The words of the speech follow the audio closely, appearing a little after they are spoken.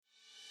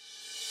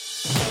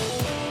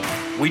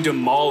we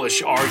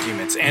demolish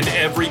arguments and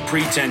every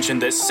pretension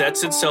that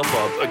sets itself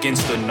up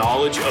against the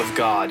knowledge of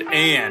God,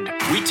 and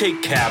we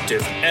take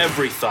captive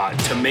every thought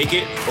to make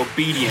it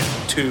obedient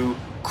to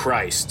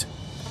Christ.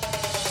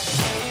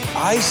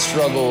 I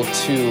struggle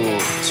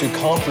to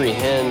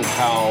comprehend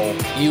how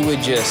you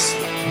would just,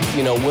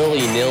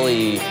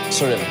 willy-nilly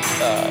sort of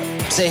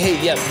say,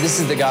 hey, yeah, this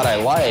is the God I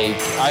like.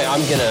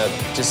 I'm going to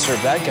just serve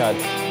that God.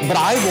 But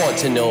I want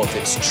to know if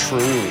it's true,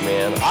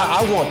 man.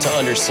 I want to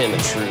understand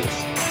the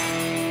truth.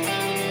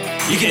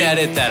 You can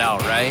edit that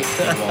out, right?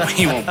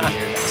 He won't be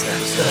here next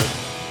episode.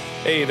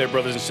 Hey there,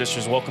 brothers and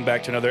sisters. Welcome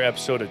back to another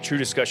episode of True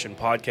Discussion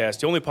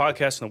Podcast, the only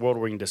podcast in the world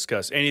where we can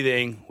discuss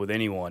anything with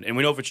anyone. And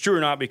we know if it's true or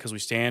not because we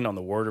stand on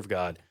the Word of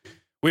God.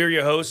 We are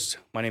your hosts.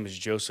 My name is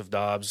Joseph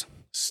Dobbs,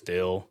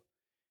 still.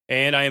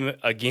 And I am,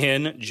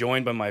 again,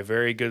 joined by my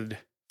very good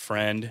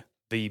friend,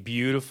 the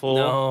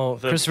beautiful,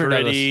 the Christopher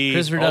pretty...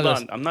 Douglas. Hold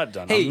on, I'm not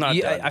done. Hey, I'm not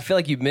done. I feel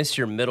like you missed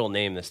your middle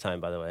name this time,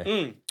 by the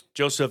way.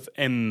 Joseph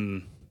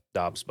M.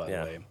 Dobbs, by the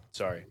way.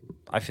 Sorry.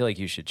 I feel like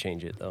you should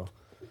change it, though.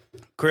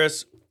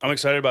 Chris, I'm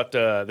excited about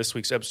this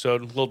week's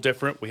episode. A little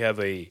different. We have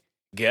a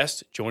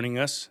guest joining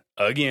us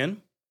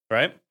again,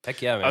 right?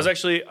 Heck yeah, man. I was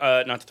actually,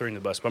 not to throw you in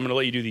the bus, but I'm going to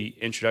let you do the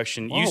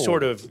introduction.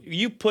 Whoa.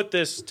 You put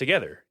this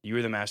together. You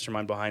were the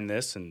mastermind behind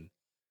this. And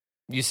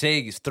You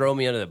say throw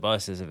me under the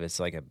bus as if it's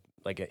like a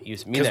you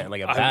mean that in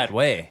like a bad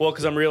way. Well,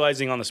 because I'm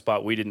realizing on the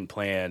spot we didn't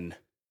plan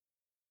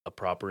a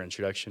proper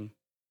introduction.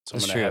 So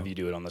That's I'm going to true. have you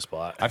do it on the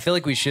spot. I feel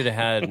like we should have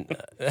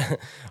had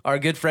our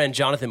good friend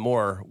Jonathan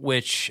Moore,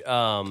 which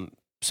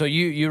so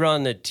you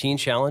run the Teen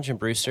Challenge in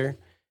Brewster,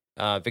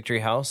 Victory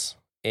House,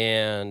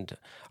 and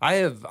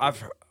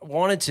I've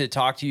wanted to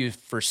talk to you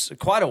for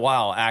quite a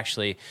while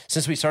actually.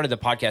 Since we started the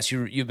podcast,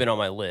 you've been on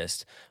my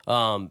list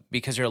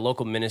because you're a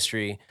local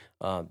ministry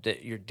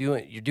that you're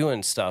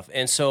doing stuff,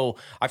 and so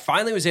I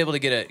finally was able to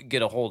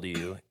get a hold of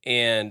you,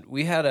 and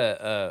we had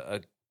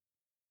a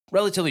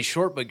relatively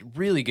short but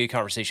really good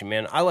conversation,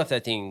 man. I left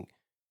that thing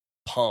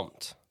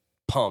pumped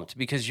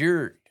because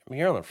you're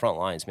on the front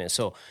lines, man.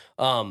 So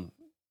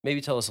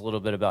maybe tell us a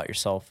little bit about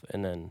yourself,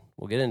 and then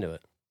we'll get into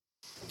it.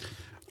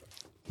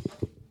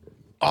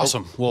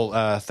 Awesome.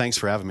 Well, thanks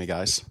for having me,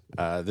 guys.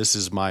 This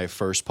is my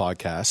first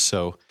podcast,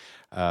 so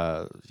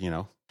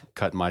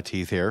cutting my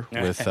teeth here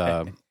with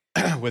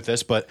with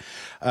this. But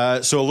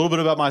so a little bit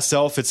about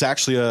myself. It's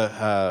actually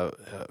I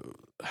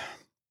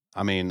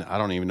don't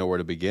even know where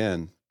to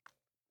begin.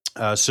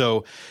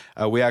 So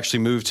we actually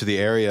moved to the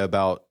area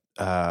about.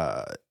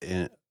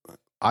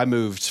 I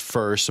moved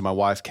first, and my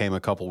wife came a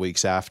couple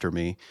weeks after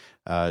me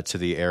to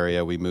the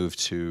area. We moved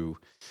to.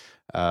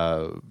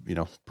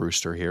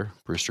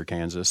 Brewster,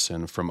 Kansas,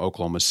 and from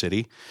Oklahoma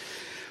City,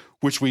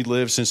 which we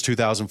lived since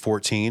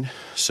 2014.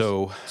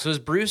 So is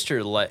Brewster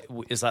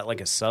is that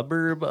like a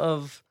suburb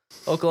of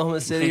Oklahoma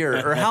City,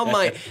 or how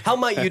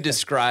might you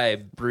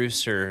describe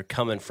Brewster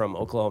coming from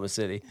Oklahoma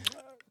City?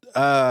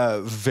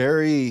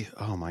 Very,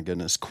 oh my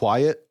goodness,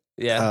 quiet.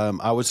 Yeah.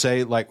 I would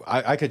say, like,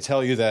 I could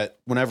tell you that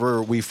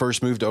whenever we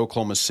first moved to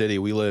Oklahoma City,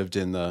 we lived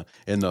in the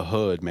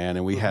hood, man,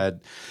 and we had.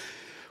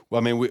 Well,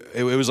 I mean,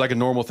 it was like a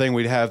normal thing.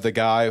 We'd have the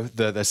guy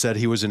that said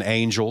he was an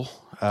angel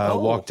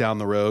walk down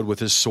the road with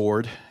his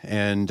sword,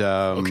 and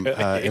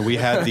we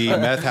had the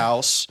meth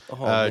house,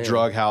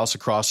 drug house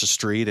across the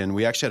street, and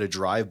we actually had a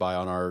drive-by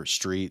on our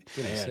street,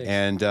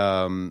 and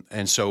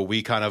so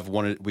we kind of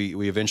wanted.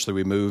 We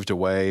eventually moved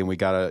away, and we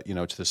got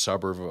to the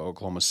suburb of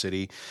Oklahoma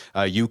City,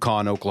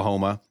 Yukon,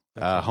 Oklahoma.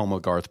 Home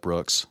of Garth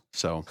Brooks.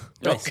 So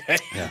Okay.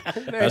 yeah,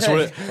 that's what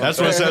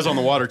it says on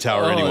the water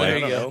tower anyway. There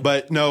you go.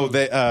 But no,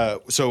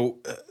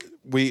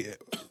 we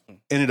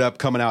ended up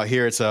coming out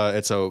here. It's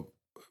a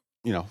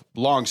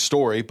long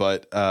story,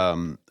 but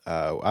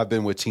I've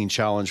been with Teen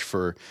Challenge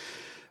for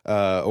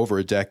over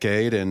a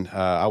decade, and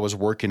I was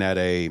working at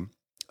a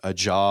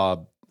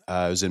job.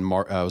 I was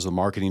the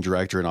marketing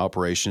director and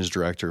operations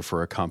director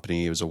for a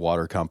company. It was a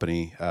water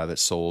company that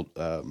sold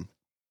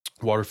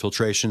water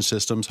filtration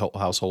systems,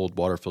 household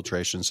water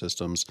filtration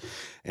systems,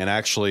 and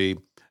actually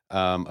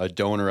a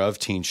donor of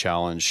Teen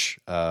Challenge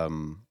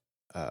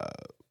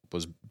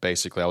was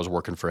basically I was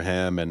working for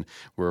him, and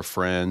we were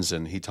friends,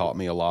 and he taught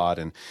me a lot,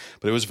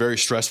 but it was a very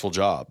stressful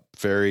job,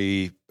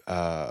 very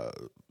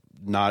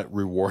not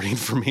rewarding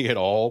for me at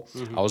all.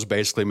 Mm-hmm. I was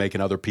basically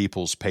making other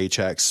people's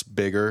paychecks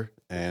bigger,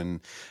 and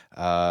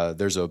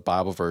there's a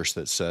Bible verse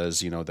that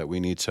says that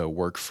we need to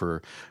work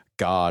for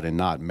God and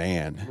not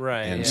man.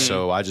 Right. And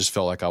so I just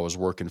felt like I was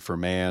working for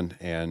man,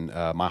 and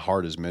my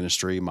heart is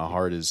ministry. My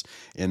heart is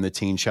in the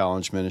Teen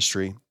Challenge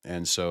ministry.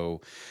 And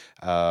so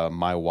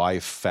my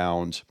wife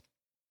found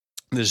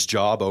this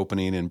job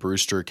opening in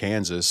Brewster,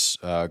 Kansas,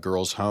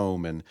 girls'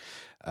 home. And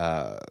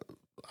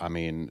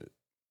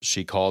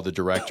she called the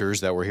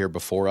directors that were here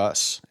before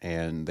us,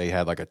 and they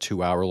had like a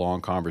 2-hour-long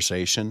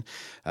conversation.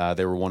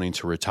 They were wanting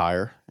to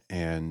retire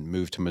and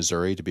move to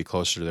Missouri to be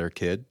closer to their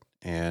kid.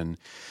 And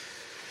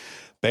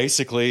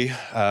basically,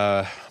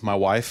 my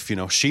wife,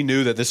 she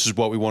knew that this is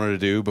what we wanted to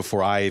do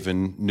before I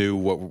even knew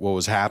what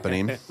was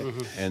happening.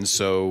 And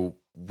so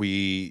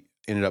we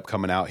ended up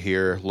coming out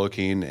here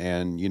looking,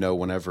 and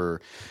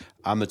whenever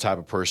I'm the type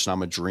of person,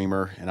 I'm a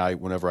dreamer, and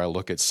whenever I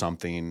look at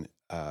something,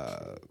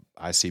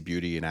 I see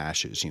beauty in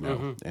ashes,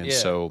 and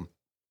so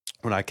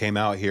when I came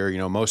out here,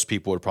 most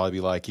people would probably be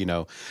like,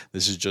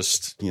 this is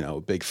just,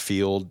 a big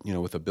field,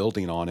 with a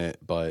building on it.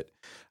 But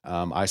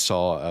I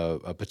saw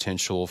a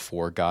potential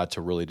for God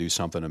to really do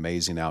something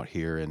amazing out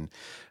here. And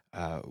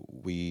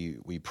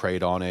we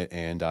prayed on it.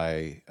 And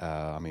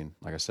I mean,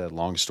 like I said,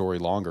 long story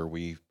longer,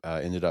 we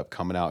ended up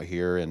coming out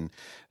here and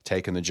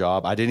taking the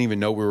job. I didn't even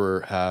know we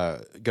were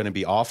going to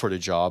be offered a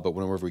job. But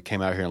whenever we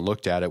came out here and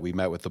looked at it, we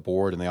met with the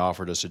board and they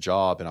offered us a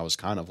job. And I was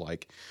kind of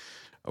like,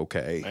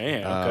 okay.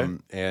 Man, okay.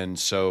 And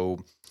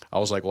so I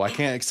was like, well, I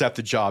can't accept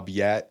the job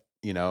yet,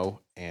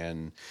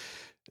 and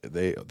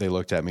they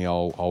looked at me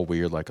all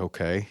weird, like,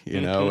 okay,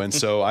 and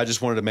so I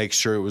just wanted to make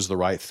sure it was the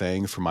right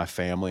thing for my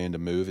family and to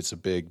move. It's a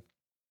big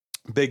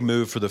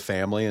move for the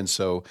family. And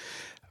so,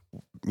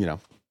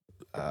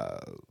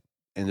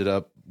 ended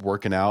up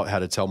working out, had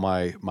to tell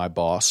my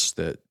boss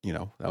that,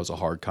 that was a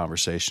hard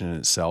conversation in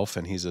itself.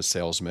 And he's a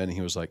salesman. And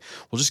he was like,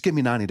 well, just give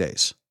me 90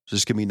 days.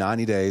 Just give me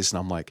 90 days. And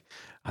I'm like,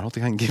 I don't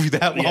think I can give you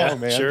that long,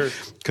 man. Sure.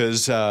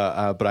 Because,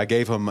 but I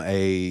gave him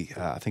I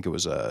think it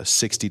was a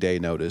 60-day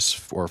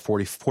notice or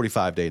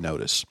 45-day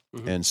notice.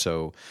 Mm-hmm. And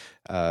so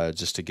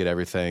just to get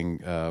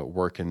everything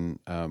working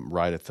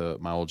right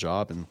at my old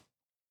job. And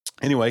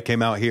anyway,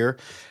 came out here.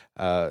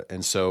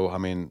 And so, I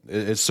mean,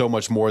 it's so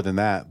much more than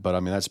that. But I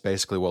mean, that's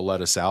basically what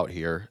led us out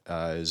here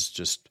is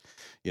just,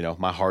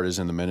 my heart is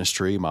in the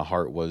ministry. My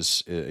heart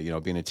was,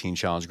 being a Teen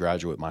Challenge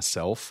graduate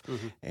myself.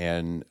 Mm-hmm.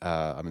 And,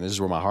 I mean, this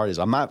is where my heart is.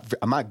 I'm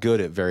not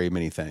good at very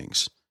many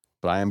things,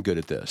 but I am good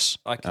at this.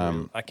 I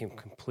can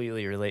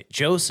completely relate.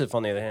 Joseph,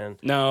 on the other hand.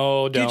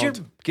 No, don't. Dude,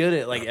 you're good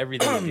at like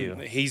everything you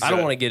do. I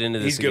don't want to get into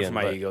this He's good again, for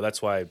my ego. That's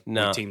why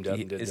we teamed up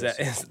and did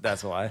this.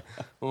 That's why.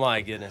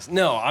 My goodness.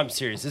 No, I'm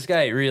serious. This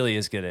guy really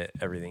is good at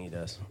everything he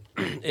does.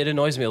 It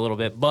annoys me a little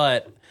bit,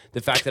 but the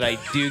fact that I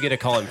do get to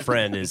call him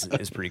friend is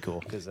pretty cool.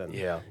 Because I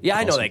know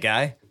that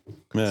guy.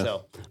 Yeah.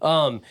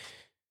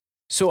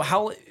 So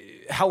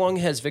how long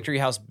has Victory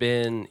House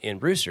been in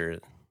Brewster?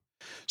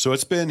 So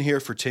it's been here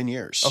for 10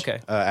 years. Okay.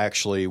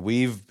 Actually,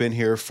 we've been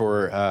here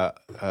for a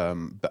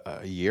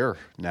year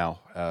now,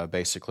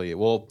 basically.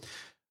 Well,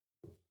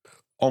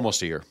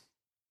 almost a year.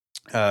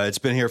 It's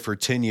been here for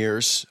 10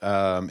 years.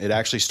 It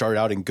actually started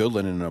out in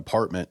Goodland in an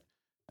apartment,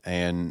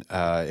 and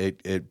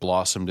it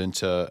blossomed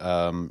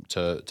into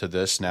to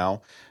this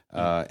now,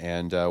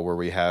 and where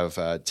we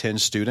have 10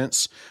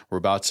 students. We're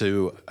about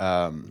to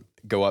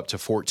go up to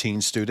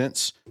 14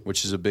 students,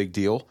 which is a big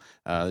deal.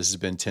 This has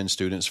been 10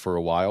 students for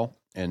a while.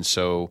 And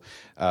so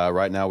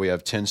right now we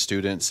have 10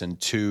 students and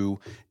 2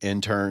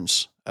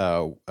 interns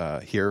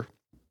here.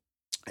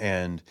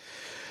 And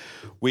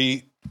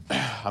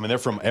they're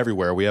from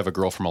everywhere. We have a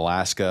girl from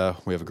Alaska.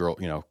 We have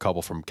a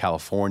couple from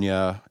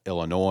California,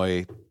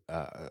 Illinois,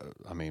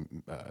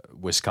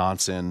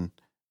 Wisconsin.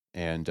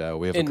 And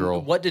we have a girl.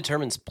 What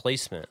determines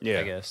placement,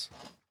 I guess?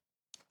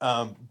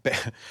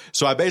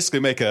 So I basically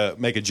make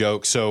a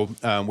joke. So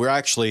we're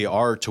actually,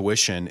 our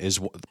tuition is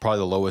probably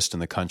the lowest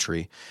in the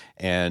country,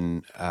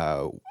 and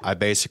I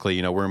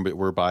basically,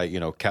 we're by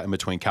in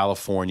between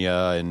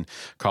California and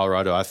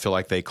Colorado. I feel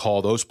like they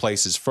call those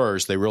places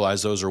first. They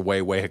realize those are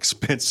way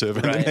expensive,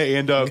 and then they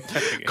end up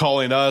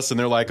calling us, and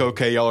they're like,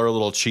 okay, y'all are a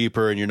little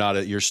cheaper, and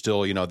you're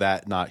still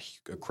that not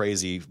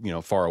crazy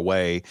far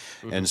away,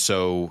 and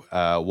so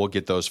we'll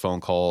get those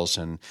phone calls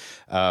and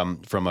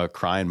from a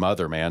crying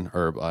mother, man,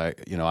 or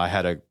I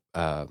had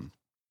a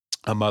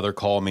mother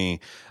call me.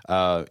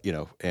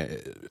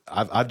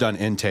 I've done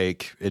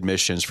intake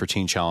admissions for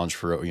Teen Challenge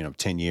for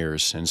 10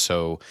 years, and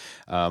so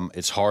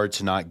it's hard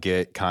to not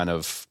get kind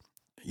of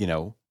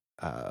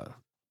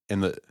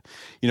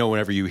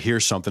whenever you hear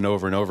something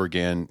over and over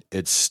again,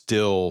 it's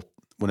still.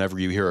 Whenever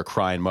you hear a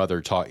crying mother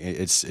talk,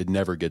 it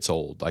never gets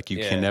old. Like you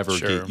never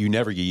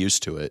get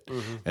used to it,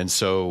 and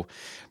so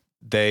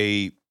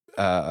they.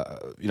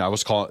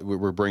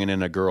 We're bringing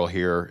in a girl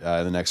here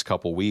in the next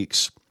couple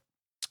weeks.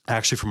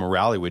 Actually, from a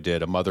rally we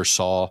did, a mother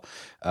saw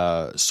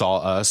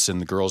us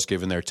and the girls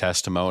giving their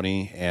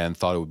testimony and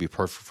thought it would be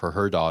perfect for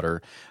her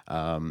daughter.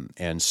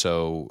 And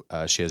so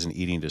she has an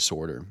eating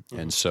disorder.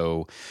 And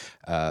so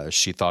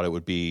she thought it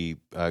would be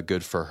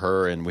good for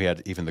her. And we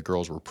had, even the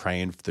girls were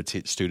praying,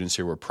 the students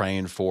here were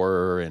praying for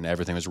her, and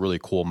everything was a really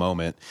cool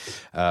moment.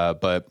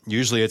 But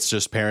usually it's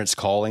just parents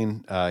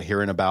calling,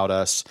 hearing about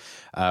us.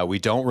 We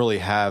don't really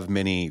have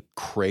many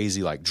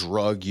crazy like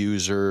drug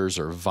users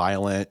or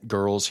violent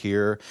girls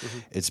here.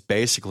 It's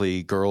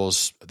basically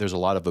girls. There's a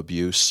lot of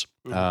abuse.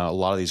 A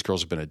lot of these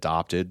girls have been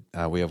adopted.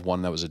 We have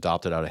one that was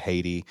adopted out of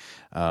Haiti.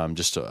 One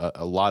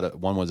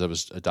that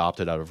was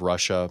adopted out of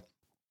Russia.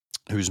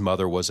 whose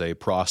mother was a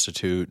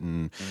prostitute,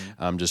 and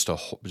I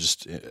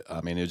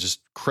mean, it's just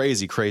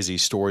crazy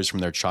stories from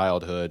their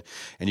childhood.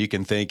 And you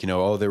can think,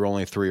 oh, they were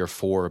only 3 or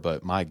 4,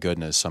 but my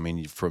goodness, I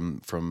mean,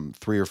 from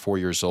 3 or 4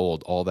 years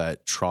old, all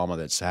that trauma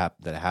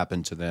that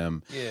happened to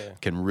them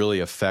can really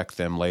affect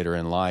them later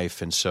in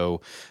life. And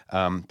so,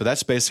 but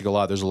that's basically a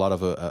lot. There's a lot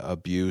of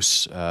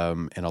abuse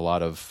and a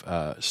lot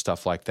of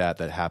stuff like that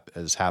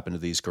has happened to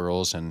these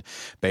girls, and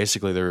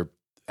basically they're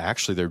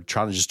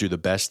trying to just do the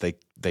best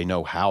they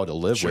know how to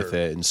live with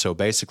it. And so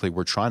basically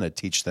we're trying to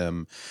teach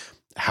them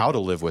how to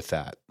live with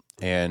that.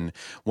 And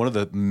one of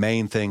the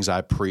main things I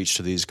preach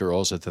to these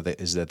girls is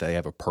that they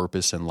have a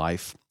purpose in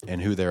life,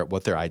 and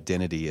what their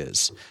identity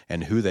is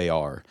and who they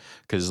are.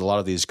 Because a lot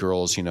of these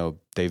girls,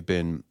 they've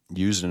been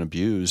used and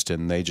abused,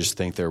 and they just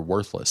think they're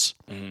worthless.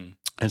 Mm-hmm.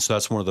 And so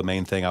that's one of the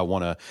main thing I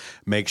want to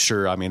make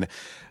sure. I mean,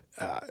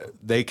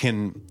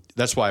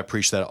 that's why I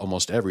preach that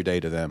almost every day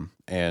to them.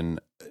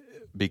 And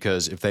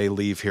because if they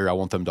leave here, I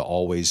want them to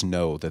always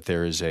know that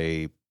there is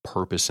a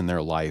purpose in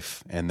their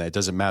life, and that it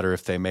doesn't matter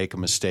if they make a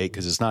mistake,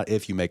 because it's not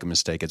if you make a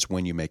mistake, it's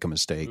when you make a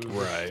mistake.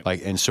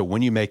 Right. And so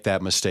when you make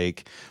that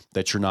mistake,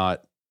 that you're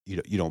not,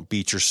 you don't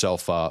beat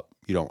yourself up.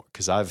 You don't,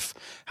 because I've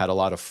had a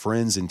lot of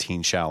friends in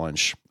Teen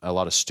Challenge, a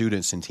lot of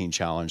students in Teen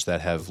Challenge that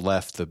have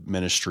left the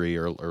ministry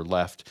or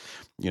left,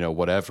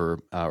 whatever,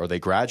 or they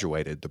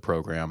graduated the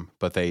program,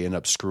 but they end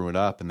up screwing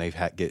up, and they've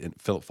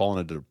fallen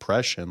into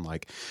depression.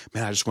 Like,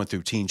 man, I just went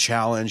through Teen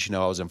Challenge.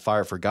 I was on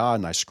fire for God,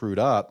 and I screwed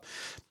up.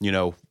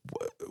 I'm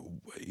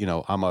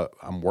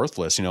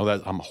worthless.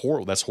 That I'm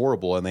horrible. That's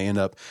horrible. And they end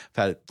up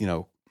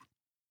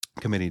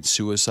committing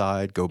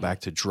suicide, go back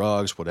to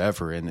drugs,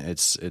 whatever. And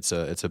it's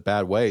a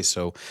bad way.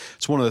 So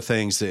it's one of the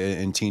things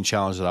in Teen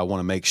Challenge that I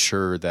want to make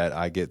sure that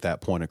I get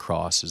that point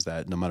across, is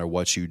that no matter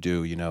what you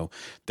do,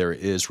 there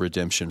is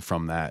redemption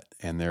from that,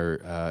 and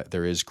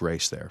there is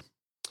grace there.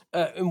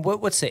 And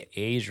what's the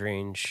age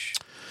range?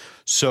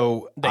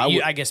 So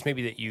I guess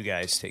maybe that you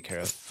guys take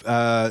care of.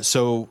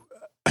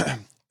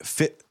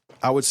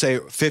 I would say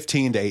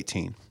 15 to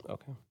 18.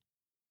 Okay.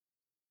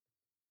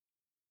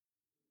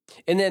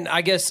 And then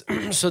I guess,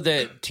 so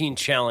the Teen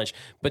Challenge,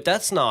 but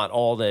that's not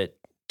all that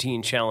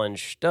Teen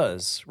Challenge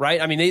does,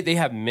 right? I mean, they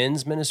have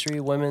men's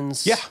ministry,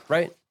 women's,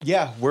 right?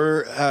 Yeah,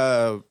 we're,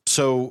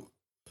 so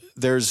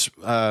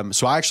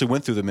I actually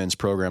went through the men's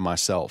program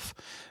myself,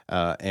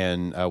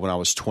 and when I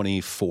was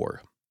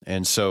 24.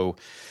 And so,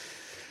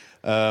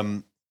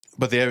 but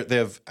they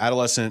have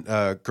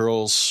adolescent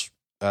girls,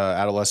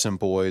 adolescent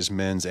boys,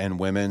 men's and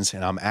women's.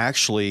 And I'm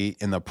actually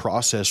in the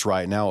process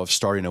right now of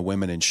starting a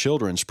women and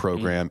children's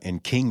program in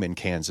Kingman,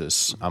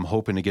 Kansas. I'm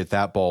hoping to get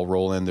that ball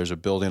rolling. There's a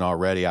building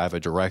already. I have a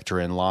director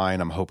in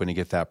line. I'm hoping to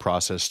get that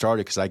process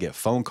started, because I get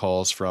phone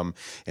calls from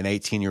an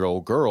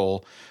 18-year-old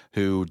girl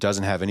who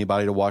doesn't have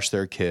anybody to watch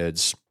their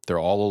kids. They're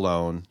all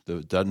alone.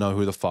 Doesn't know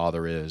who the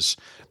father is,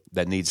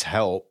 that needs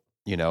help,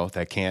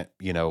 that can't,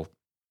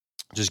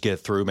 just get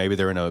through. Maybe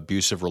they're in an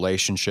abusive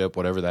relationship,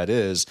 whatever that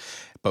is.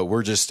 But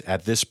we're just,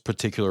 at this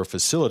particular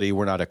facility,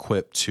 we're not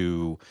equipped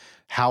to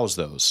house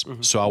those.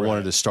 Mm-hmm. So I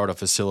wanted to start a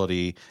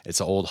facility. It's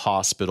an old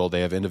hospital.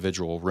 They have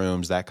individual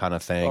rooms, that kind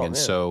of thing.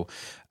 So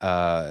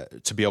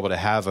to be able to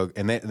have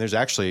and there's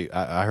actually,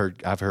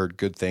 I've heard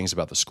good things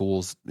about the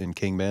schools in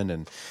Kingman.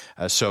 And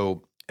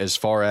so as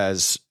far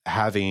as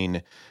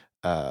having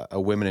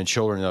a women and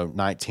children, a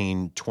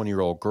 19,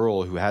 20-year-old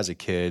girl who has a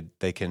kid,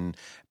 they can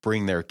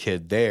bring their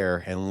kid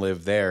there and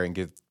live there and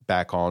get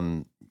back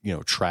on,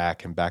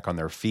 track and back on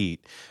their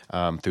feet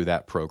through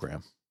that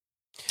program.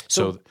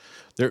 So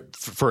they're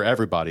for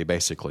everybody,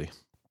 basically.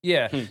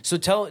 Yeah. So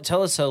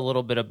tell us a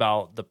little bit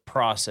about the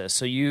process.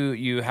 So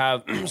you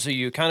have, so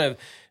you kind of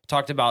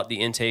talked about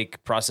the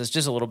intake process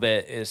just a little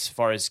bit as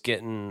far as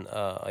getting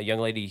a young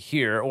lady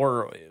here,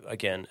 or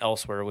again,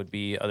 elsewhere would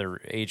be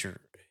other age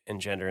and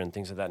gender and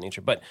things of that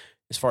nature. But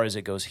as far as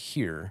it goes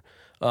here,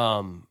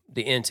 the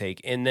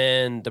intake, and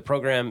then the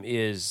program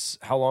is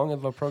how long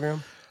of a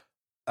program?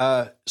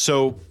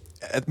 So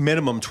at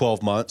minimum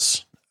 12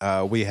 months.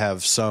 We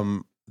have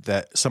some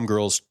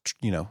girls,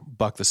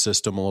 buck the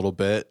system a little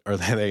bit, or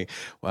they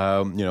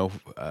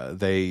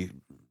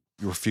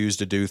refuse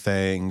to do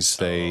things.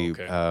 They're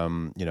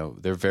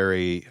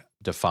very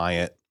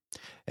defiant.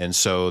 And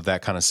so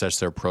that kind of sets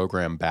their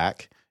program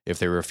back if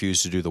they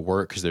refuse to do the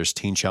work, because there's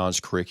Teen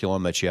Challenge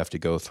curriculum that you have to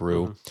go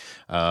through.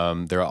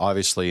 Mm-hmm. They're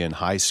obviously in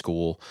high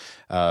school,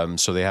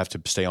 so they have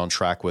to stay on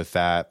track with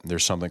that.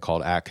 There's something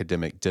called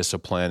academic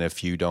discipline.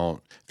 If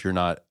you're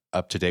not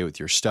up to date with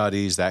your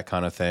studies, that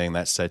kind of thing,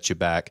 that sets you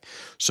back.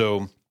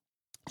 So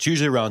it's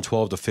usually around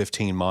 12 to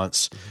 15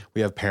 months. Mm-hmm.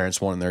 We have parents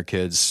wanting their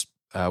kids.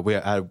 We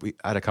had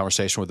a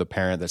conversation with a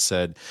parent that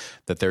said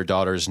that their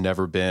daughter's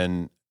never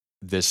been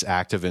this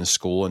active in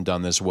school and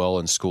done this well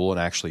in school and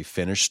actually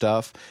finished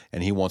stuff,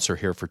 and he wants her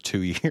here for 2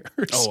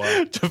 years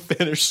to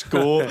finish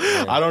school.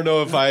 I don't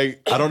know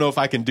if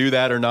I can do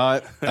that or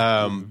not.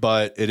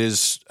 But it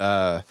is,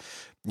 I'm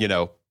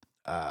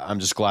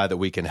just glad that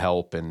we can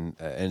help.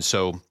 And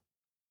so,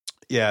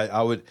 yeah,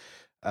 I would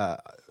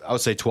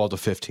say 12 to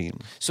 15.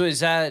 So is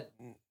that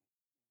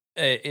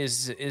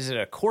is it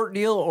a court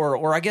deal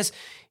or I guess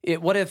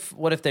what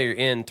if they're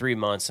in 3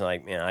 months and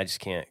like, man, I just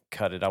can't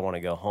cut it. I want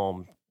to go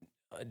home.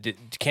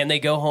 Can they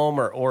go home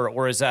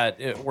or is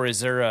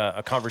there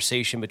a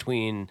conversation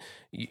between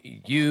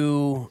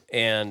you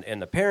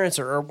and the parents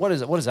or what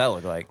does that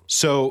look like?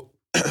 So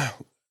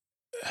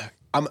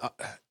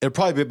it'd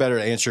probably be better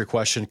to answer your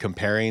question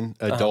comparing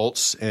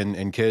adults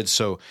and kids.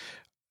 So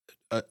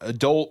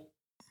adult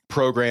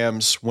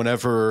programs,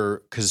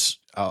 because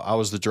I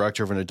was the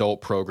director of an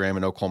adult program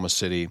in Oklahoma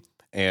City.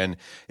 And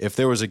if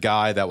there was a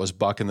guy that was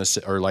bucking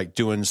or like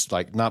doing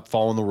like not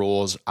following the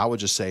rules, I would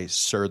just say,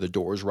 sir, the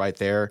door's right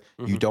there.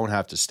 You don't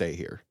have to stay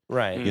here.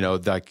 Right. You know,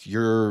 like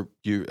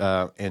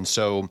and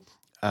so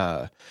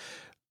that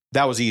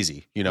was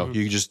easy. You know,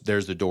 you just,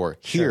 there's the door.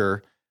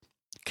 Here,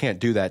 can't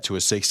do that to a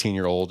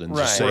 16-year-old and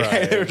just say,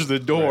 hey, there's the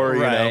door,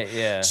 you know?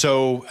 Yeah.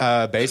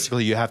 So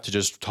basically you have to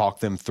just talk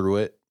them through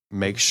it,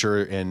 make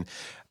sure. And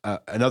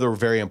another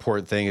very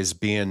important thing is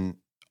being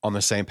on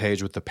the same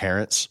page with the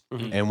parents.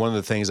 And one of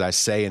the things I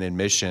say in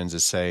admissions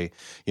is say,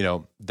 you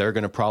know, they're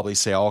going to probably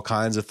say all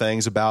kinds of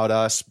things about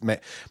us.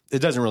 It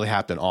doesn't really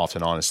happen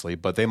often, honestly,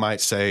 but they might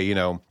say, you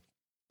know,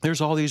 there's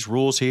all these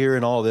rules here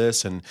and all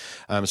this. And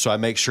so I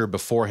make sure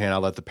beforehand, I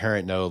let the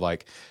parent know,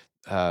 like,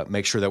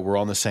 make sure that we're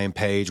on the same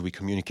page. We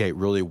communicate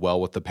really well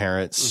with the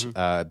parents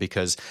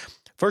because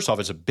first off,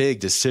 it's a big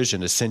decision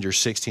to send your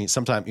 16,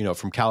 sometime, you know,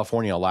 from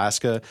California,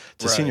 Alaska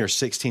to send your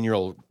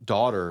 16-year-old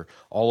daughter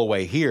all the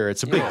way here.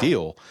 It's a big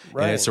deal.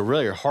 Right. And it's a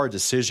really hard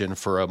decision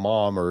for a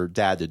mom or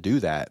dad to do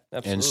that.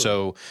 Absolutely. And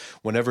so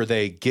whenever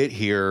they get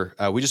here,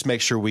 we just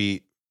make sure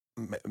we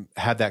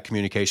have that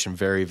communication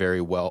very, very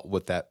well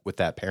with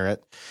that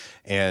parent.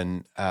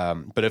 And,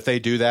 but if they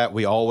do that,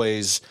 we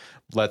always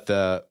let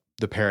the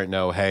parent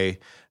know, hey,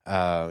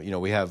 you know,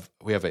 we have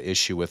an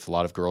issue with a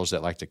lot of girls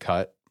that like to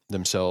cut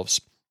themselves.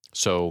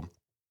 So,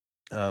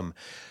 you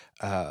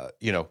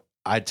know,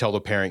 I'd tell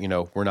the parent, you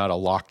know, we're not a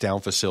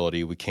lockdown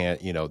facility. We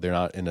can't, you know, they're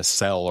not in a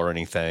cell or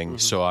anything.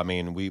 So, I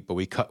mean, we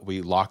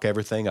lock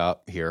everything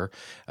up here.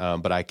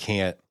 But I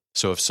can't.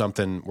 So if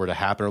something were to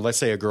happen, or let's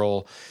say a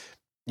girl,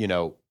 you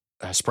know,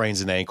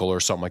 sprains an ankle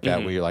or something like that,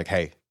 where you're like,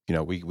 hey, you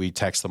know, we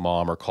text the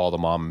mom or call the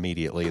mom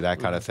immediately, that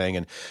kind of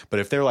thing. But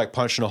if they're like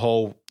punching a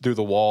hole through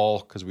the wall,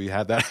 because we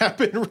had that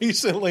happen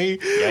recently,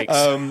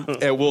 and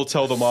we'll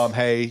tell the mom,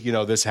 hey, you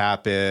know, this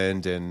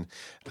happened. And,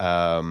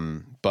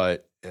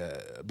 but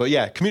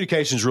yeah,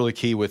 communication is really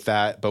key with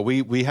that. But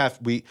we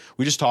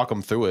just talk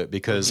them through it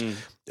because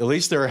at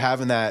least they're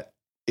having that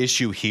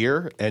issue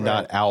here and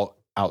not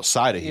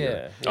outside of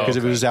here. Because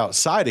if it was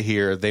outside of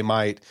here, they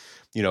might,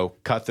 you know,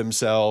 cut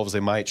themselves.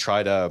 They might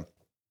try to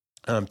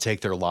take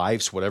their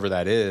lives, whatever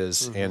that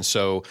is. And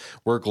so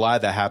we're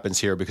glad that happens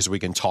here because we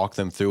can talk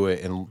them through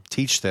it and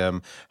teach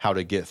them how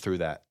to get through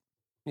that.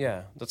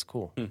 Yeah, that's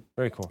cool.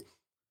 Very cool.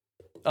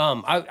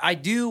 I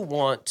do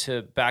want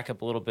to back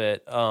up a little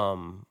bit.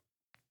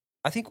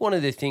 I think one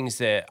of the things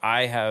that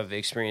I have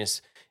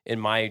experienced in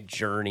my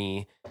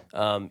journey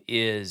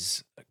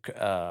is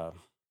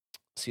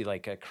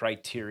like a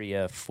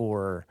criteria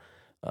for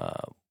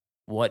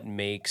what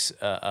makes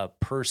a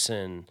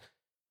person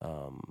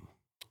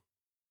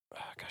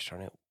gosh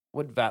darn it.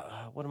 What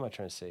am I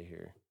trying to say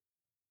here?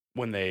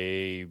 When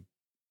they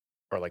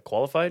are like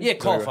qualified? Yeah,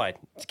 qualified.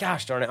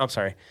 Gosh darn it. I'm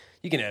sorry.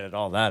 You can edit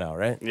all that out,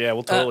 right? Yeah,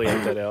 we'll totally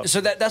edit that out.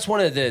 So that's one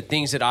of the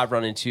things that I've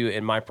run into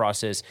in my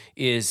process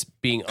is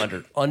being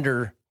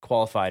under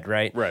qualified,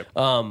 right? Right.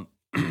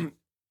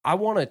 I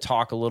want to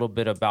talk a little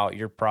bit about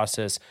your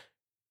process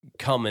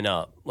coming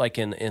up, like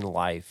in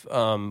life.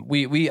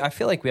 I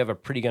feel like we have a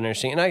pretty good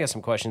understanding, and I got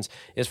some questions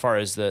as far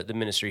as the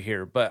ministry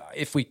here. But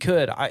if we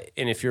could,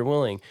 and if you're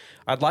willing,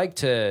 I'd like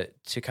to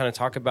kind of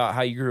talk about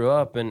how you grew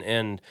up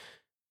and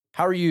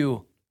how are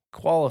you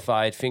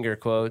qualified, finger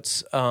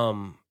quotes,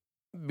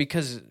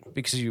 because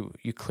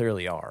you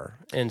clearly are,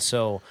 and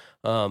so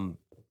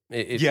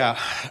yeah,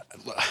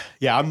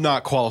 I'm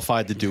not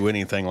qualified to do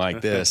anything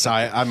like this.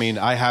 I mean,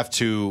 I have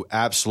to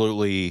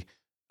absolutely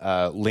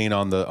lean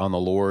on the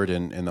Lord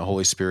and the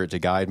Holy Spirit to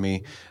guide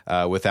me.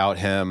 Without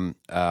Him,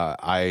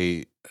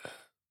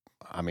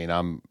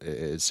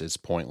 it's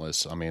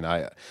pointless. I mean,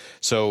 I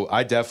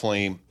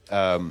definitely,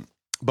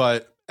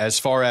 but as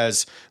far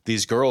as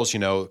these girls, you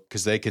know,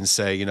 because they can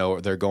say, you know,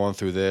 they're going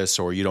through this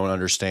or you don't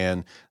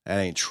understand, that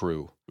ain't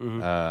true.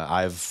 Like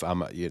I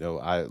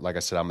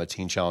said, I'm a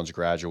Teen Challenge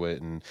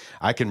graduate, and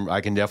I can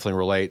definitely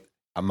relate.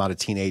 I'm not a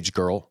teenage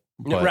girl.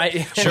 But,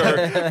 right. Sure.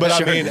 But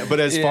I mean, but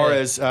as far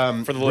as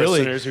for the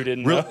listeners who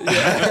didn't know,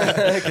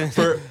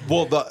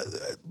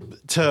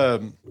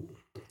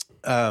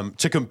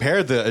 to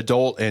compare the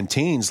adult and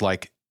teens,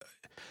 like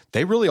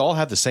they really all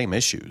have the same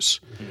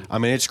issues. I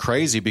mean, it's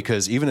crazy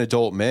because even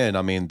adult men,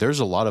 I mean, there's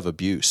a lot of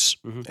abuse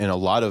and a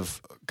lot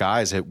of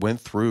guys that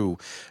went through,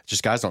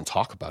 just guys don't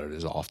talk about it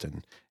as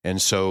often.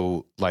 And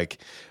so like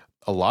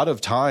a lot of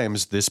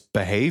times this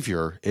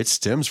behavior, it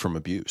stems from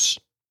abuse.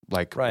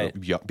 Like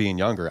being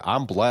younger,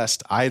 I'm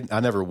blessed. I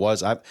never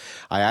was. I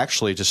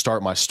actually, to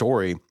start my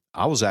story,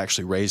 I was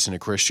actually raised in a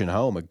Christian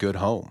home, a good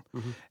home.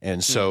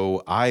 And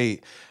so I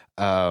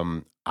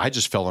I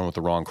just fell in with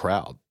the wrong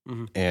crowd,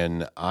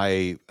 and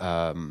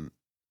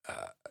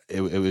it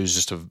was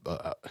just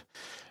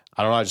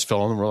I don't know. I just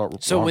fell in the wrong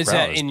So was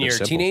crowd. that in your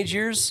Simple. teenage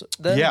years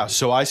then? Yeah.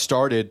 So I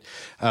started,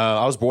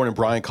 I was born in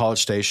Bryan College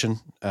Station,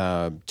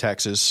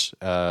 Texas,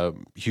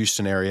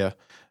 Houston area.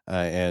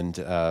 And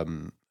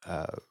I'm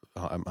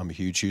a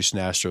huge Houston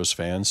Astros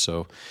fan.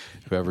 So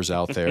whoever's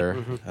out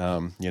there,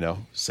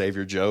 save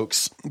your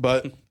jokes.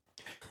 But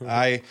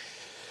I'm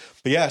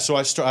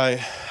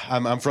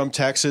from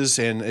Texas,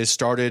 and it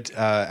started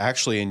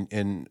actually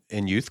in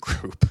youth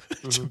group.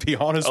 To be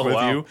honest with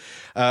you,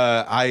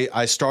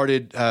 I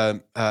started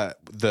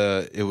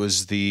it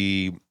was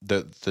the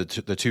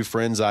two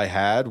friends I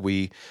had.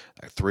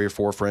 3 or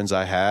 4 friends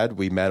I had.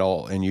 We met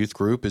all in youth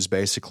group. Is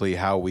basically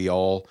how we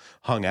all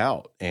hung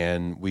out,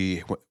 and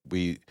we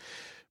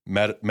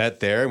met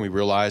there, and we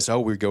realized,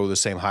 we go to the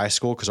same high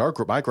school, because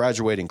my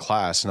graduating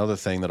class, another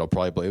thing that I'll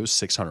probably believe, it was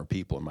 600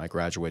 people in my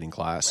graduating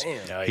class.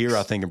 Man. Here,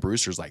 I think in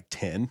Brewster's like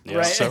 10.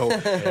 Right. So,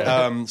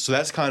 so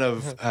that's kind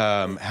of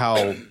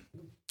how.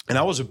 And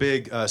I was a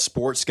big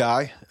sports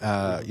guy.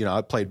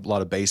 I played a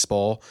lot of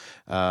baseball.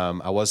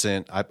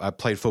 I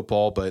played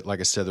football, but like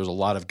I said, there's a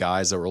lot of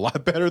guys that were a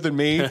lot better than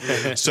me.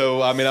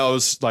 So, I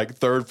was like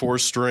 3rd,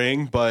 4th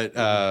string, but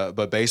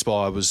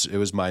baseball, it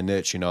was my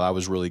niche. I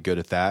was really good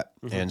at that.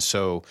 And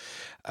so,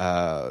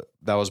 that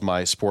was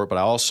my sport. But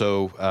I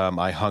also,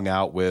 I hung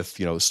out with,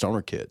 the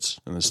stoner kids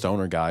and the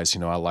stoner guys.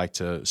 I like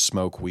to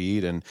smoke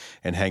weed and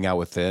hang out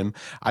with them.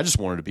 I just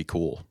wanted to be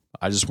cool.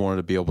 I just wanted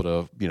to be able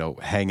to,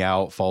 hang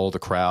out, follow the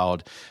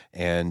crowd.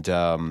 And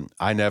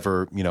I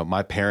never,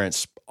 my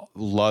parents,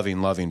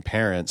 loving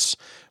parents.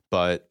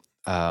 But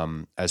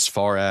as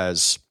far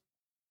as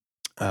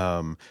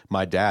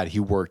my dad, he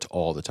worked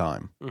all the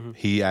time.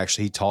 He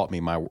taught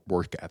me my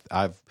work ethic.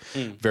 I've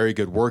very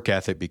good work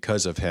ethic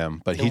because of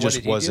him, but he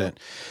just wasn't.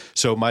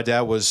 So my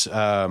dad was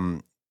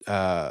manager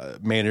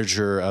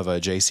of a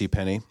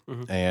JCPenney,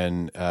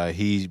 and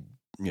he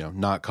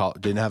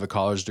didn't have a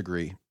college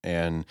degree,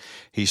 and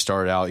he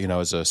started out,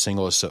 as a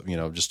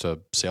just a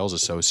sales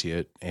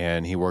associate,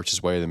 and he worked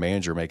his way to the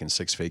manager, making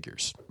 6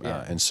 figures.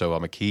 And so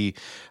he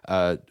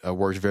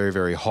worked very,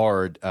 very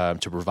hard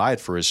to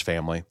provide for his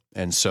family.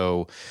 And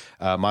so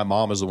my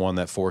mom was the one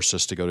that forced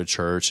us to go to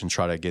church and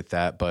try to get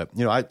that. But,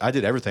 I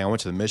did everything. I went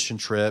to the mission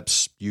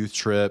trips, youth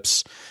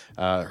trips,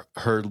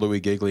 heard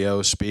Louis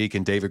Giglio speak,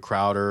 and David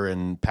Crowder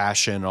and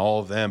Passion, all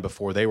of them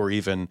before they were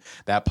even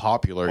that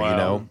popular,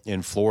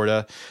 in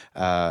Florida.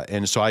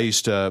 And so I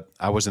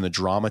was in the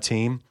drama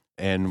team,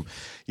 and,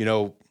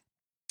 I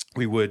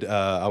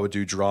would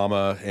do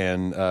drama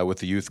and with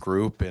the youth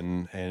group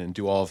and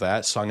do all of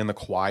that, sung in the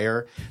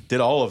choir,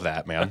 did all of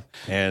that, man.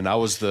 And I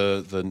was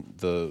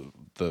the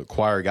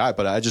choir guy,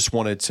 but I just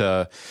wanted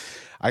to,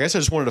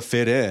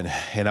 fit in,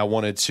 and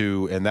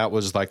and that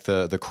was like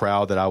the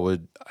crowd that I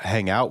would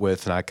hang out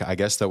with. And I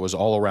guess that was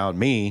all around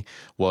me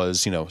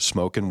was,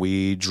 smoking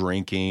weed,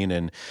 drinking.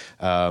 And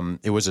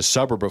it was a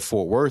suburb of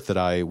Fort Worth that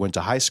I went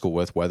to high school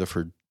with,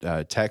 Weatherford,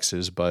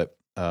 Texas. But,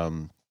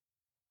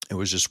 it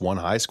was just one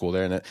high school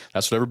there, and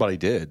that's what everybody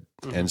did.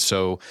 And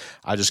so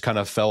I just kind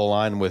of fell in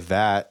line with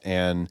that.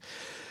 And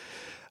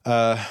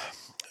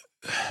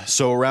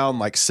so around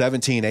like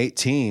 17,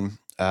 18,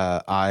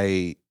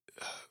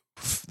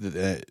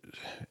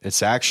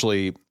 it's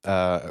actually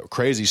a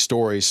crazy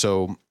story.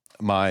 So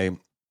my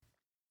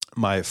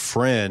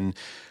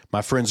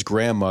friend's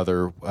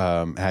grandmother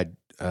had,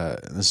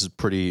 this is a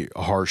pretty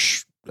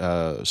harsh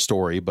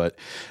story, but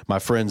my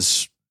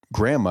friend's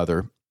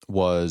grandmother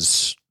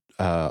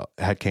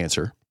had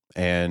cancer,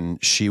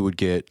 and she would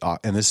get,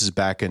 and this is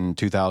back in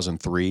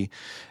 2003.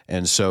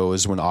 And so it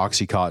was when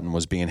OxyContin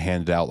was being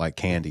handed out like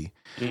candy.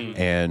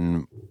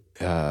 And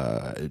do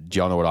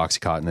y'all know what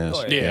OxyContin is?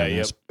 Oh, yeah.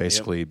 It's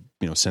basically,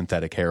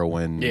 synthetic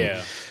heroin.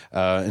 Yeah.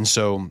 And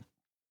so,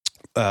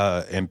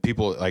 and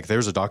people, like,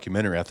 there's a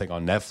documentary, I think,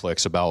 on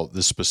Netflix about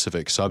this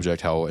specific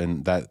subject, how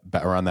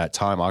around that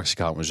time,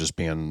 OxyContin was just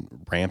being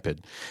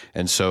rampant.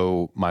 And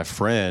so my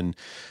friend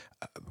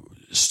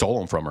stole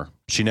them from her.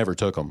 She never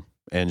took them.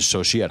 And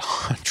so she had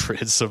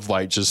hundreds of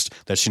just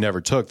that she never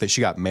took, that she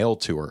got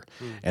mailed to her.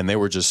 And they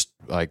were just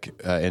like,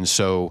 and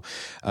so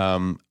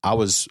I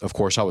was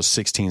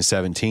 16,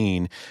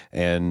 17,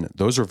 and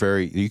those are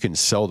you can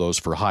sell those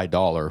for high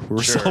dollar. We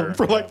were selling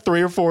for like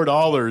 $3 or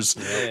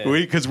 $4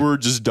 because we were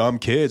just dumb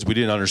kids. We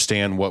didn't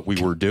understand what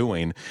we were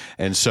doing.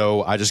 And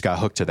so I just got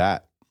hooked to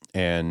that.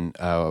 And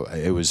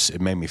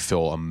it made me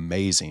feel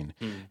amazing.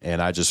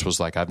 And I just was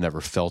like, I've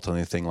never felt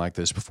anything like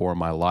this before in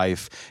my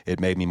life. It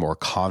made me more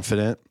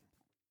confident.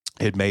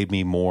 It made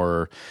me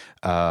more,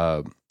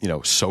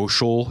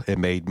 social. It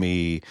made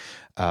me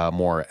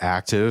more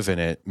active, and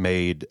it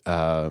made.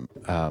 I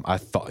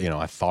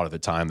thought at the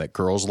time that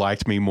girls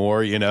liked me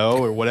more,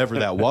 or whatever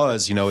that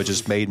was. It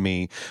just made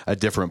me a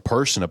different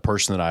person, a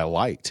person that I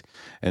liked.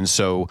 And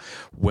so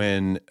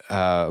when,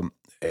 but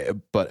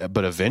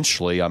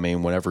eventually,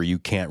 whenever you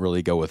can't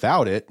really go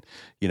without it,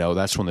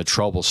 that's when the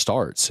trouble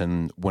starts.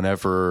 And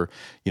whenever,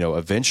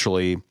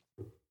 eventually,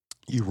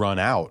 you run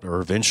out, or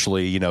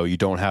eventually, you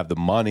don't have the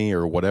money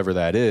or whatever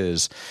that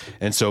is.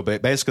 And so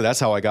basically that's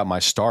how I got my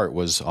start,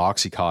 was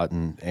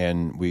OxyContin.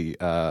 And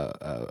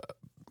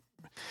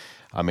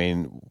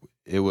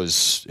it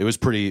was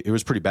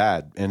pretty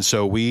bad. And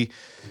so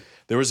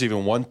there was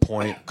even one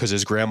point, because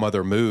his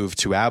grandmother moved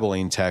to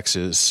Abilene,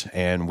 Texas,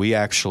 and we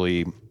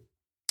actually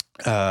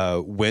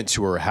went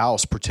to her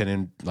house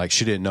pretending like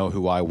she didn't know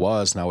who I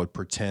was, and I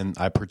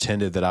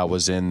pretended that I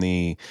was in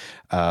the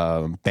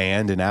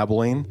band in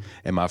Abilene,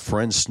 and my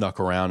friend snuck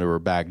around to her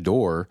back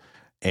door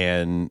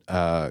and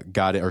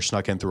got it, or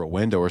snuck in through a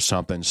window or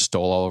something,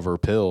 stole all of her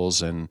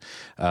pills, and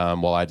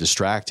while I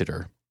distracted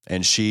her.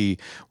 And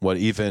what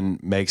even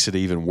makes it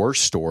an even worse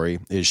story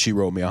is she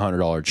wrote me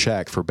 $100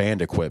 check for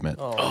band equipment.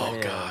 Oh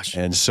gosh.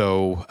 And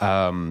so,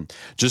 and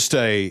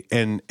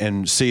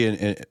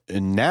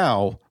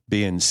now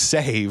being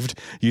saved,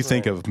 you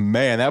think of,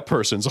 man, that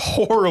person's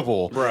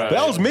horrible. Right.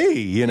 That was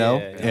me, Yeah.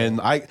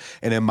 and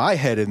in my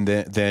head, and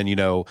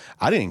then,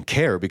 I didn't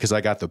care because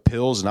I got the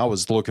pills and I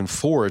was looking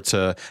forward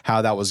to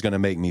how that was going to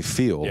make me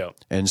feel. Yep.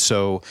 And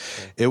so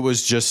it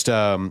was just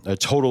a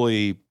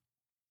totally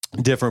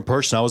different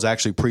person. I was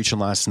actually preaching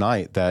last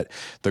night that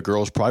the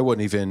girls probably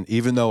wouldn't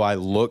even though I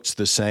looked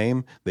the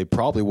same, they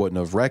probably wouldn't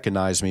have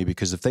recognized me,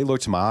 because if they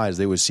looked in my eyes,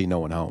 they would see no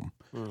one home.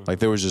 Like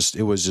there was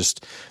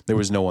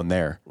no one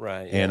there.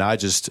 Right. And I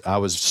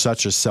was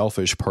such a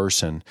selfish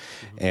person.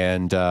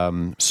 And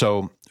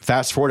so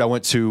fast forward, I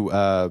went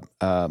to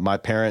my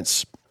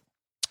parents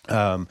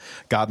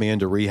got me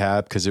into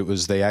rehab,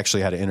 because they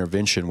actually had an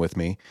intervention with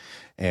me.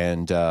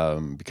 And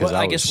because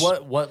I guess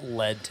what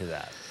led to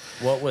that?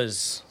 What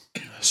was...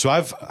 So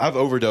I've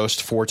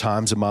overdosed 4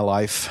 times in my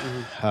life.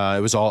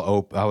 It was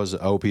all I was an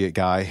opiate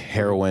guy: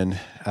 heroin,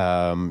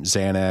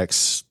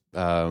 Xanax,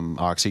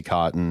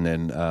 OxyContin,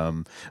 and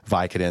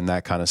Vicodin,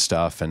 that kind of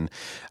stuff. And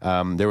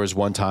there was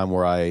one time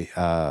where I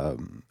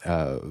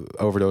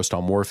overdosed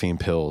on morphine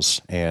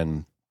pills,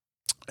 and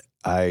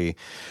of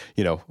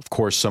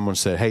course, someone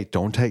said, "Hey,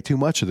 don't take too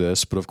much of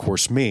this." But of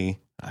course,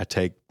 I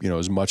take,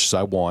 as much as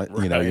I want.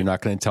 Right. You're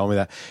not going to tell me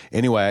that.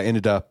 Anyway, I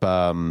ended up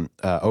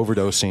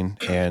overdosing,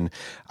 and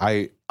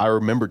I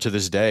remember to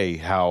this day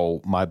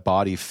how my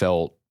body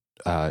felt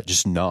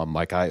just numb.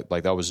 Like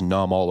I was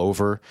numb all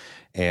over.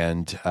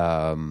 And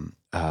do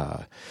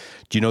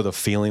you know the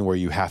feeling where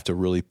you have to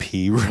really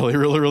pee really,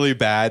 really, really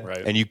bad,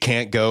 right, and you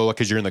can't go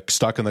because you're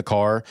stuck in the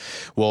car?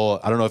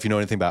 Well, I don't know if you know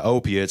anything about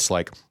opiates.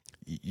 Like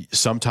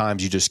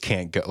sometimes you just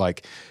can't go.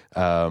 Like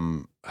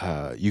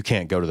you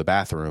can't go to the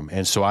bathroom.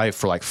 And so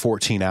for like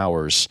 14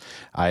 hours,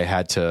 I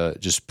had to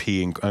just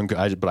pee,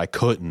 but I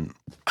couldn't.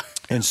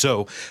 And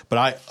so,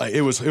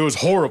 it was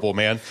horrible,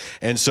 man.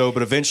 And so,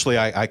 but eventually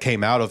I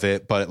came out of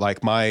it, but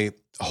like my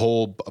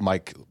whole,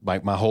 I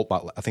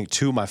think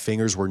 2 of my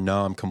fingers were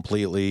numb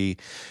completely.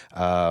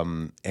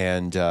 And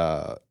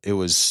it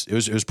was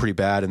pretty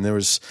bad. And there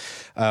was,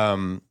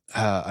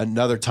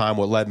 another time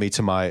what led me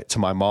to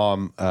my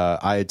mom,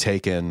 I had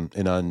taken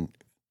an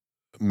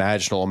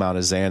unimaginable amount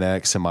of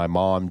Xanax, and my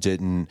mom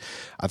didn't.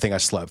 I think I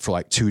slept for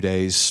like 2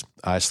 days.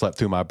 I slept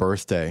through my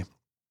birthday,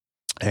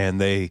 and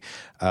they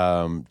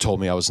told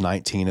me I was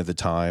 19 at the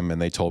time,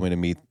 and they told me to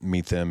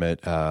meet them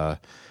at I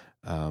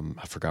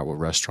forgot what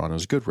restaurant. It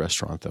was a good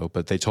restaurant though,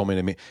 but they told me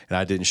to meet, and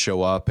I didn't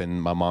show up,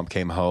 and my mom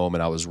came home,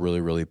 and I was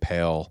really, really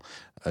pale,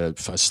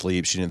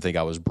 asleep. She didn't think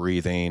I was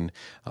breathing.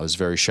 I was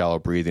very shallow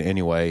breathing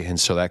anyway, and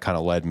so that kind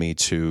of led me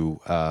to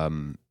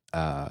them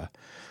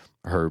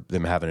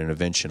having an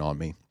intervention on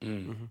me.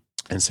 Mm-hmm.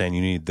 And saying,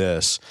 you need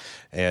this.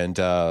 And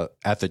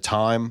at the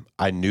time,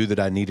 I knew that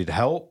I needed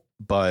help,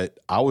 but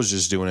I was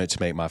just doing it to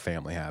make my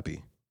family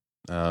happy.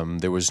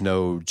 There was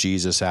no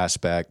Jesus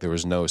aspect. There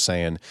was no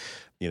saying,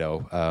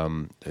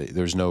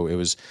 there's no, it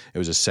was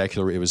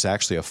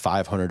actually a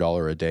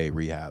 $500 a day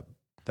rehab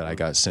that I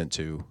got sent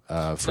to.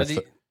 I'm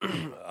sorry,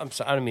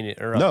 I don't mean to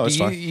interrupt. No, it's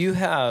fine. You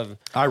have...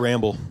 I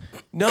ramble.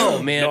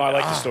 No, man. No, I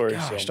like the story.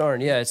 Gosh, darn.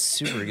 Yeah, it's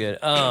super good.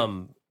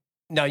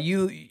 Now,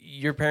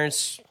 your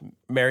parents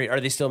married? Are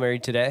they still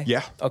married today?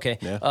 Yeah. Okay.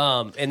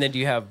 Yeah. And then do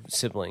you have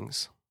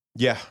siblings?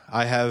 Yeah,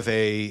 I have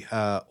a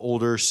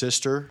older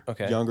sister,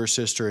 okay, younger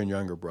sister, and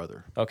younger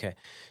brother. Okay.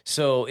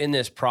 So in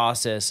this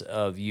process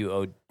of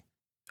you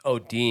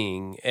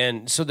ODing,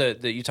 and so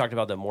that you talked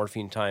about the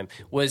morphine time,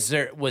 was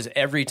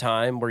every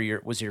time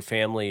where was your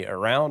family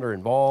around or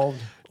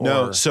involved? Or?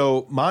 No.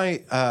 So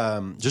my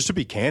just to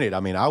be candid, I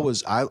mean, I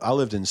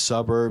lived in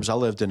suburbs. I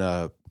lived in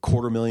a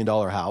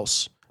 $250,000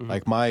 house.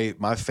 Like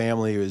my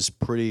family is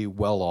pretty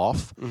well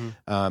off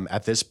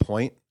at this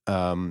point,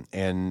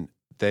 and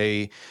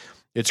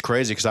it's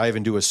crazy because I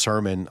even do a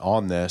sermon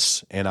on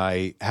this, and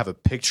I have a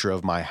picture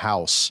of my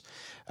house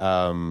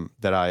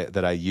that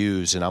I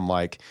use, and I'm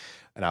like,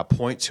 and I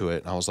point to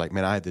it, and I was like,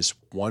 man, I had this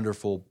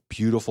wonderful,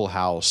 beautiful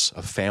house,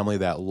 a family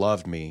that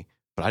loved me,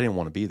 but I didn't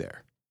want to be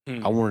there.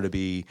 I wanted to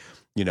be,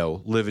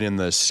 living in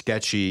the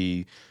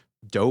sketchy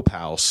dope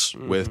house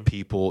with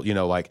people,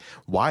 like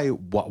why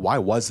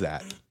was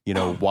that?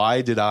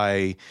 Why did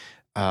I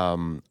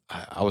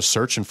was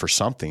searching for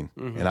something,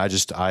 and I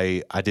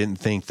didn't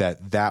think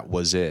that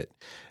was it.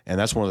 And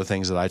that's one of the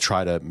things that I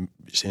try to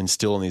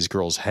instill in these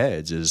girls'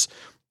 heads is,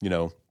 you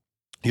know,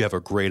 you have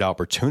a great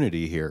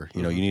opportunity here.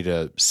 You know, you need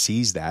to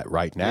seize that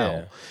right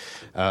now.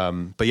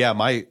 But yeah,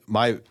 I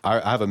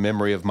have a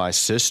memory of my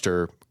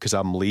sister, because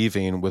I'm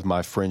leaving with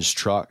my friend's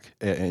truck,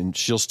 and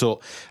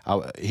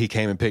he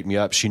came and picked me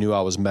up. She knew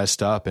I was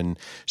messed up, and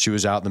she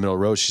was out in the middle of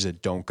the road. She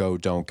said, "Don't go,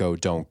 don't go,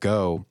 don't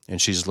go."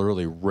 And she's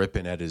literally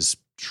ripping at his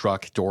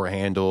truck door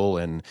handle,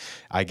 and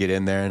I get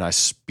in there and I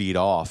speed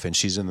off,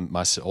 and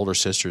my older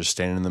sister is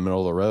standing in the middle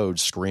of the road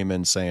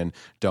screaming, saying,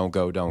 "Don't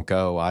go, don't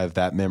go." I have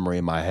that memory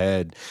in my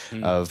head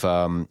of,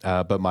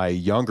 but my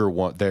younger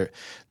one,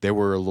 they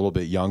were a little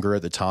bit younger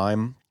at the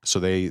time. So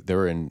they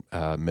were in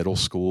middle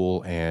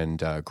school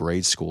and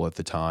grade school at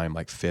the time,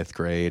 like 5th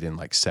grade and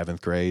like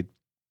 7th grade.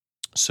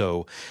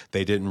 So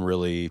they didn't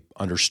really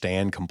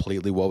understand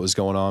completely what was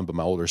going on, but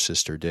my older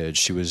sister did.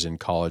 She was in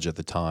college at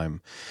the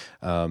time.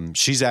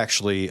 She's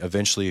actually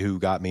eventually who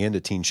got me into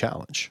Teen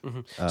Challenge.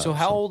 So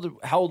how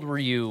old were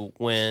you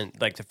when,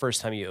 like, the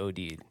first time you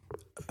OD'd?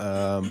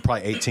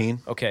 Probably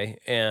 18. Okay,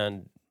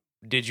 and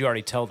did you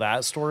already tell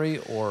that story,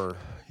 or?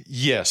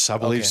 Yes, I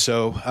believe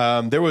so.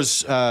 There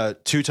was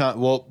 2 times.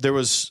 Well, there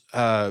was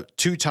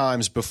 2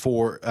 times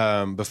before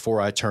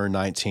I turned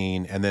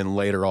 19, and then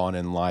later on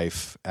in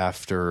life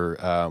after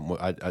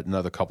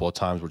another couple of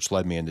times, which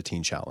led me into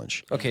Teen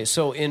Challenge. Okay,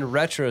 so in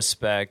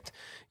retrospect,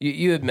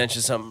 you had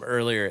mentioned something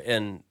earlier,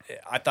 and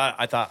I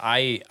thought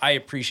I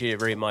appreciate it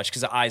very much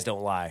because the eyes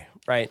don't lie,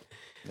 right?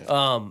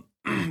 Yeah.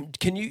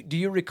 Do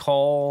you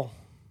recall?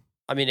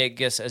 I mean, I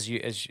guess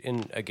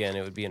again,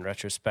 it would be in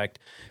retrospect,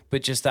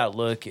 but just that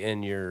look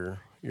in your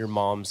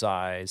mom's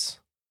eyes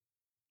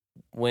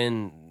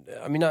when,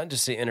 I mean, not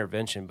just the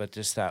intervention, but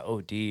just that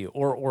OD,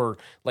 or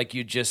like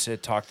you just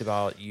had talked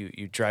about,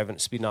 you driving,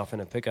 speeding off in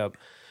a pickup,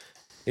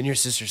 and your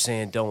sister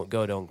saying, "Don't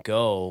go, don't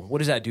go." What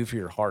does that do for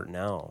your heart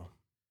now?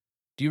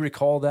 Do you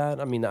recall that?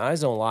 I mean, the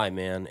eyes don't lie,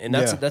 man, and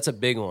that's a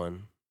big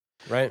one.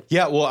 Right.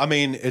 Yeah. Well, I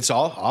mean, it's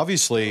all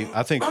obviously,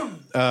 I think,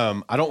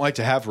 I don't like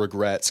to have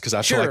regrets because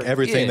I feel like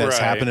everything that's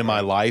happened in my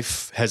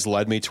life has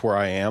led me to where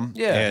I am.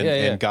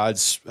 And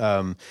God's,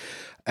 but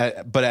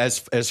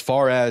as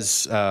far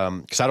as,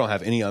 cause I don't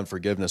have any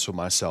unforgiveness with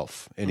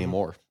myself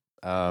anymore.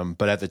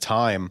 But at the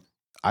time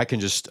I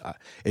can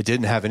it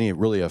didn't have any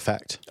really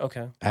effect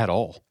at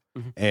all.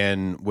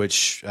 And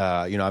which,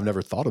 I've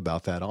never thought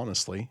about that,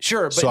 honestly.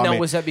 Sure. But so,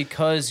 was that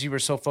because you were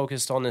so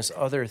focused on this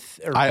other,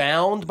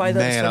 bound by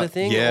this other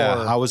thing?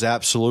 Yeah, I was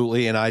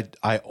absolutely. And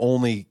I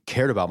only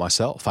cared about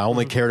myself. I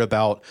only cared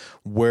about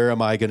where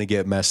am I going to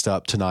get messed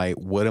up tonight?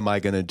 What am I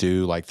going to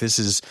do? Like, this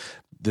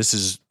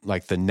is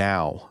like the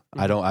now.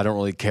 I don't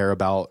really care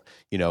about,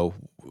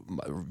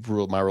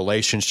 my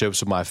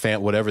relationships with my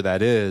family, whatever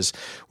that is,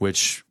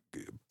 which,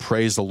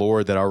 praise the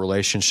Lord that our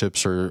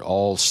relationships are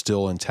all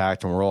still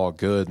intact and we're all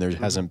good. And there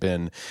hasn't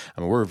been,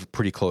 we're a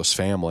pretty close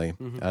family.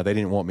 They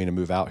didn't want me to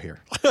move out here.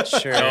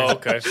 Sure. Oh,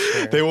 okay.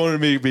 Sure. They wanted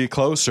me to be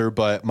closer,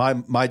 but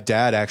my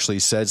dad actually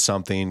said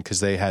something because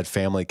they had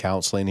family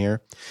counseling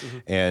here.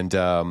 And,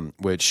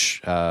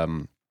 which,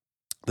 the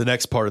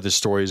next part of this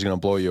story is going to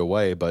blow you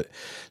away. But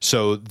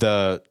so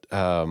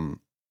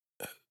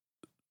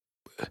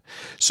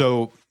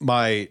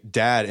my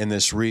dad in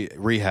this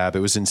rehab, it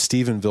was in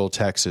Stephenville,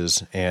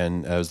 Texas,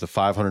 and it was the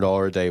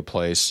 $500 a day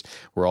place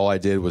where all I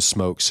did was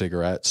smoke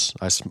cigarettes.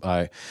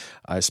 I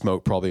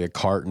smoked probably a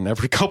carton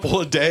every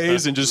couple of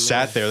days and just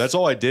sat there. That's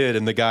all I did.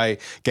 And the guy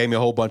gave me a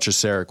whole bunch of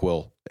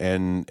Seroquel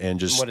and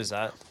just. What is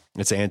that?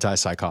 It's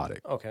antipsychotic.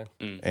 Okay.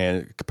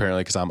 And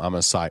apparently because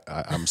I'm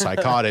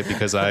psychotic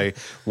because I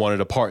wanted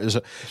to part.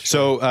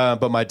 So,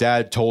 but my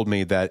dad told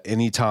me that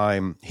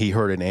anytime he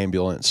heard an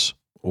ambulance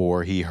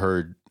or he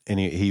heard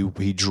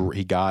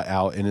he got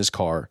out in his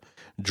car,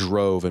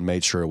 drove and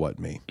made sure it wasn't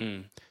me,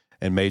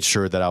 and made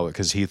sure that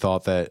because he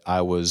thought that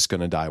I was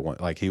going to die one.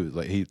 Like he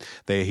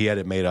had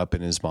it made up in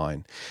his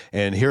mind.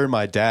 And hearing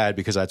my dad,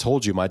 because I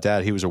told you my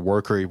dad, he was a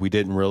worker. We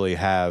didn't really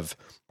have.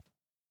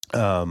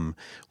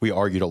 We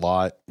argued a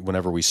lot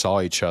whenever we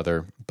saw each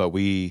other, but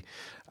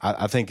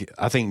I think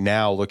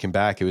now looking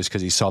back, it was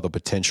because he saw the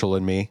potential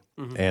in me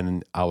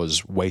and I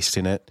was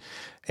wasting it.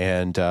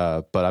 And,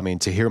 but I mean,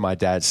 to hear my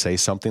dad say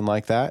something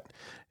like that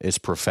is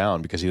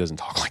profound because he doesn't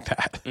talk like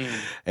that.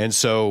 And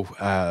so,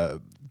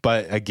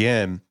 but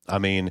again, I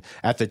mean,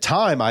 at the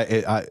time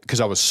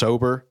cause I was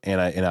sober and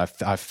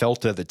I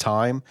felt it at the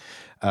time.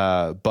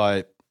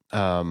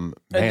 Man.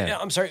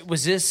 I'm sorry.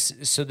 Was this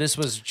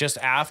was just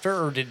after,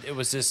 or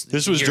was this?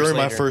 This was during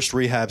my first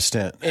rehab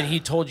stint. And he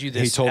told you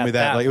this. He told me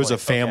that, like, it was a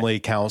family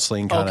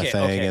counseling kind of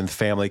thing, and the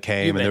family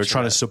came and they were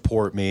trying to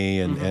support me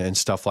and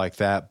stuff like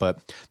that. But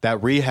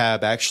that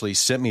rehab actually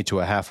sent me to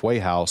a halfway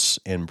house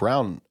in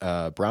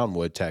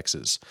Brownwood,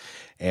 Texas.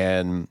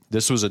 And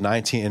this was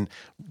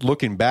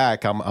looking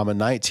back, I'm a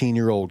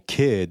 19-year-old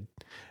kid.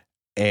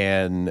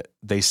 And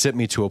they sent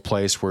me to a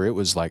place where it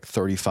was like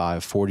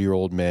 35,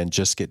 40-year-old men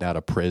just getting out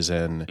of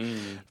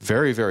prison.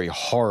 Very, very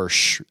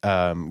harsh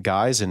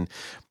guys, and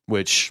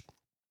which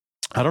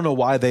I don't know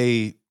why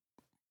they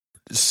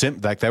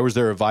that was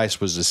their advice,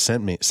 was to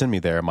send me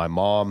there. My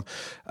mom,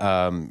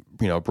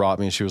 brought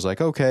me, and she was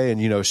like, okay.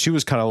 And, she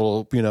was kind of a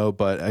little,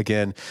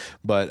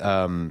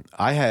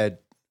 I had,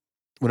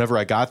 whenever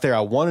I got there,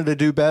 I wanted to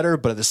do better,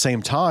 but at the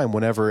same time,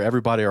 whenever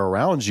everybody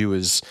around you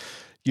is,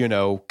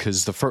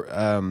 cause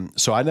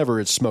so I never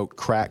had smoked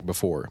crack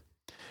before.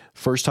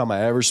 First time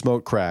I ever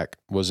smoked crack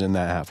was in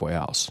that halfway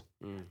house,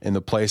 in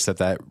the place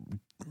that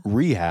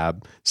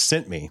rehab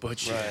sent me.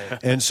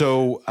 And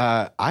so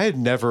I had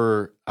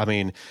never,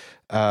 I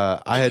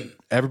had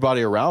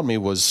everybody around me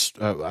was,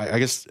 I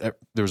guess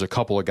there was a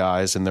couple of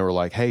guys, and they were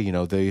like, hey,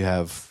 they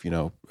have,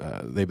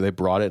 they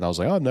brought it. And I was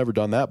like, oh, I've never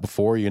done that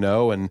before,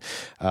 and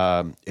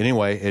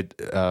anyway,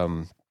 it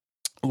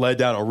led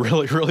down a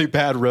really, really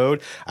bad road.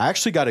 I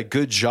actually got a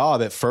good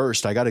job at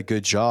first. I got a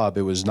good job.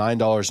 It was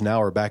 $9 an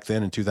hour back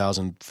then in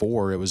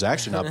 2004. It was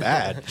actually not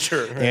bad.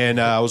 Sure. And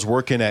I was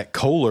working at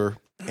Kohler,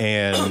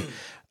 and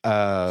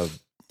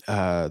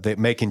they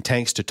making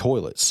tanks to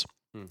toilets.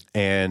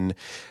 And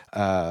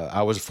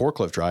I was a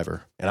forklift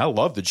driver, and I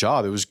loved the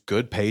job. It was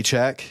good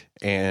paycheck,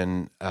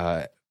 and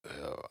it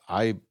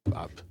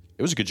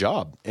was a good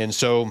job. And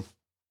so,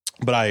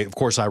 but I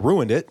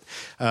ruined it.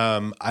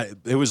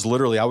 It was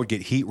literally, I would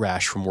get heat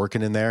rash from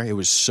working in there. It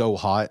was so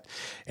hot,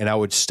 and I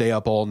would stay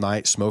up all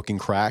night smoking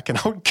crack, and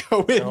I would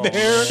go in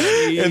there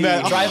and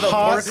that drive a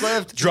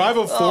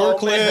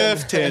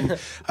forklift, and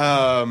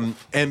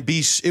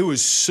it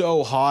was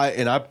so hot.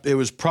 And I'm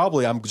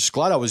just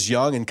glad I was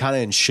young and kind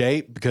of in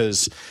shape,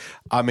 because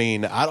I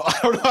don't know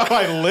how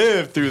I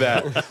lived through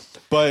that.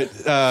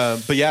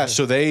 But yeah,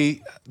 so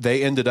they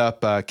ended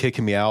up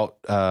kicking me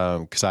out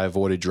because I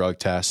avoided drug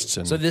tests.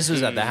 And So this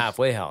was at the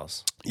halfway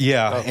house.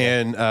 yeah,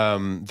 Okay. and I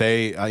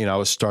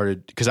was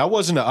started, because I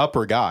wasn't an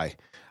upper guy.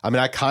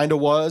 I kind of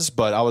was,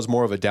 but I was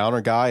more of a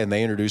downer guy, and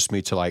they introduced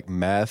me to like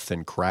meth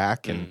and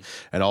crack and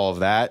all of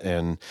that.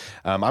 And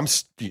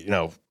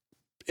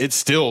it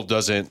still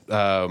doesn't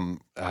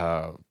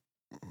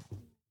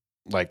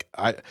like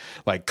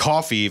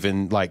coffee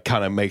even like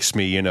kind of makes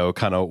me,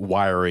 kind of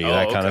wiry,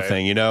 that kind of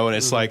thing, and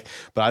it's like,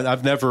 but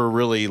I've never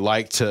really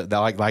liked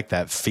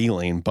that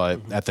feeling.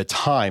 But at the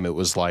time it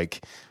was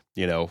like,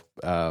 it's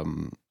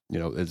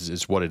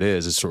what it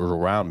is. It's sort of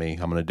around me.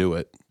 I'm going to do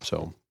it.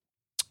 So,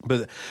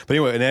 but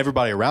anyway, and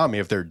everybody around me,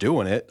 if they're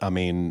doing it,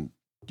 Sure.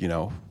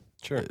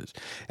 And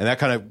that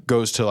kind of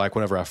goes to like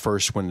whenever I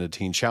first went into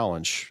Teen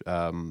Challenge.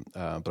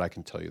 But I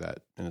can tell you that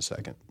in a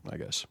second, I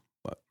guess.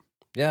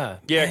 Yeah.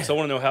 Yeah, because I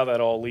want to know how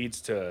that all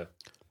leads to.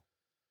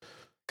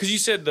 Because you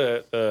said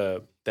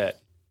that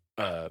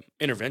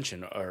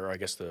intervention, or I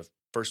guess the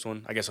first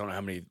one. I guess I don't know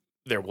how many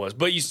there was,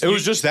 but it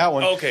was just that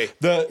one. Okay.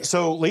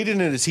 So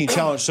leading into Teen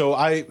Challenge, so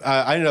I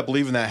ended up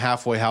leaving that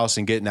halfway house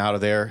and getting out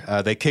of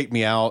there. They kicked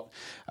me out.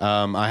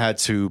 I had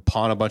to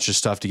pawn a bunch of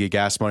stuff to get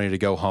gas money to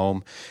go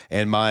home.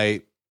 And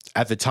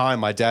at the time,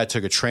 my dad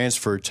took a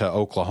transfer to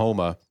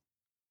Oklahoma,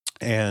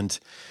 and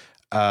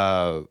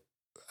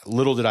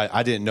little did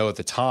I didn't know at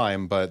the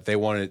time, but they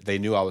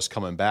knew I was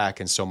coming back.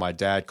 And so my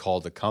dad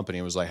called the company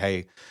and was like,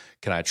 hey,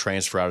 can I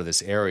transfer out of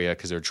this area?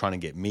 Because they're trying to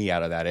get me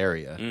out of that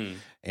area.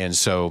 And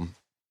so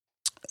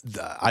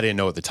I didn't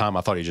know at the time.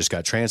 I thought he just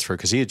got transferred,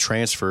 because he had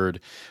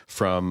transferred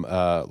from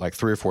like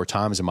 3 or 4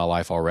 times in my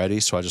life already.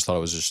 So I just thought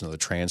it was just another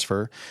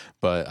transfer.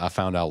 But I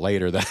found out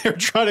later that they were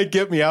trying to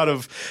get me out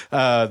of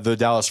the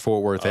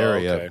Dallas-Fort Worth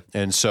area. Okay.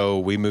 And so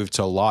we moved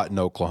to Lawton,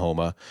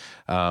 Oklahoma,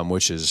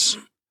 which is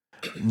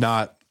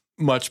not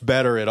much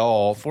better at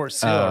all. Fort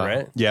Sill,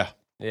 right? Yeah.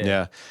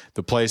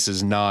 The place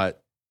is not,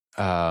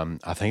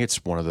 I think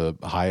it's one of the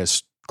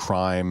highest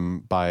crime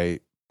by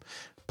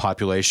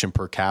population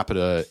per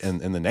capita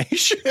in the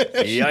nation.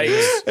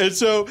 Yikes. And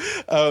so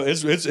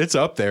it's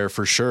up there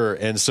for sure.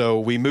 And so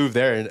we moved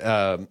there, and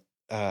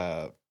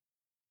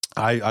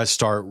I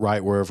start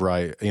right wherever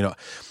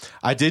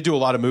I did do a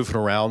lot of moving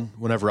around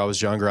whenever I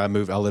was younger. I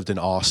lived in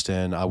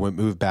Austin. I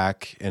moved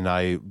back, and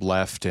I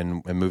left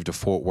and moved to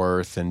Fort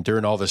Worth. And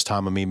during all this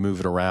time of me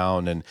moving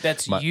around, and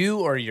That's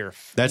you or your?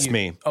 that's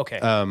me. Okay.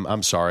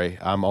 I'm sorry.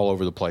 I'm all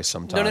over the place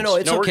sometimes. No,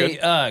 it's No, we're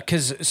okay.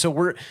 Because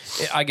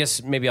I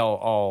guess maybe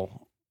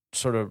I'll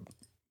sort of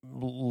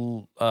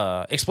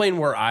explain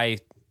where I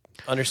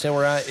understand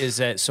where we're at. Is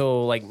that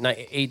so? Like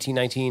 18,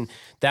 19.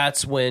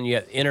 That's when you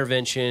have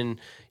intervention.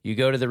 You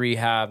go to the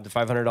rehab, the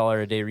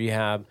 $500 a day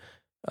rehab.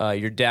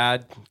 Your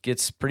dad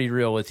gets pretty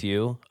real with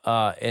you,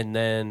 and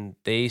then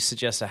they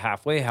suggest a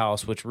halfway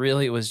house, which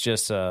really was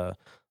just a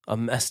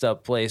messed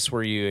up place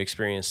where you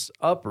experience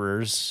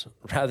uppers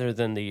rather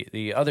than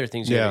the other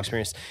things you have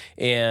experienced.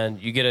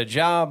 And you get a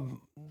job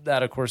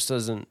that, of course,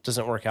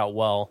 doesn't work out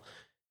well.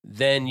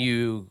 Then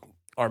you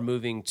are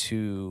moving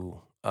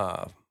to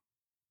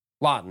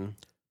Lawton,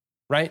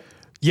 right?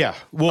 Yeah.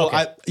 Well,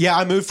 Okay.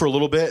 I moved for a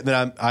little bit, and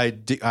then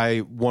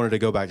I wanted to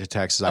go back to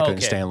Texas. I couldn't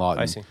Okay. stand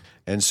Lawton. I see.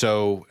 And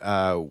so,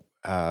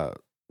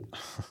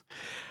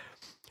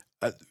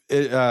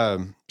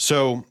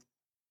 so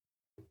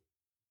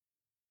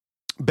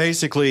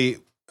basically,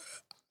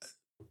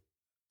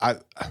 I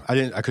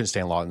couldn't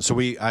stand Lawton. So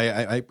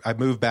I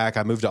moved back.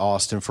 I moved to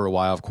Austin for a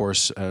while. Of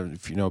course,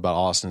 if you know about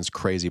Austin, it's a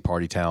crazy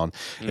party town.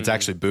 It's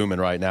actually booming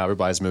right now.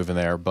 Everybody's moving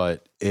there,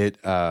 but it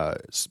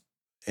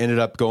ended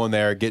up going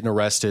there, getting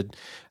arrested,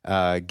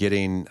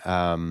 getting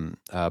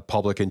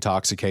public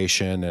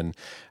intoxication, and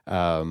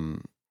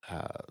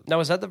Now,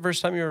 was that the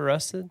first time you were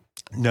arrested?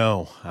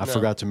 no, I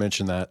forgot to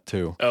mention that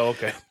too. Oh,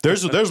 okay.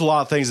 There's a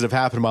lot of things that have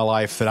happened in my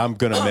life that I'm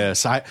gonna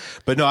miss.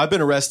 But no, I've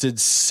been arrested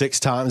 6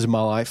 times in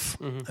my life,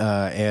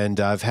 and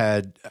I've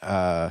had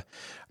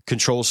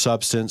controlled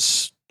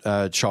substance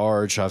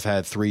charge. I've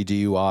had 3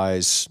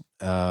 DUIs,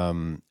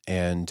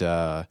 and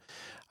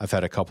I've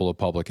had a couple of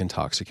public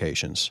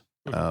intoxications.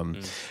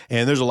 And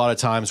there's a lot of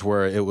times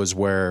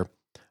where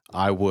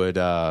I would.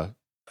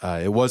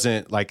 It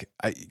wasn't like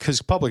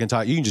because public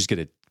intoxication, you can just get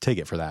a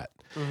ticket for that.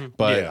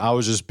 But I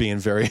was just being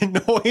very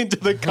annoying to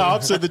the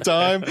cops at the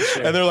time.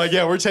 And they're like,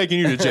 yeah, we're taking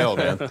you to jail,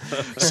 man.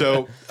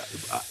 So,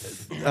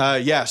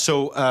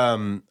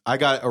 I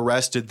got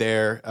arrested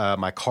there.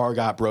 My car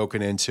got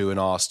broken into in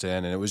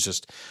Austin, and it was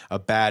just a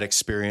bad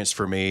experience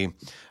for me.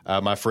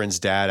 My friend's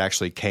dad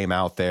actually came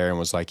out there and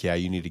was like, yeah,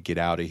 you need to get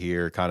out of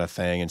here kind of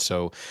thing. And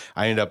so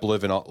I ended up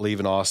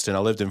leaving Austin. I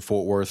lived in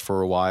Fort Worth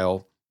for a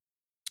while.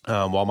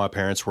 While my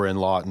parents were in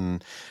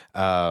Lawton,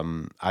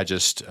 I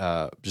just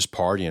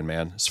partying,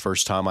 man. It's the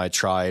first time I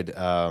tried,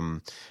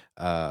 well,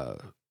 I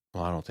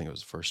don't think it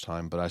was the first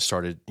time, but I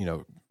started,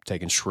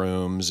 taking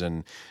shrooms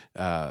and,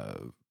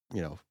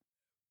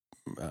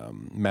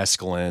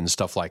 mescaline,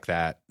 stuff like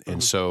that.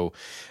 And so,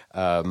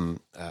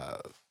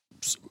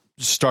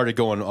 started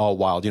going all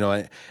wild,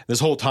 this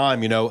whole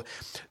time, the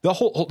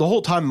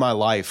whole time in my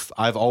life,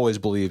 I've always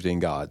believed in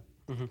God.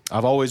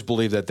 I've always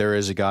believed that there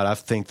is a God. I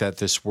think that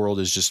this world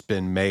has just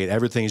been made.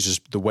 Everything is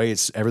just the way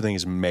everything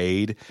is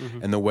made,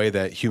 and the way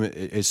that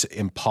it's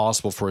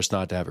impossible for us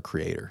not to have a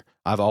creator.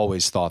 I've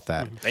always thought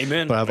that.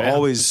 Amen. But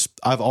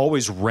I've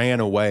always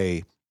ran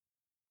away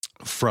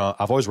from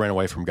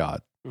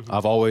God.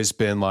 I've always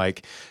been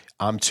like,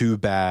 I'm too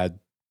bad.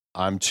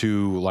 I'm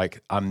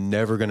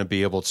never going to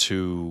be able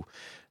to.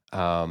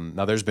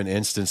 Now there's been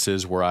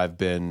instances where I've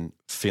been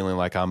feeling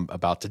like I'm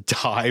about to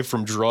die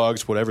from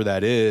drugs, whatever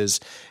that is.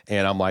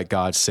 And I'm like,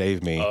 God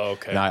save me. Oh,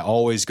 okay. And I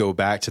always go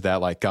back to that,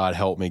 like, God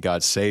help me,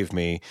 God save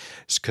me.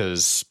 It's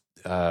because,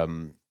 we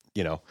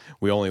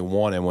only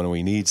want it when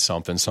we need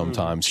something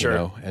sometimes,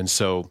 sure. And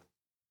so,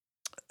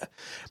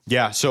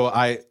 so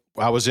I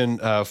was in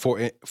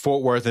Fort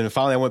Worth, and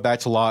finally I went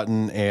back to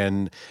Lawton,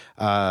 and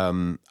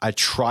I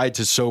tried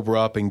to sober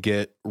up and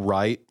get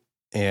right.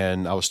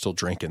 And I was still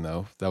drinking,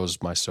 though. That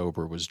was my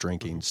sober, was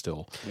drinking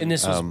still. And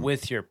this was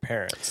with your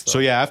parents. So,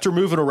 after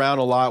moving around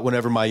a lot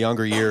whenever my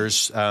younger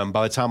years, by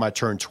the time I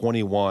turned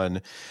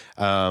 21,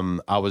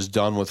 I was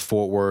done with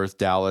Fort Worth,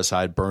 Dallas. I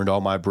had burned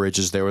all my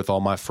bridges there with all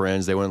my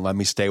friends. They wouldn't let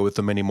me stay with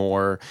them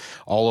anymore.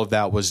 All of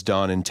that was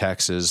done in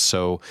Texas.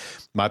 So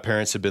my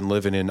parents had been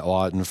living in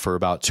Lawton for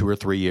about 2 or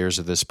 3 years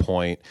at this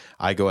point.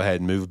 I go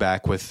ahead and move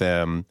back with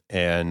them,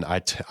 and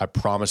I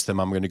promised them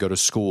I'm going to go to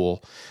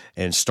school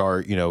and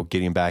start,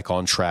 getting back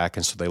on track.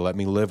 And so they let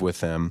me live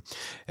with them.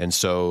 And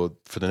so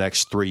for the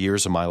next 3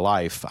 years of my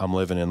life, I'm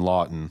living in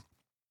Lawton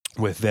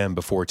with them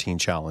before Teen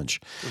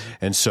Challenge.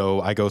 And so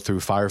I go through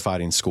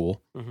firefighting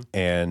school,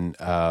 and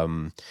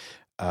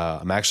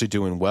I'm actually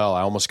doing well.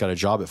 I almost got a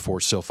job at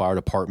Fort Sill Fire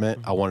Department.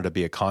 I wanted to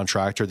be a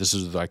contractor. This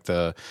is like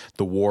the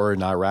war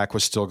in Iraq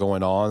was still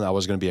going on. I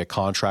was going to be a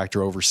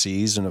contractor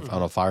overseas on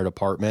a fire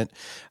department,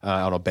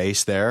 on a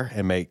base there,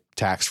 and make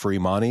tax-free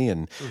money.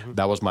 And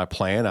that was my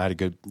plan. I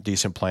had a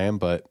decent plan,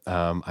 but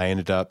I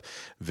ended up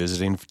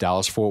visiting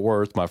Dallas Fort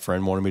Worth. My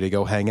friend wanted me to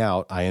go hang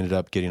out. I ended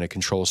up getting a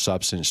controlled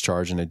substance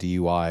charge and a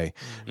DUI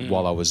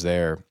while I was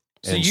there.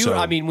 So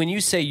when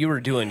you say you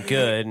were doing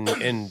good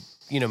and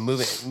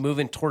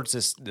moving towards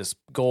this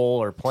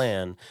goal or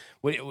plan,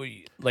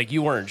 like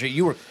you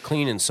were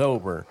clean and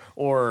sober,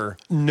 or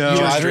no,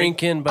 you were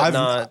drinking but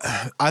not.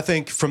 I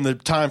think from the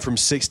time from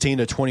 16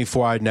 to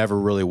 24, I never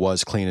really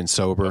was clean and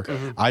sober.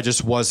 I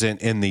just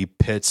wasn't in the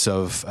pits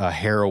of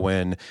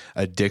heroin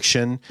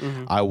addiction.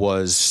 I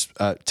was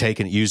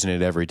using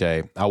it every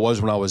day. I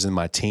was when I was in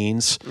my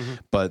teens,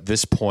 but at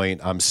this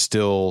point, I'm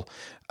still.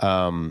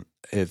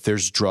 If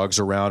there's drugs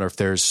around, or if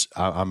there's,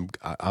 I'm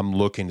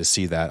looking to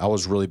see that. I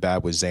was really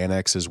bad with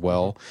Xanax as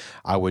well.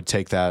 I would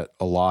take that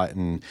a lot,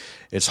 and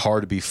it's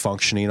hard to be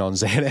functioning on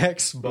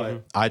Xanax,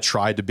 but I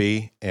tried to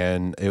be,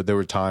 and there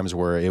were times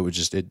where it would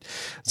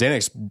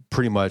Xanax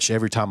pretty much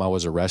every time I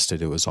was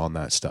arrested, it was on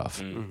that stuff.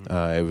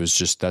 It was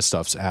just, that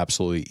stuff's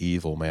absolutely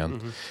evil,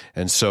 man.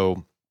 And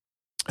so,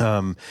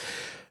 forgot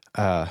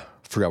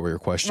what your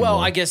question was. Well,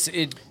 I guess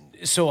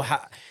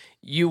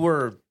you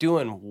were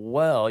doing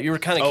well. You were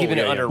kind of keeping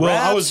it under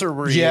wraps, or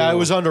were you? Yeah, I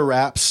was under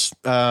wraps.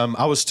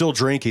 I was still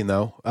drinking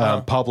though,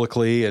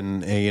 publicly,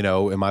 and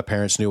and my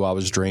parents knew I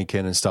was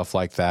drinking and stuff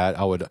like that.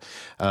 I would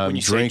when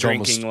you drink say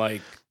drinking,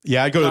 almost.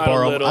 Yeah, I'd go to the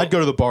bar. I'd go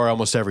to the bar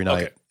almost every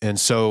night, and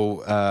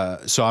so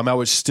I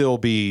would still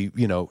be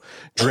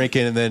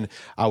drinking, and then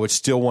I would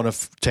still want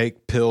to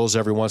take pills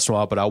every once in a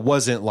while, but I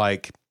wasn't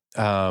like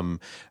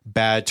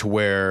bad to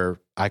where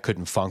I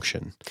couldn't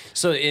function.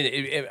 So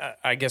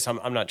I guess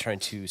I'm not trying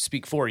to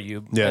speak for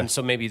you. Yeah. And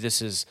so maybe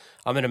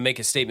I'm going to make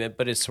a statement,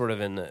 but it's sort of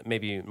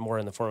maybe more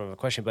in the form of a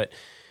question. But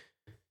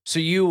so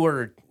you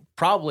were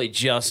probably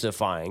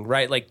justifying,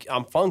 right? Like,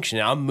 I'm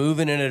functioning, I'm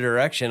moving in a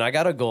direction, I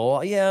got a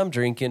goal. Yeah, I'm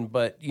drinking,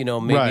 but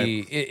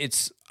maybe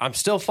I'm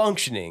still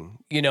functioning.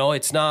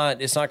 It's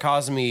not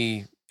causing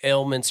me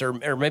ailments, or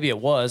maybe it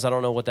was. I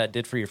don't know what that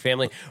did for your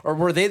family. Or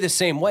were they the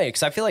same way?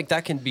 Because I feel like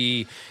that can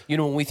be,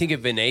 when we think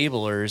of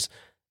enablers,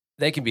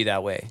 they can be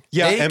that way.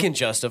 Yeah, they can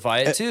justify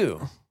it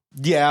too.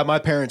 Yeah, my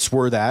parents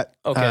were that.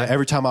 Okay.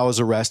 Every time I was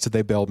arrested,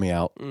 they bailed me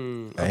out,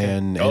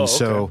 and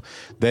so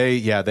they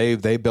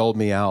bailed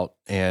me out,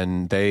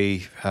 and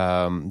they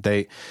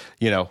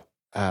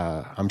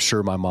I'm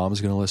sure my mom's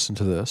going to listen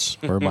to this,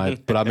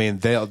 but I mean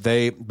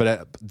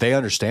they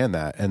understand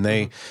that, and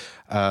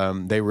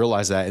they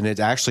realize that, and it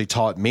actually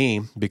taught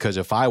me, because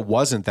if I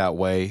wasn't that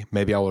way,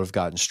 maybe I would have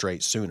gotten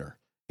straight sooner.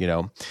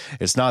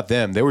 It's not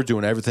them. They were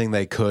doing everything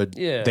they could.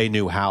 Yeah. They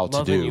knew how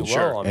to do. You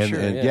well, I'm sure.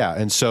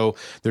 And so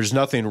there's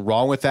nothing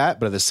wrong with that.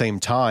 But at the same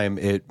time,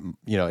 it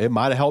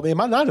might have helped me. It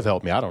might not have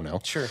helped me. I don't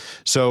know. Sure.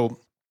 So,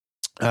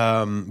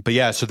 but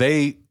yeah, so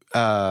they,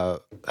 I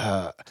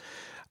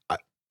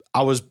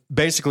was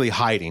basically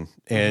hiding,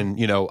 and,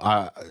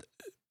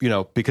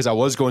 because I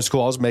was going to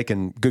school, I was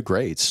making good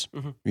grades.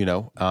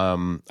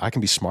 I can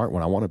be smart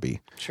when I want to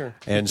be. Sure.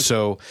 And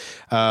so,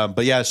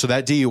 but yeah, so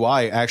that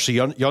DUI, actually,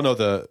 y'all know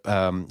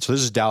so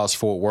this is Dallas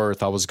Fort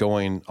Worth. I was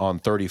going on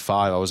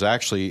 35. I was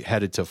actually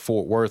headed to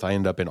Fort Worth. I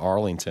ended up in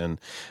Arlington,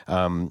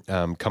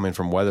 coming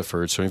from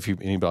Weatherford. So if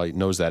anybody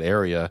knows that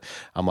area,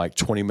 I'm like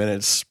 20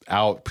 minutes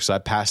out because I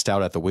passed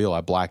out at the wheel.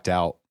 I blacked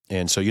out.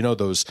 And so,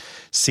 those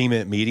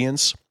cement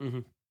medians.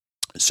 Mm-hmm.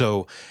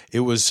 So it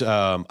was,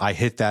 I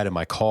hit that in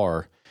my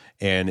car.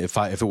 And if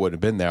it wouldn't have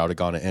been there, I would have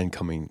gone to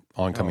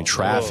oncoming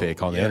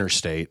traffic on the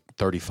interstate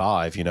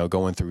 35,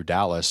 going through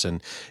Dallas.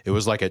 And it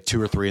was like at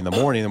 2 or 3 in the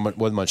morning. There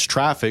wasn't much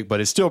traffic,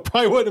 but it still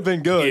probably wouldn't have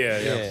been good.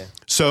 Yeah.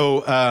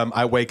 So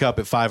I wake up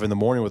at 5 in the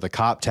morning with a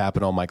cop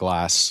tapping on my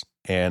glass.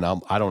 And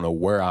I don't know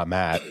where I'm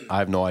at. I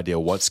have no idea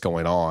what's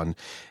going on.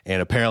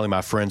 And apparently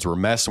my friends were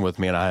messing with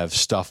me, and I have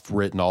stuff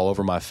written all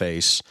over my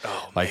face.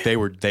 Oh, like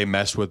they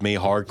messed with me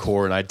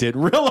hardcore, and I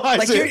didn't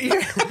realize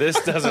it.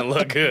 This doesn't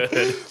look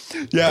good.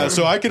 Yeah.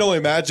 So I can only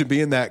imagine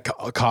being that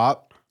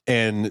cop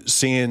and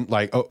seeing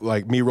like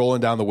me rolling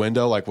down the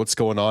window, like what's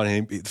going on.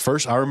 And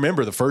I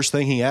remember the first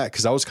thing he asked,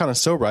 cause I was kind of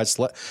sober. I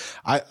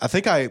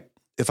think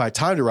if I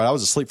timed it right, I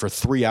was asleep for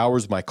 3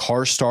 hours. My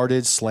car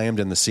started, slammed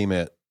in the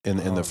cement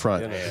in the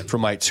front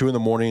from like 2 in the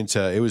morning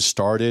to it was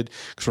started.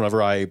 Cause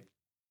whenever I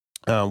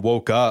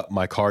woke up,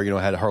 my car,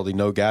 had hardly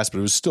no gas, but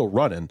it was still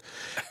running.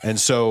 And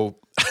so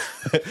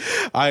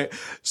the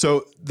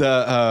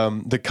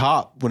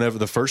cop, whenever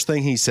the first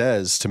thing he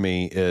says to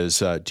me is,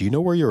 do you know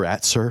where you're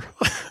at, sir?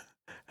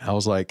 I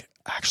was like,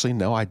 actually,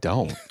 no, I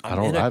don't. I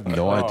have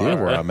no idea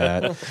where I'm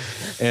at.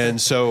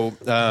 And so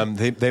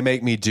they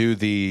make me do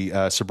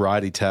the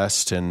sobriety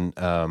test, and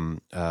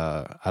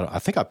I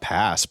think I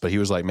passed. But he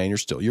was like, "Man,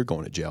 you're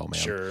going to jail,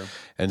 man." Sure.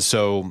 And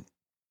so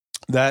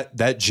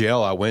that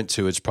jail I went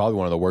to, it's probably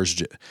one of the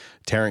worst.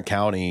 Tarrant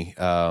County,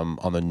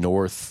 on the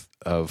north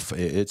of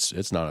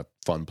it's not a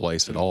fun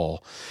place at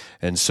all.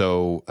 And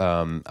so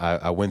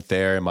I went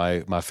there, and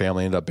my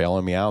family ended up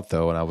bailing me out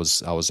though, and I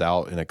was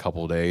out in a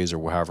couple of days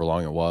or however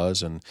long it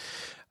was, and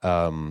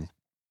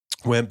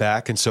went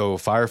back. And so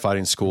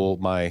firefighting school,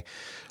 my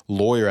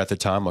lawyer at the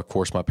time, of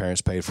course, my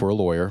parents paid for a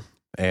lawyer,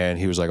 and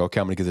he was like, "Okay,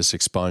 I'm going to get this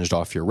expunged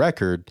off your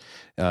record,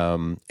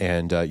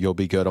 and you'll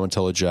be good. I'm going to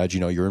tell the judge,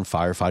 you're in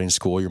firefighting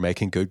school, you're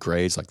making good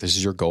grades, like this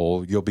is your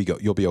goal, you'll be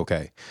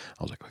okay."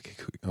 I was like,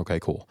 okay,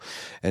 cool.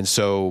 And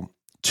so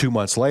 2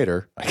 months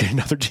later, I get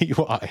another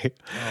DUI.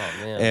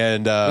 Oh man!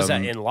 And was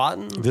that in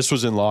Lawton? This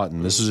was in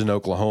Lawton. This was in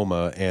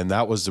Oklahoma, and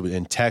that was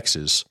in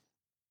Texas.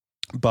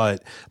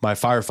 But my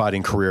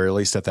firefighting career, at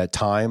least at that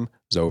time,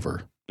 was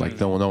over. Like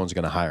no one's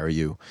going to hire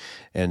you.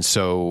 And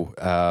so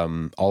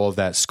all of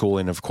that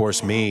schooling, of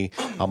course, I'm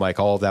like,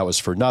 all of that was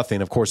for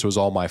nothing. Of course, it was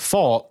all my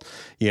fault,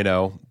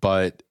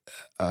 but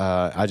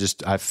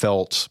I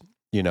felt,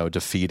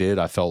 defeated.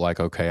 I felt like,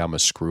 okay, I'm a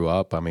screw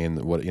up. I mean,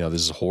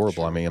 this is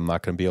horrible. Sure. I mean, I'm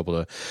not going to be able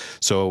to.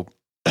 So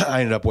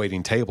I ended up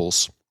waiting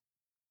tables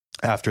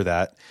after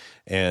that.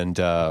 And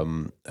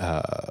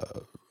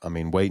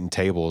waiting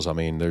tables,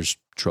 there's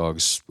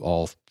drugs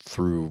all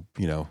through,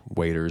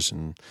 waiters,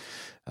 and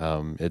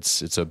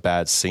it's a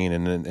bad scene.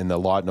 And in the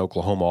lot in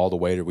Oklahoma, all the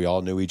waiters, we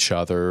all knew each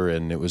other,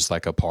 and it was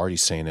like a party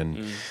scene.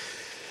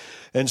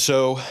 And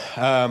so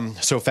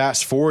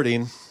fast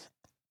forwarding,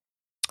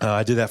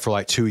 I did that for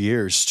like 2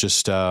 years,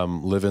 just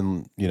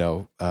living,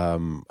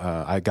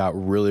 I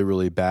got really,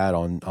 really bad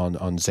on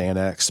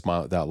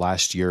Xanax that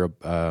last year,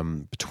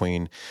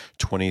 between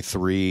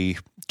 23,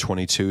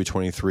 22,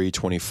 23,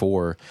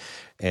 24.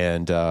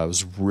 And it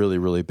was really,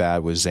 really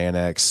bad with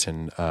Xanax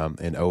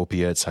and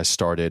opiates. I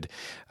started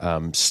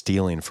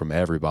stealing from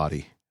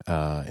everybody.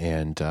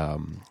 and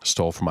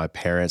stole from my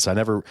parents. I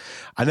never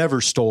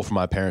stole from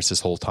my parents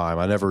this whole time.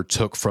 I never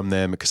took from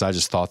them because I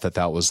just thought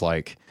that was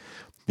like,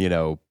 you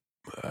know,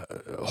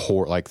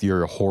 like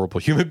you're a horrible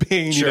human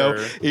being, you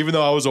know, even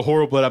though I was a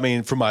horrible, but I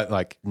mean, for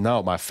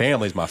my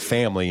family's my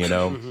family, you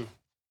know.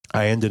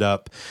 I ended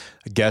up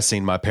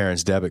guessing my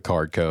parents' debit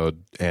card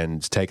code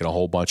and taking a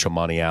whole bunch of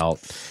money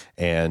out,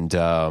 and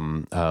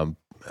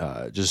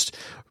just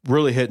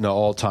really hitting an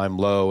all-time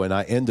low. And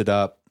I ended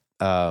up,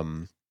 I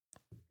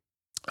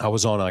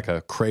was on like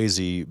a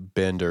crazy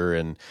bender,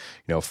 and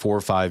 4 or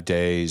 5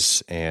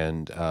 days,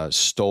 and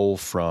stole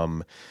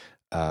from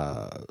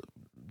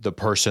the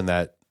person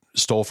that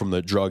stole from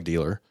the drug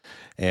dealer.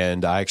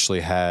 And I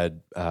actually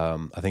had, I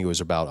think it was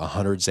about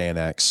 100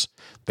 Xanax.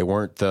 They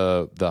weren't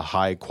the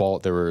high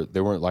quality.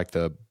 They weren't like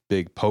the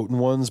big potent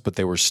ones, but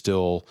they were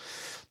still,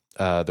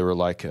 they were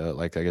like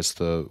I guess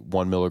the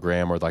 1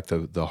 milligram or like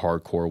the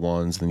hardcore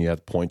ones. And then you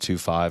had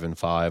 0.25 and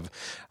 5.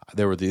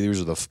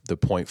 These are the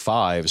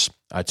 0.5s.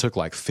 I took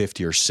like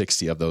 50 or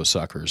 60 of those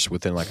suckers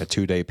within like a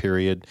 2-day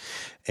period.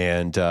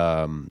 And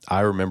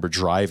I remember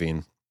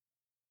driving.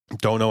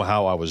 Don't know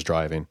how I was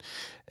driving.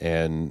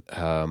 And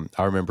I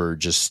remember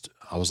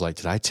I was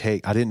like, I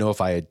didn't know if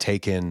I had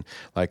taken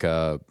like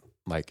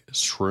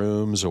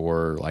shrooms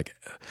or like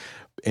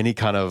any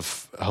kind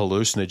of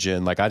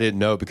hallucinogen. Like I didn't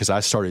know, because I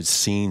started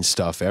seeing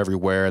stuff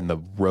everywhere and the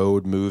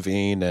road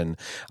moving, and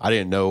I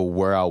didn't know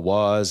where I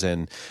was.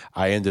 And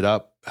I ended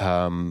up,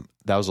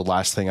 that was the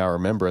last thing I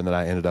remember. And then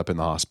I ended up in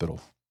the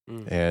hospital.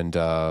 And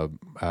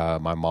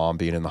my mom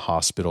being in the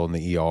hospital in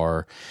the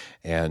ER,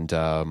 and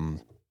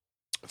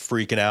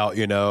freaking out,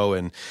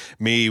 and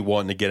me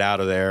wanting to get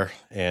out of there,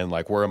 and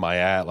like, where am I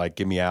at? Like,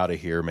 get me out of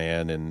here,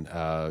 man. And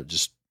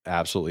just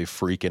absolutely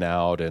freaking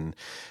out. And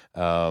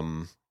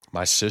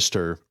my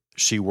sister,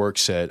 she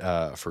works at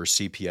for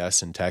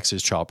CPS in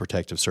Texas, Child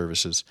Protective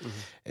Services,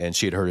 and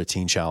she had heard of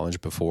Teen Challenge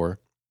before,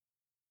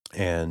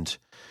 and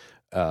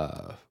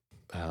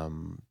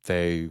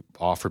they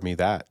offered me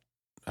that.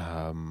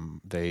 I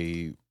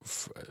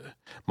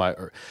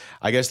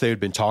guess they had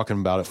been talking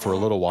about it for a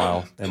little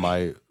while, and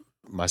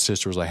my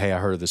sister was like, "Hey, I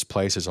heard of this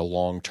place. It's a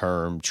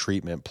long-term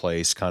treatment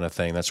place kind of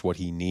thing. That's what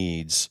he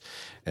needs."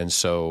 And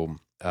so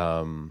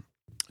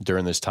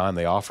during this time,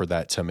 they offered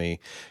that to me,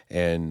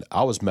 and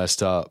I was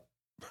messed up.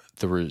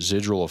 The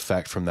residual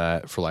effect from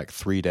that for like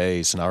 3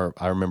 days. And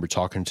I remember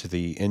talking to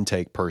the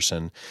intake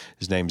person.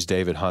 His name's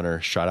David Hunter.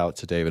 Shout out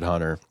to David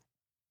Hunter.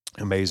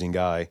 Amazing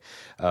guy.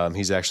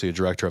 He's actually a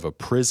director of a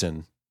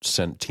prison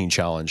Teen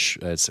Challenge.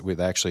 There's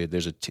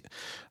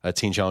a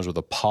Teen Challenge with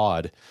a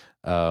pod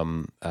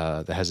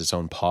that has its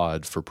own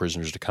pod for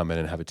prisoners to come in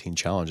and have a teen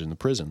challenge in the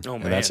prison. Oh,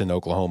 man. And that's in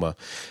Oklahoma.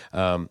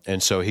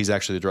 And so he's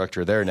actually the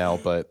director there now,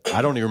 but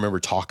I don't even remember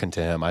talking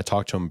to him. I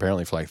talked to him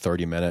apparently for like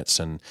 30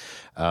 minutes, and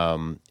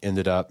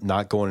ended up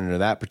not going into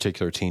that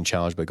particular teen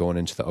challenge, but going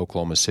into the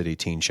Oklahoma City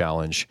Teen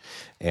Challenge.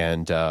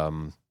 And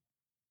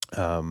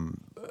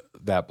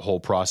that whole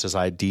process,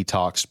 I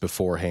detoxed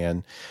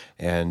beforehand.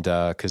 And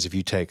because if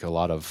you take a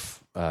lot of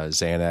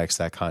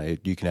Xanax,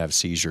 you can have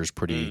seizures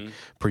pretty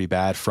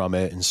bad from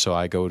it. And so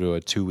I go to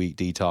a 2-week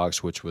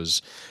detox, which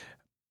was,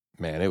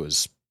 man, it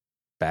was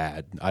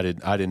bad. I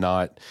did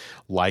not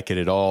like it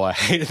at all. I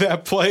hated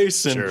that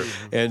place. And,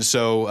 and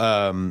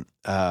so,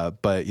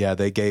 but yeah,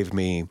 they gave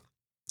me,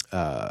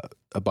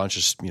 a bunch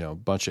of,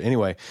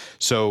 anyway,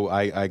 so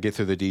I get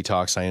through the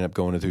detox. I end up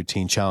going through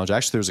Teen Challenge.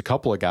 Actually, there's a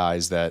couple of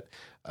guys that,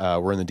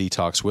 were in the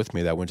detox with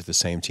me that went to the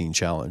same Teen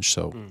Challenge.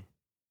 So,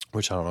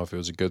 which I don't know if it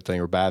was a good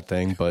thing or bad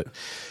thing, but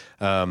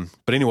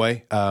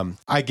anyway,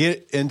 I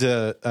get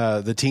into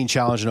the Teen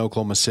Challenge in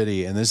Oklahoma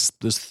City, and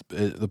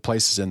the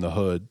place is in the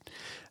hood.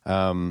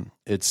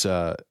 It's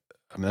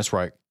that's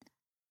where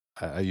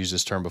I used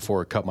this term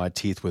before, cut my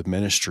teeth with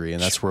ministry,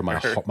 and that's where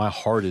my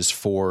heart is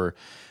for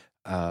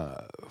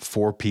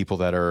people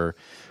that are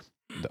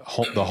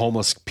the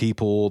homeless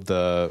people,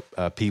 the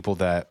people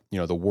that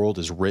the world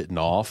is written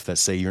off, that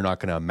say you're not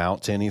going to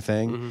amount to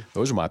anything.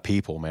 Those are my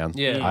people, man.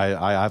 Yeah,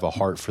 I have a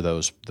heart for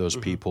those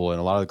people, and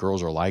a lot of the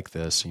girls are like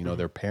this. Even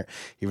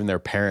their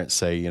parents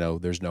say,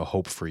 there's no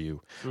hope for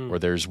you, or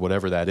there's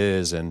whatever that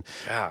is, and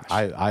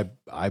I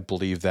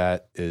believe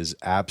that is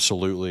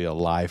absolutely a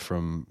lie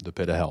from the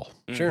pit of hell.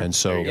 Sure, and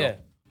so yeah.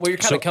 Well, you're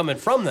kind of coming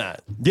from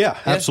that. Yeah,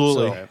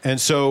 absolutely.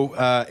 And so,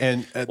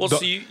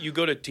 so you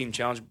go to Teen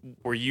Challenge.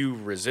 Were you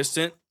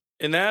resistant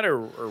in that,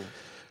 or?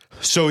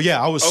 So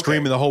yeah, I was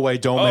screaming the whole way,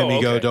 "Don't make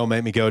me go! Don't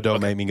make me go! Don't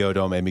make me go!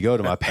 Don't make me go!"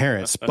 to my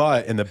parents.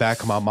 But in the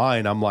back of my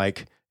mind, I'm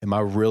like, "Am I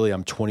really?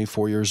 I'm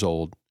 24 years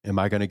old. Am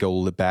I going to go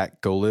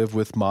live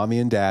with mommy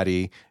and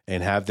daddy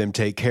and have them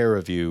take care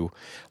of you?"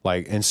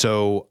 And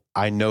so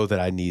I know that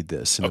I need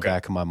this in the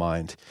back of my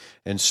mind.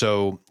 And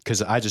so,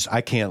 because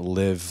I can't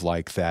live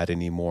like that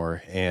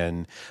anymore.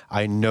 And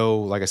I know,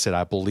 like I said,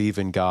 I believe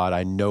in God.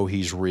 I know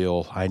He's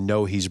real. I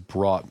know He's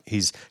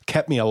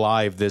kept me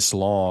alive this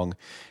long.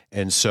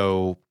 And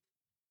so,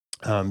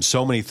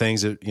 so many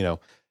things that,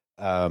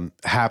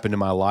 happened in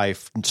my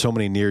life, so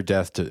many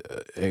near-death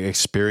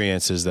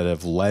experiences that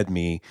have led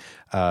me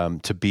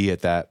to be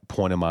at that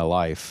point in my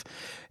life.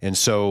 And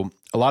so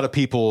a lot of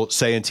people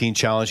say in Teen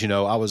Challenge,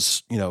 I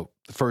was, the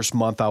first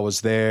month I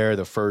was there,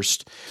 the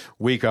first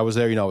week I was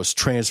there, I was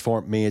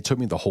transformed me. It took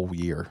me the whole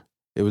year.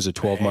 It was a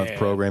 12-month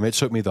program. It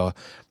took me the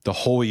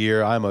whole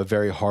year. I'm a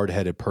very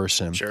hard-headed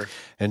person. Sure.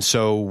 And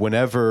so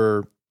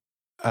whenever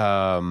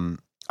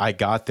I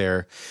got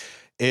there,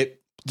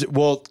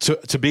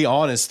 to be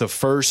honest, the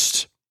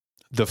first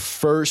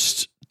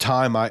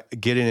time I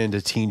getting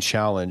into Teen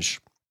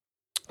Challenge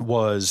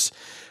was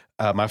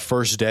my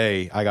first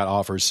day. I got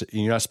offered.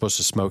 You're not supposed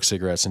to smoke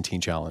cigarettes in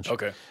Teen Challenge.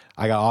 Okay.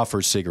 I got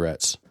offered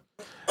cigarettes,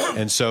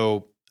 and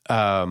so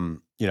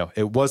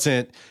it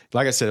wasn't,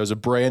 like I said, it was a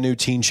brand new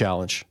Teen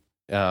Challenge.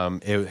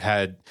 It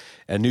had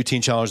a new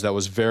Teen Challenge that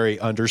was very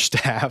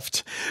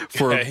understaffed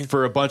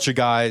for a bunch of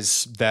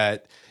guys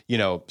that,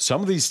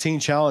 some of these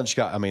Teen Challenge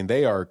guys, I mean,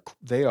 they are,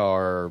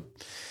 a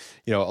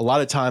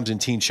lot of times in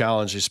Teen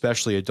Challenge,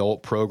 especially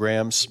adult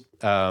programs,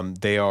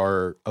 they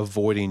are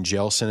avoiding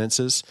jail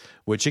sentences,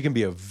 which it can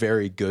be a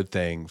very good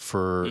thing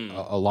for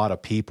a lot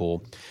of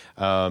people,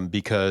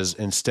 because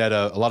instead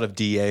of a lot of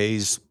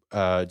DAs,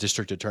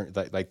 district attorney,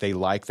 like they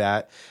like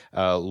that.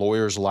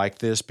 Lawyers like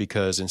this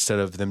because instead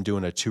of them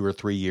doing a 2 or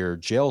 3 year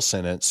jail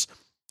sentence,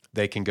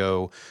 they can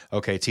go,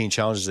 okay, Teen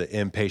Challenge is an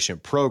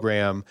inpatient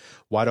program.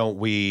 Why don't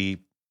we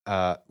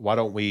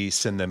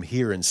send them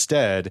here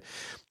instead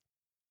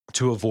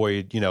to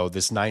avoid,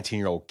 this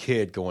 19-year-old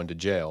kid going to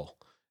jail?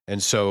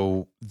 And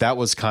so that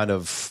was kind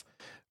of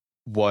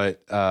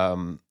what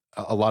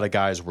a lot of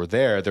guys were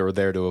there. They were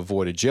there to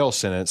avoid a jail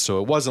sentence.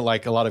 So it wasn't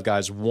like a lot of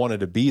guys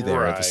wanted to be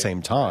there at the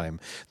same time.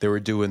 They were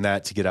doing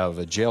that to get out of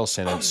a jail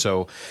sentence.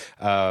 So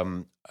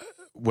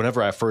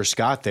whenever I first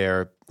got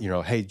there,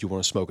 hey, do you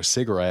want to smoke a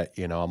cigarette?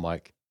 I'm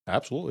like,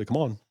 absolutely, come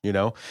on,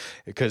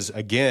 because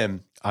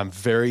again, I'm a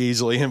very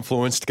easily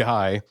influenced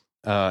guy.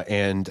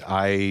 And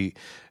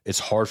it's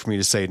hard for me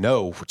to say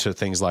no to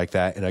things like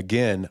that. And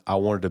again, I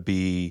wanted to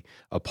be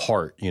a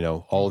part,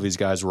 all of these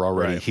guys were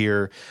already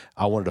here.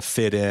 I wanted to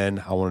fit in.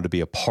 I wanted to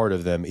be a part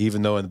of them,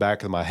 even though in the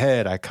back of my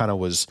head, I kind of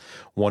was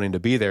wanting to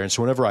be there. And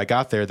so whenever I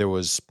got there, there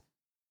was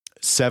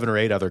 7 or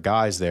 8 other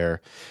guys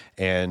there.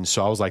 And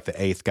so I was like the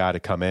 8th guy to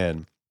come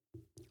in.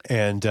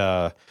 And,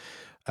 so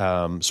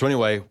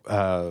anyway,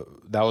 that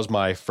was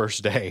my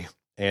first day.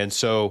 And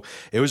so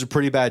it was a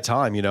pretty bad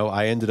time.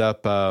 I ended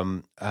up,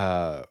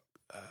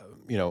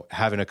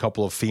 having a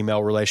couple of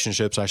female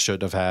relationships I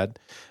shouldn't have had.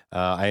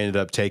 I ended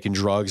up taking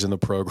drugs in the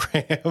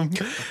program.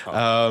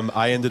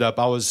 I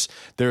was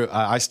there.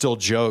 I still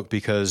joke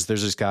because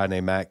there's this guy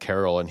named Matt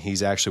Carroll, and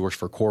he's actually works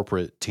for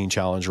corporate Teen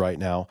Challenge right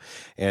now.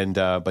 And,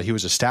 but he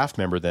was a staff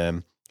member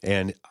then.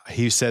 And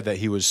he said that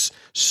he was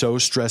so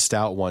stressed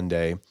out one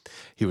day,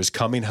 he was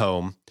coming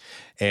home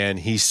and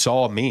he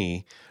saw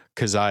me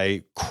because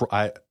I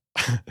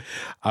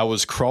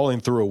was crawling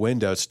through a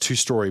window. It's a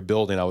 2-story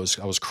building. I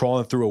was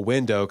crawling through a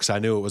window because I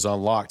knew it was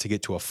unlocked to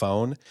get to a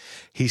phone.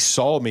 He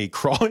saw me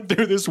crawling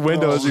through this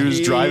window as he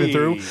was driving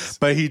through,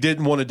 but he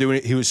didn't want to do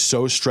it. He was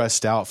so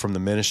stressed out from the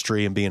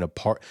ministry and being a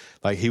part.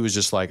 Like he was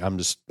just like, I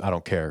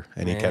don't care.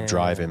 And he kept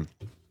driving.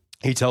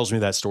 He tells me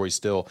that story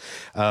still,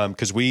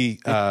 because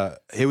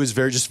it was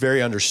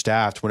very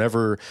understaffed.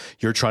 Whenever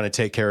you're trying to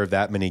take care of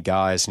that many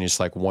guys and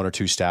it's like 1 or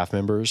 2 staff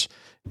members,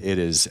 it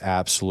is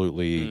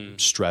absolutely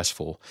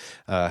stressful.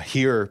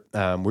 Here,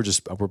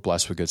 we're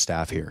blessed with good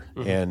staff here,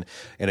 and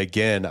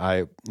again,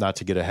 not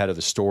to get ahead of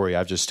the story,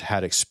 I've just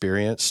had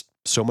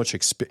so much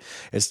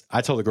experience.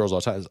 I tell the girls all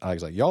the time, I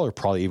was like, y'all are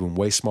probably even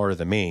way smarter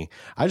than me.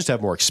 I just have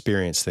more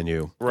experience than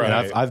you. Right.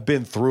 And I've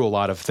been through a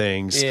lot of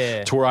things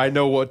to where I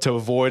know what to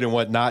avoid and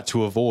what not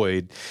to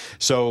avoid.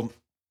 So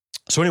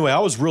anyway, I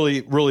was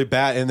really, really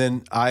bad. And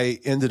then I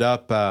ended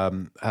up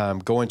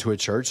going to a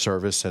church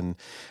service and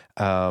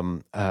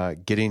I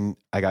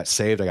got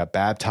saved. I got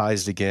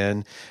baptized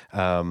again.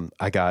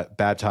 I got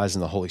baptized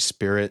in the Holy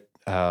Spirit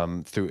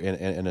through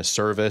in a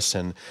service,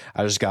 and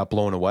I just got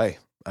blown away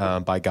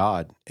by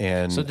God.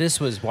 And so this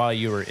was while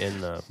you were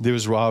in the. It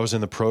was while I was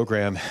in the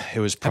program. It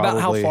was probably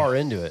about how far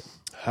into it.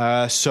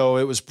 So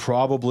it was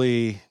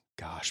probably,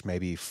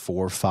 maybe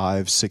 4,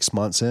 5, 6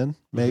 months in,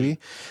 maybe,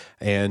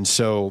 and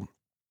so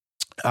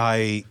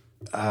I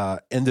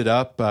ended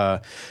up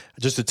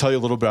just to tell you a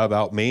little bit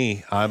about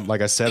me. I'm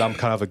like I said, I'm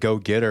kind of a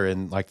go-getter,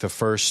 and like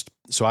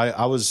so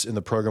I was in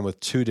the program with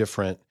 2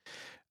 different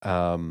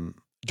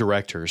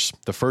directors.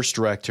 The first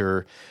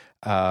director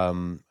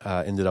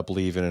ended up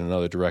leaving, and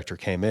another director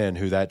came in,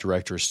 who that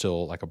director is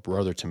still like a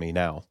brother to me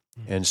now.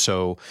 And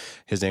so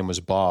his name was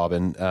Bob.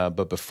 And,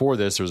 but before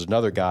this, there was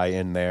another guy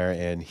in there,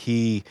 and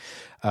he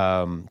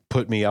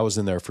put me, I was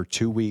in there for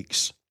 2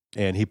 weeks,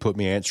 and he put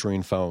me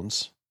answering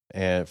phones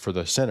and for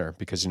the center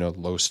because,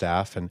 low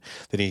staff. And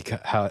then he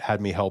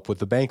had me help with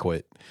the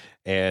banquet.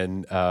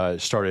 and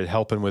started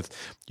helping with,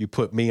 you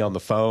put me on the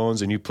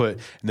phones and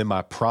then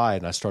my pride,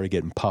 and I started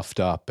getting puffed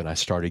up, and I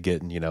started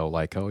getting,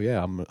 like, oh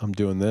yeah, I'm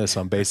doing this.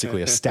 I'm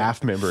basically a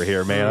staff member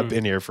here, man. I've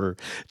been here for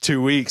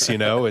 2 weeks,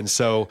 and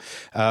so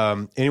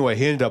anyway,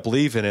 he ended up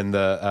leaving, and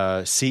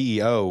the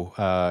CEO,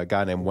 a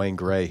guy named Wayne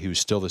Gray, who's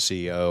still the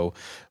CEO,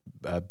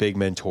 a big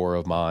mentor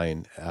of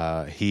mine,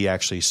 he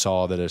actually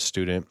saw that a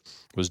student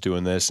was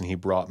doing this, and he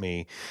brought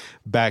me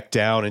back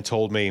down and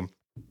told me,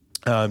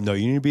 no,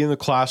 you need to be in the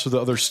class with the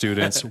other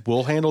students.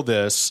 We'll handle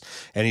this.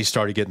 And he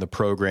started getting the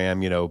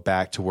program,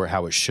 back to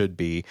how it should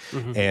be.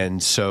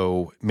 And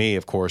so me,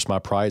 of course, my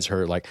pride's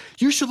hurt. Like,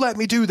 you should let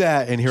me do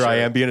that. And here I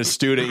am being a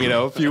student,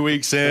 a few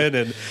weeks in,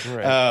 and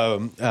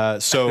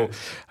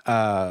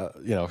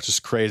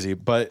just crazy.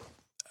 But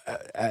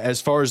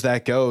as far as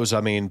that goes,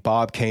 I mean,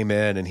 Bob came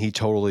in and he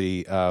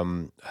totally,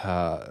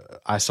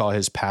 I saw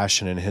his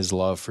passion and his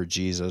love for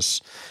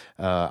Jesus.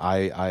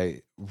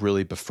 I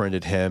really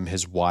befriended him,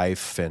 his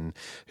wife, and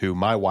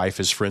my wife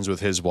is friends with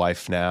his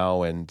wife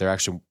now, and they're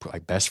actually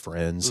like best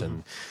friends.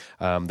 And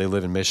they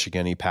live in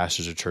Michigan. He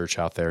pastors a church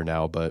out there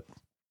now. But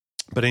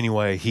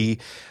anyway, he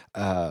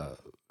I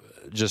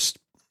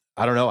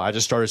don't know. I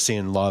just started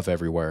seeing love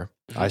everywhere.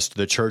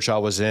 The church I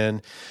was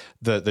in,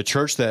 the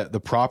church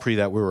the property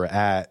that we were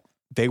at,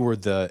 they were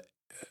the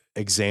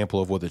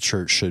example of what the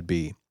church should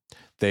be.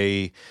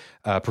 They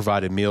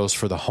provided meals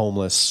for the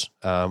homeless.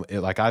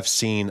 Like, I've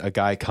seen a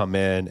guy come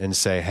in and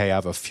say, hey, I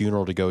have a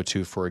funeral to go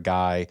to for a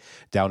guy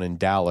down in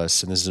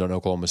Dallas, and this is in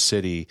Oklahoma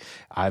City.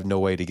 I have no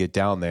way to get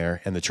down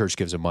there, and the church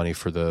gives him money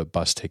for the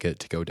bus ticket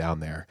to go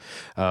down there.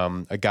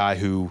 A guy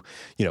who,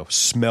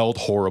 smelled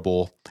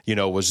horrible,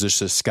 was just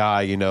this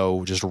guy,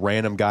 just a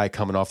random guy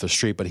coming off the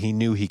street, but he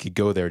knew he could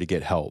go there to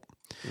get help.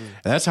 And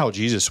that's how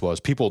Jesus was.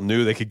 People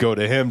knew they could go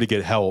to him to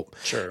get help.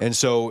 Sure. And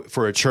so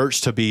for a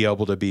church to be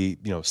able to be,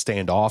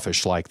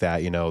 standoffish like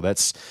that,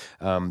 that's,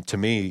 to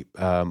me,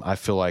 I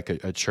feel like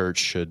a church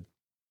should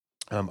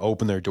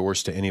open their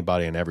doors to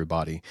anybody and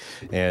everybody.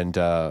 And,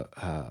 cause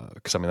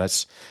I mean,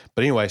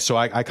 but anyway, so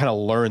I kind of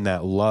learned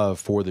that love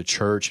for the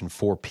church and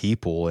for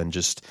people, and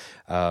just,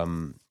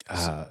 so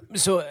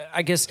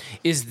I guess,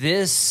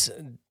 this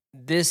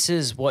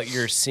is what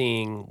you're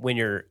seeing when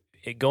you're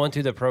going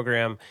through the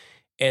program,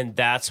 and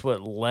that's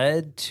what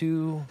led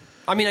to,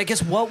 I mean, I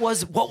guess what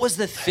was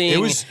the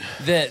thing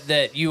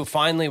that you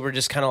finally were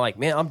just kind of like,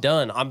 man, I'm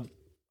done.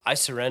 I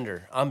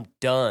surrender. I'm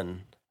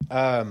done.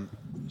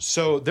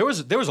 So there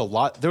was a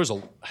lot of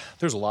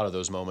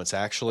those moments,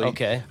 actually.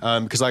 Okay.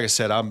 Cause like I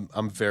said, I'm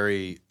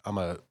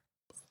a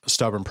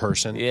stubborn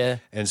person. Yeah.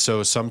 And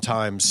so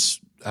sometimes,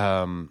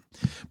 but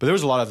there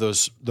was a lot of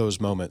those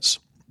moments.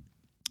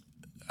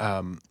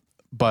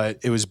 But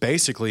it was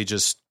basically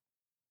just,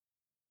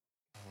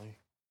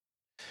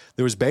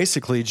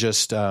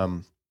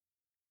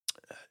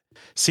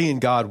 seeing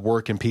God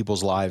work in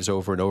people's lives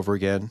over and over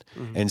again,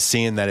 and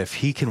seeing that if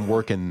he can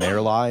work in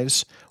their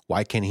lives,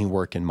 why can't he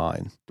work in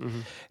mine?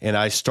 And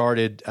I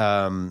started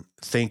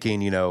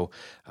thinking,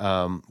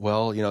 and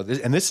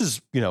this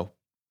is,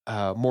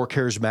 more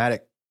charismatic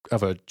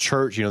of a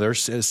church.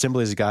 There's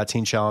Assemblies of God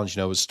Teen Challenge,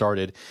 was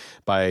started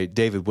by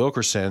David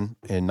Wilkerson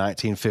in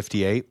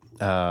 1958.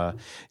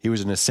 He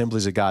was an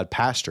Assemblies of God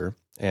pastor.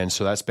 And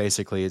so that's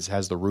basically, it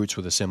has the roots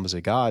with Assemblies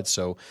of God.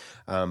 So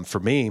for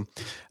me,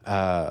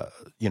 I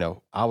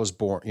was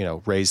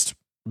raised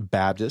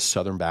Baptist,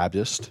 Southern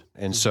Baptist.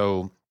 And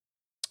so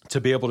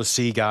to be able to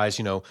see guys,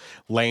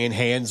 laying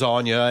hands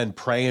on you and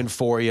praying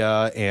for you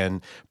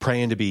and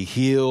praying to be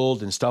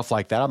healed and stuff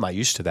like that, I'm not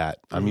used to that.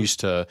 I'm used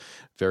to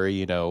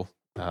very, I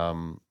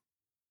don't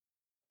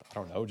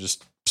know,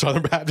 just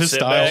Southern Baptist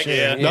style.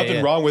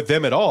 Nothing wrong with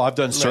them at all. I've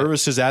done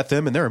services at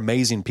them, and they're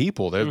amazing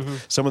people. They're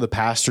some of the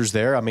pastors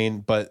there. I mean,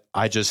 but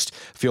I just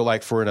feel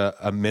like for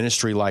a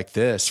ministry like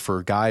this,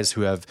 for guys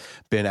who have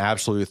been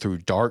absolutely through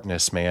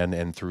darkness, man,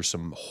 and through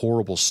some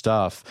horrible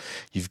stuff,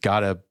 you've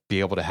got to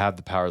be able to have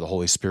the power of the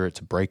Holy Spirit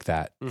to break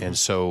that. And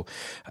so,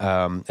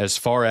 as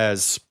far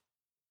as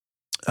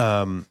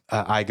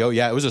I go,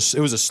 it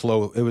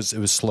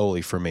was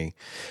slowly for me.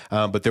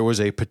 But there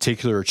was a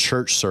particular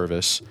church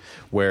service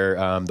where,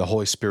 the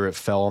Holy Spirit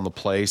fell on the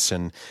place,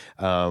 and,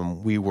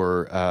 we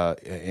were,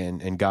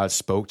 and God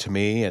spoke to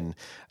me, and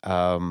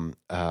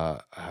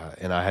I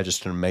had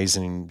just an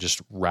amazing,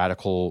 just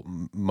radical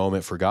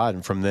moment for God.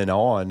 And from then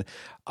on,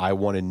 I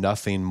wanted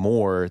nothing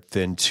more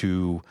than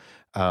to,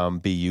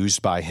 be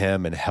used by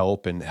him and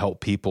help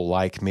people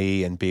like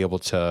me, and be able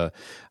to,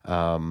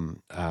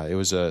 it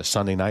was a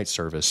Sunday night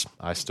service.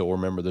 I still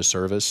remember the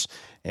service,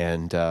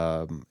 and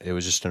it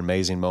was just an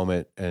amazing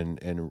moment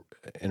and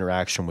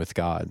interaction with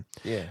God.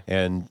 Yeah.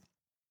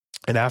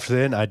 And after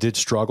then, I did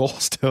struggle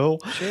still.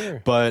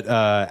 Sure. But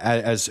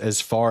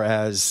as far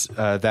as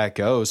that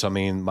goes, I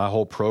mean, my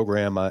whole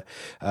program,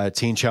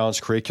 Teen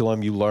Challenge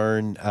curriculum, you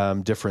learn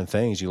different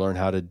things. You learn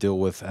how to deal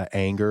with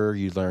anger.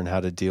 You learn how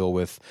to deal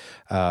with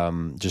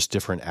just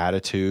different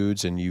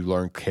attitudes, and you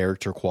learn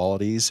character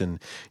qualities,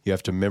 and you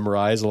have to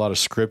memorize a lot of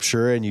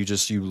scripture, and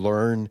you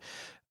learn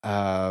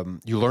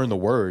you learn the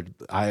word.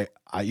 I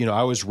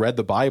always read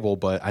the Bible,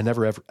 but I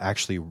never ever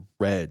actually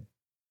read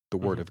the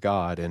word of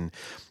God. And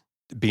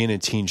being in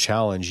Teen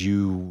Challenge,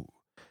 you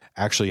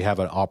actually have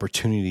an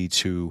opportunity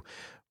to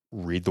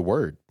read the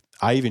word.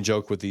 I even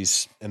joke with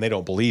these, and they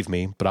don't believe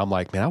me, but I'm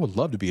like, man, I would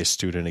love to be a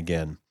student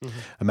again.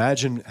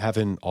 Imagine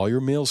having all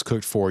your meals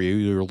cooked for you,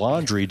 your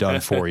laundry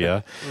done for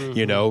you.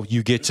 You know,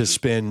 you get to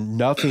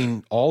spend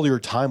all your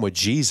time with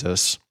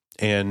Jesus,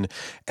 and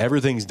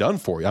everything's done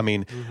for you. I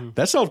mean,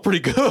 that sounds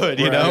pretty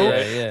good, you know?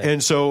 Yeah.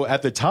 And so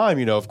at the time,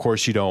 you know, of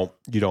course you don't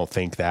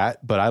think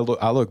that, but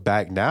I look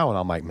back now and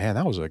I'm like, man,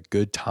 that was a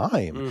good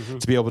time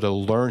to be able to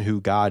learn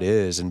who God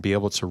is and be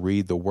able to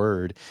read the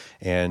word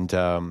and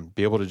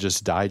be able to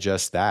just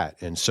digest that.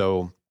 And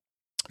so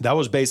that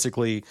was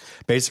basically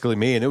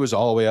me, and it was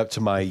all the way up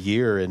to my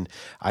year, and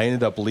I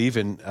ended up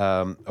leaving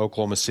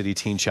Oklahoma City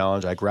Teen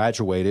Challenge. I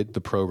graduated the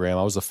program.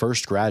 I was the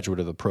first graduate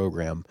of the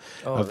program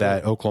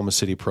that Oklahoma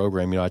City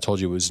program. You know, I told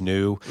you it was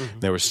new.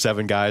 There were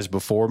 7 guys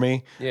before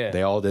me. Yeah.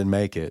 They all didn't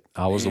make it.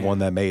 I was the one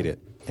that made it,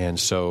 and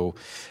so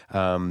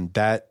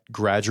that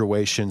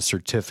graduation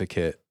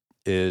certificate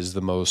is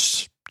the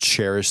most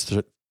cherished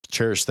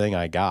thing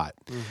I got.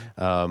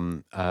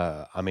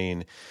 I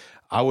mean,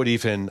 I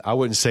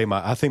wouldn't say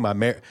I think my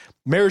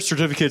marriage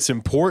certificate's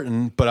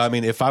important, but I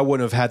mean, if I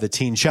wouldn't have had the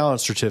Teen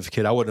Challenge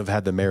certificate, I wouldn't have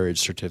had the marriage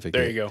certificate.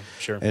 There you go.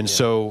 Sure. And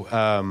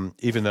so,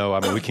 even though, I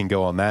mean, we can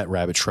go on that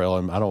rabbit trail,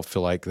 and I don't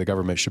feel like the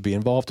government should be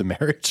involved in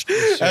marriage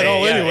at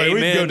all. Yeah, anyway, we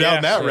amen, can go down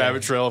yeah. that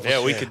rabbit trail.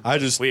 We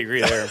could. We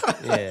agree there.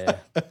 Yeah.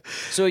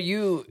 So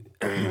you're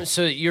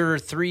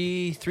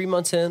three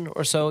months in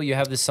or so. You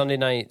have this Sunday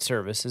night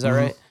service. Is that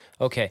right?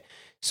 Okay.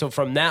 So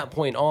from that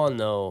point on,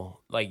 though,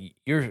 like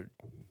you're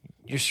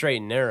straight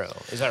and narrow.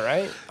 Is that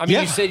right? I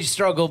mean, you said you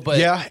struggled, but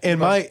yeah.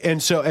 And I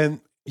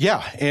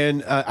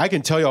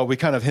can tell y'all, we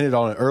kind of hinted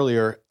on it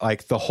earlier.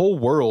 Like the whole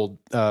world,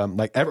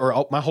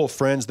 my whole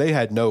friends, they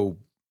had no.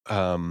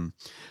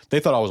 They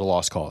thought I was a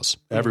lost cause.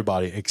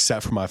 Everybody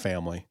except for my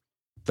family.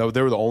 Though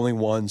they were the only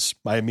ones,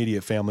 my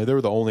immediate family. They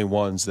were the only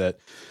ones that,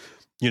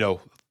 you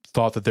know,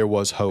 thought that there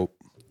was hope.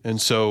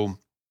 And so,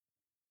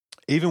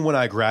 even when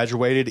I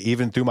graduated,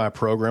 even through my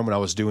program when I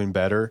was doing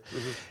better,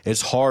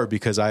 it's hard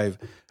because I've,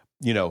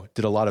 you know,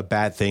 did a lot of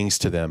bad things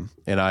to them,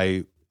 and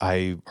I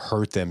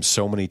hurt them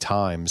so many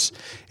times.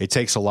 It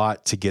takes a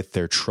lot to get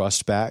their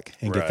trust back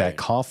and get that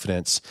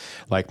confidence.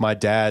 Like my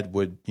dad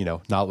would, you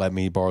know, not let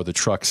me borrow the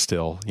truck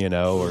still, you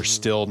know, or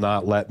still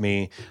not let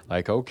me,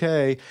 like,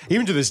 okay.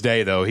 Even to this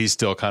day, though, he's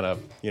still kind of,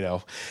 you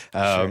know,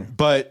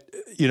 but,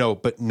 you know,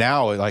 but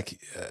now, like,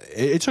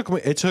 it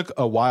took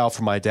a while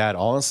for my dad,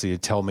 honestly, to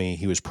tell me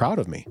he was proud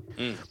of me,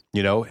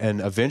 you know,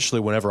 and eventually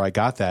whenever I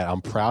got that,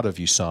 I'm proud of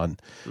you, son,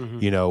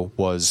 you know,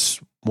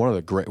 was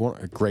a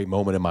great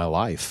moment in my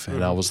life.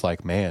 And I was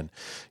like, man,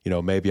 you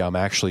know, maybe I'm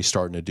actually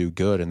starting to do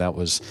good. And that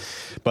was,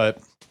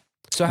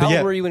 So how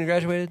old were you when you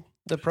graduated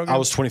the program? I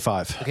was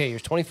 25. Okay. You're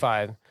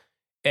 25.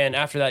 And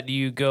after that, do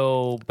you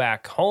go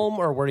back home,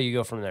 or where do you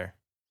go from there?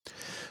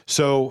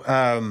 So,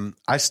 I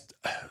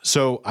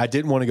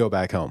didn't want to go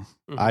back home.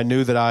 I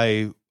knew that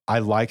I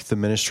liked the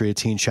ministry of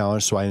Teen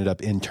Challenge. So I ended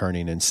up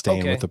interning and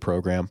staying with the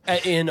program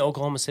in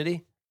Oklahoma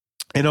City.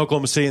 In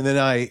Oklahoma City, and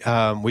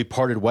then we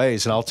parted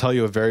ways, and I'll tell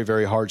you a very,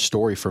 very hard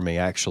story for me,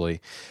 actually.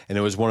 And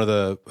it was one of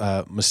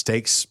the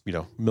mistakes, you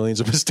know,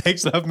 millions of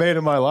mistakes that I've made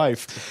in my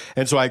life.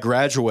 And so I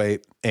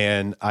graduate,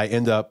 and I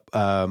end up,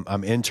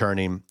 I'm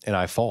interning, and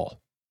I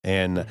fall.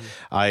 And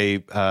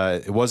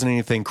it wasn't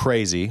anything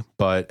crazy,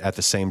 but at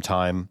the same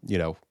time, you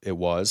know, it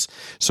was.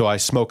 So I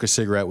smoke a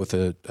cigarette with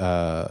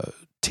a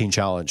Teen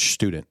Challenge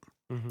student.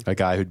 A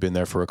guy who'd been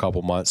there for a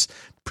couple months,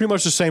 pretty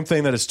much the same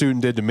thing that a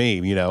student did to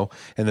me, you know,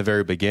 in the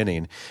very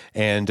beginning.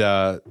 And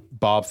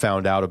Bob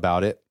found out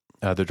about it,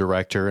 the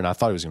director, and I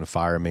thought he was going to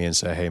fire me and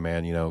say, hey,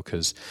 man, you know,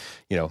 because,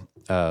 you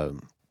know,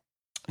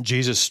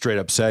 Jesus straight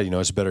up said, you know,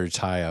 it's better to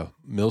tie a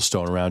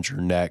millstone around your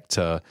neck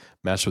to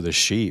mess with a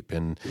sheep.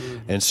 And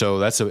so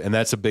that's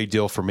a big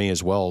deal for me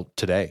as well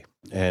today.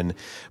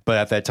 But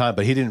at that time,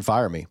 he didn't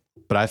fire me.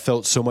 But I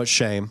felt so much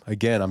shame.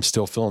 Again, I'm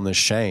still feeling this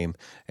shame,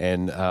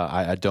 and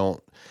I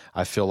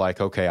feel like,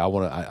 okay, I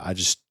want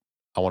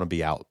to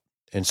be out.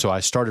 And so I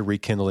started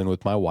rekindling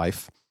with my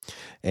wife,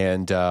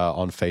 and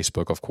on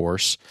Facebook, of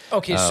course.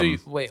 Okay, so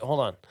wait,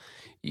 hold on.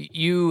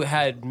 You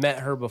had met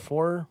her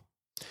before?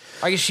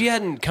 I guess she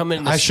hadn't come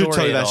in. I should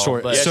tell you that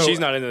story. Yeah, she's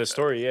not into the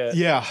story yet.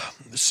 Yeah.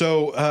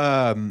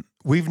 So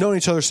we've known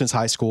each other since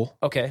high school.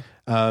 Okay.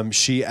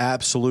 She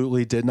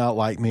absolutely did not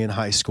like me in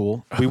high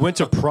school. We went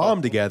to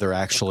prom together,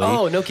 actually.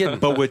 Oh, no kidding.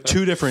 But with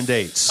 2 different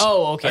dates.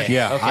 Oh, okay.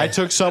 Yeah. Okay. I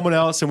took someone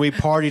else, and we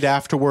partied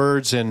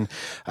afterwards and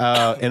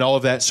all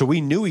of that. So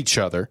we knew each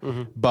other,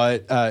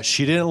 but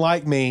she didn't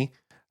like me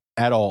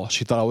at all.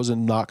 She thought I was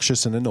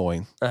obnoxious and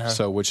annoying.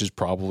 So, which is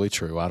probably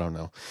true. I don't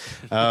know.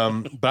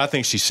 But I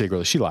think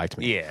she liked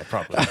me. Yeah,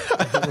 probably.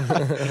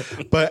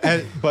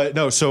 but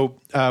no. So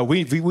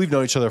we've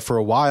known each other for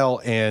a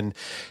while, and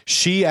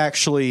she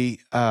actually,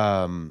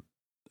 I don't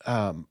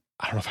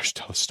know if I should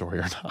tell the story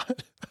or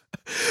not.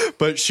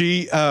 But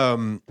she,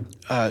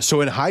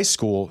 so in high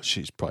school,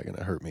 she's probably going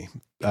to hurt me.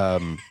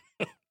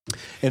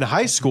 In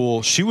high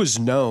school, she was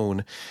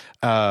known,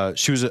 so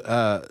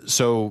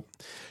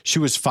she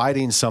was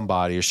fighting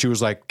somebody, or she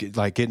was like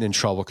getting in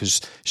trouble,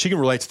 because she can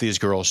relate to these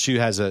girls. She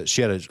had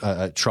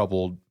a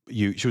troubled,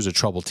 she was a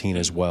troubled teen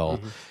as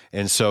well.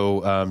 And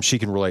so, she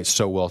can relate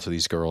so well to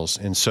these girls.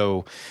 And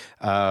so,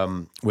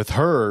 with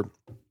her,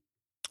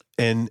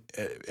 and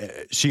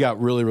she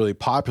got really, really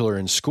popular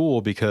in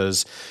school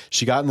because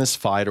she got in this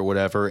fight or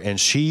whatever, and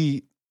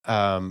she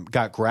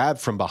got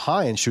grabbed from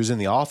behind. She was in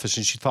the office,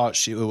 and she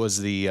thought it was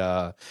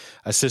the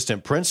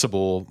assistant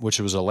principal, which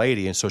was a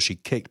lady, and so she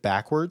kicked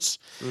backwards,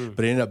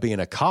 but it ended up being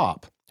a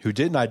cop who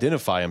didn't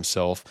identify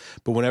himself.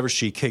 But whenever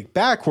she kicked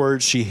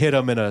backwards, she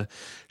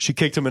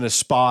kicked him in a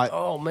spot.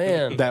 Oh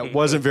man, that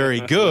wasn't very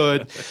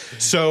good.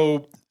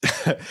 So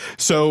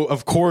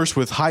of course,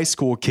 with high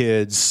school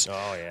kids,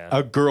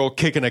 a girl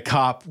kicking a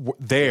cop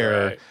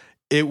there. Right.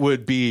 It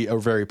would be a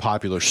very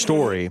popular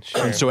story.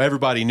 Sure. And so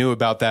everybody knew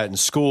about that in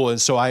school.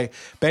 And so I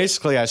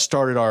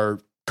started our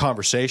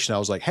conversation. I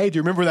was like, hey, do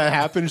you remember that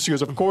happened? And she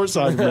goes, of course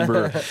I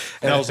remember.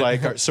 And I was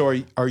like, so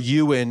are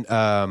you and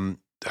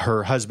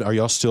her husband, are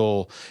y'all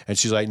still? And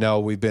she's like, no,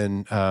 we've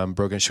been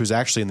broken. She was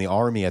actually in the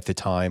Army at the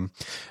time.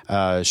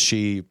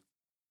 She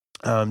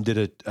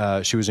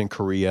was in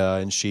Korea,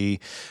 and she,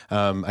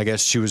 I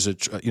guess she was a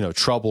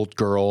troubled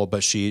girl,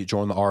 but she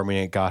joined the Army,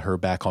 and it got her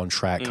back on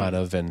track kind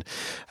of. And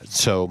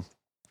so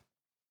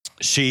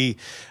she,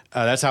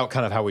 that's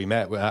how we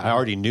met. I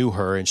already knew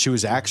her, and she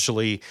was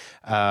actually,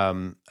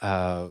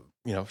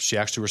 she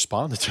actually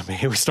responded to me.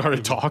 We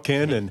started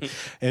talking,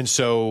 and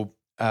so.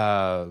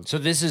 So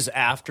this is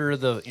after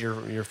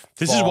your.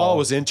 This is while I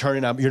was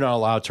interning. You're not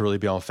allowed to really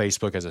be on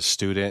Facebook as a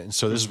student, and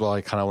so this is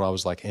when I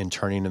was like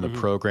interning in the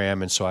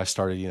program, and so I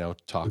started,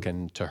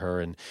 talking to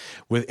her. And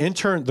with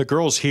the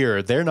girls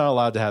here, they're not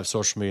allowed to have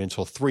social media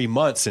until 3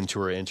 months into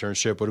her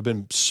internship. Would have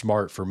been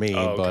smart for me,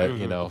 but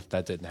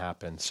that didn't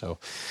happen. So,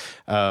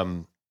 we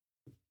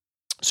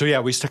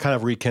kind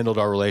of rekindled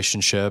our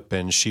relationship,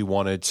 and she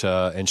wanted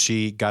to, and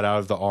she got out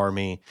of the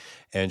Army,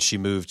 and she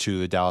moved to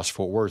the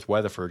Dallas-Fort Worth,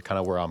 Weatherford, kind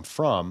of where I'm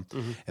from.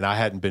 And I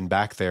hadn't been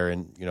back there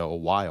in, a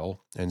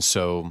while. And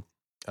so,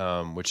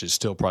 which is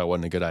still probably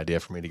wasn't a good idea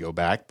for me to go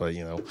back, but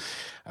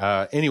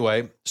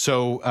anyway,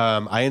 so,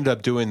 I ended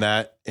up doing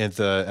that at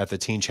the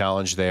Teen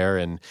Challenge there,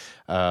 and,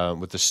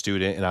 with the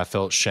student, and I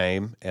felt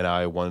shame, and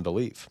I wanted to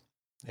leave.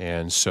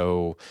 And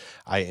so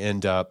I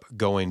end up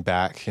going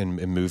back and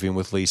moving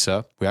with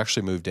Lisa. We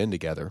actually moved in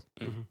together,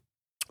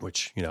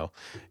 which,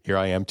 here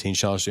I am, Teen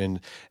Challenge, and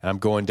I'm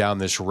going down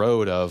this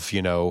road of,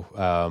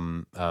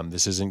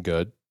 this isn't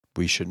good.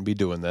 We shouldn't be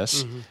doing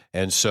this.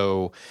 And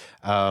so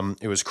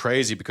it was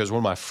crazy because one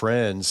of my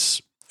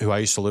friends who I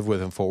used to live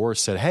with in Fort Worth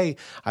said, hey,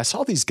 I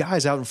saw these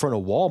guys out in front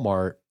of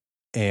Walmart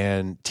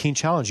and Teen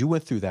Challenge, you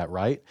went through that,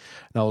 right?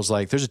 And I was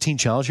like, there's a Teen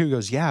Challenge here? He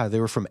goes, yeah, they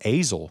were from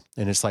Azle,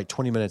 and it's like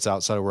 20 minutes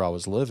outside of where I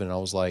was living. And I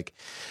was like,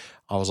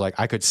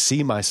 I could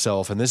see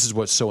myself, and this is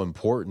what's so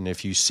important,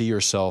 if you see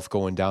yourself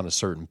going down a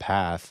certain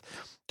path,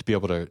 to be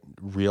able to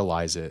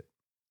realize it.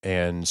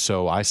 And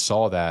so I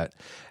saw that,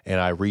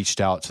 and I reached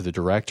out to the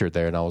director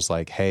there, and I was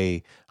like,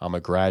 hey, I'm a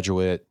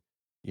graduate,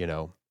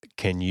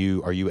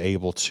 are you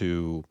able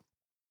to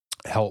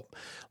help,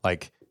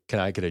 can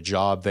I get a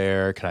job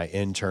there? Can I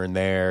intern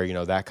there?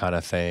 That kind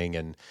of thing.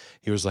 And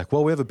he was like,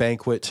 well, we have a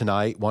banquet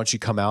tonight. Why don't you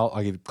come out?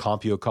 I'll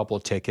comp you a couple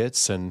of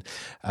tickets, and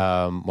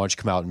why don't you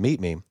come out and meet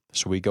me?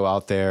 So we go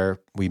out there,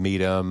 we meet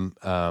him.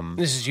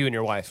 This is you and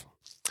your wife.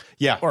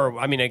 Yeah. Or,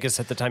 I guess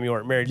at the time you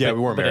weren't married. Yeah, we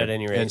weren't married. But at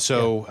any rate. And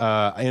so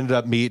I ended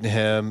up meeting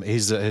him.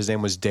 His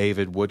name was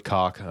David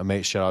Woodcock.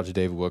 Shout out to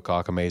David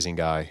Woodcock, amazing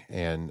guy,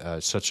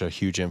 and such a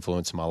huge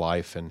influence in my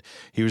life. And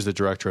he was the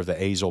director of the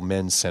Azle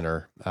Men's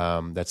Center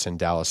that's in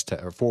Dallas,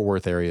 or Fort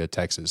Worth area,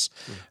 Texas.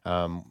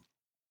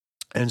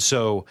 And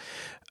so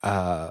he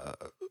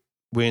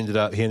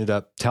ended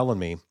up telling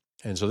me,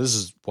 and so this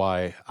is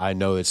why I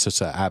know it's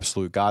such an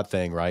absolute God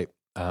thing, right?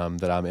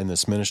 That I'm in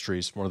this ministry.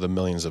 It's one of the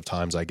millions of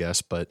times, I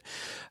guess. But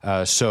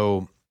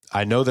so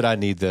I know that I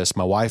need this.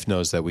 My wife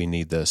knows that we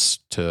need this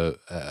to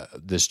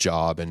this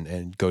job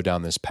and go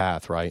down this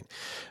path, right?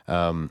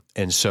 And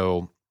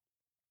so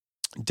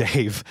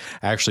Dave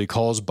actually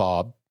calls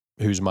Bob,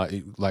 who's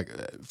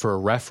for a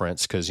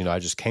reference, because I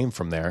just came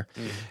from there,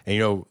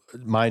 and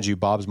mind you,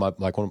 Bob's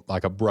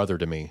like a brother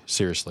to me,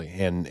 seriously,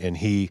 and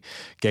he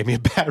gave me a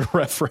bad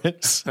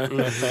reference,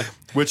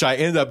 which I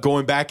ended up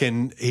going back,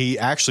 and he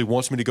actually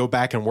wants me to go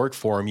back and work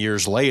for him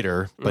years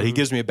later, but he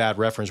gives me a bad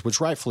reference, which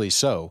rightfully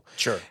so.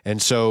 Sure.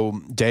 And so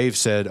Dave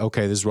said,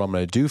 okay, this is what I'm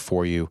going to do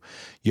for you.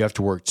 You have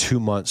to work 3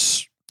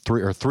 months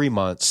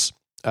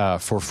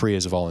for free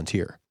as a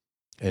volunteer.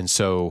 And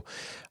so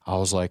I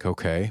was like,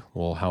 okay,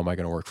 well, how am I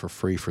going to work for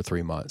free for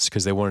 3 months?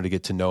 Because they wanted to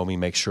get to know me,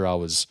 make sure I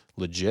was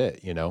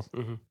legit,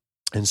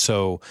 And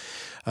so,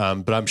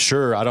 but I'm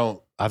sure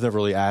I've never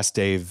really asked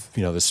Dave,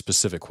 this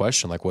specific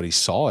question, like what he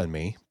saw in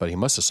me, but he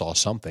must have saw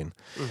something.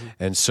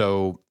 And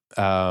so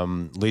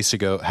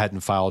Lisa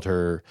hadn't filed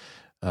her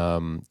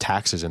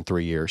taxes in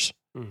 3 years.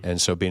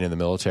 And so being in the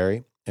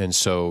military, and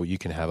so you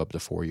can have up to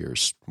 4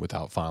 years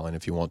without filing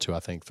if you want to, I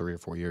think 3 or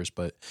 4 years.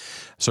 But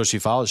so she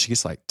filed, she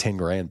gets like 10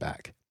 grand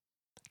back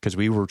because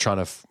we were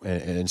trying to,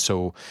 and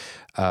so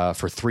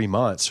for 3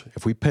 months,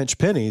 if we pinch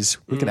pennies,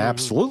 we can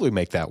absolutely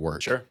make that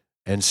work. Sure.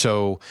 And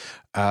so,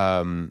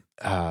 I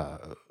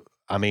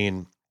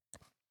mean,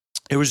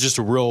 it was just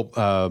a real,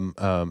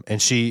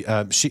 and she,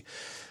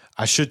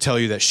 I should tell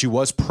you that she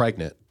was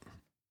pregnant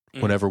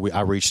whenever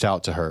I reached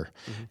out to her.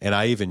 And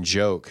I even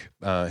joke,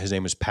 his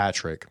name was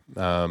Patrick,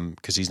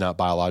 cause he's not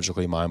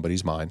biologically mine, but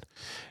he's mine.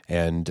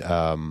 And,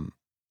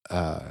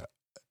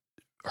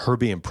 her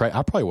being pregnant,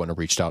 I probably wouldn't have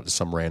reached out to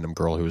some random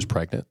girl who was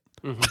pregnant.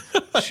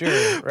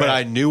 Sure. Right. But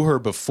I knew her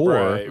before.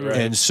 Right.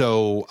 And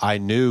so I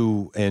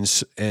knew, and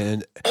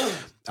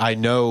I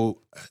know,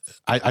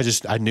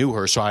 I knew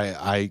her. So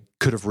I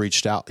could have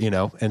reached out,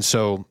 and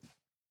so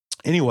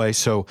anyway,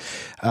 so,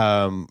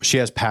 she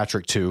has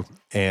Patrick too.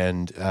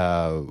 And,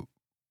 I'm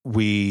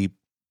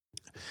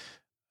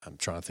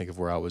trying to think of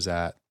where I was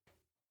at.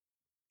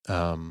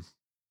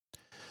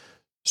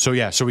 So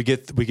we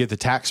get the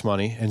tax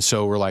money. And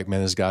so we're like, man,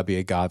 this has got to be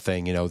a God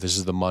thing. This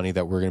is the money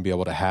that we're going to be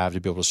able to have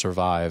to be able to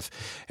survive.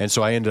 And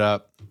so I ended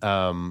up,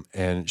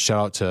 and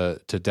shout out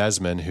to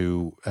Desmond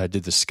who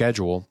did the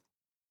schedule.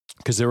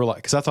 Cause they were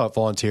like, cause I thought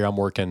volunteer, I'm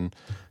working,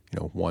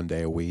 1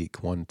 day a week,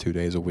 2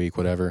 days a week,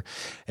 whatever.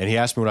 And he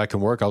asked me when I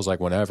can work. I was like,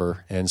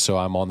 whenever. And so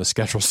I'm on the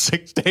schedule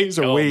 6 days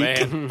a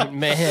week,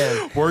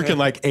 Man. working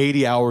like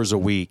 80 hours a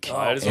week.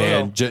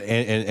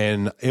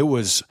 And it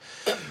was,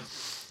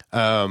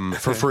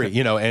 for free,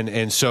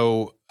 and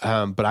so,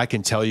 but I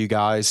can tell you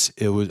guys,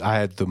 I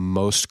had the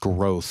most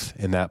growth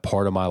in that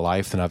part of my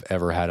life than I've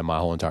ever had in my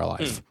whole entire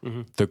life.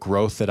 The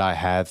growth that I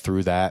had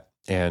through that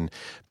and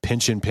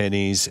pinching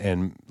pennies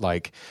and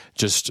like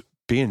just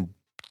being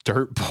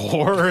dirt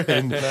poor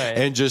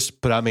and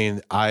just, but I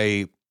mean,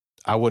 I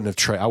wouldn't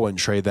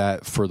trade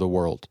that for the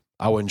world.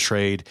 I wouldn't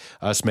trade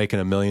us making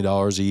 $1 million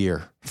a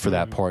year for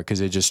that part.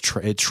 Cause it just,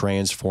 it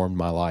transformed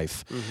my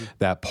life,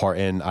 that part.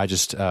 And I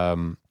just,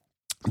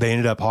 they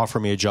ended up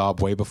offering me a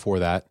job way before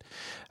that.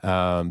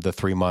 The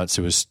 3 months,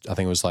 I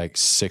think it was like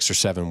 6 or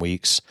 7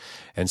 weeks.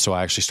 And so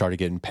I actually started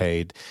getting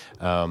paid.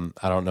 I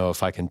don't know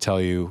if I can tell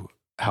you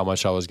how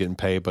much I was getting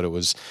paid, but it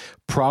was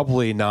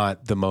probably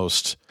not the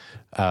most,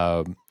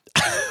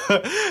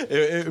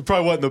 it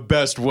probably wasn't the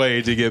best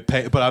way to get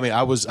paid, but I mean,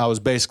 I was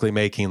basically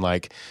making I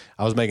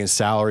was making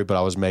salary, but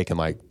I was making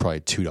like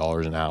probably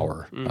 $2 an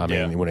hour. I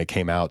mean, when it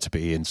came out to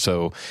be. And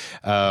so,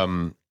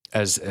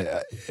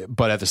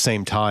 but at the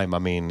same time, I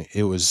mean,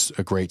 it was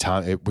a great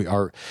time.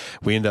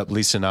 We ended up,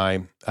 Lisa and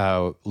I,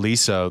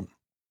 Lisa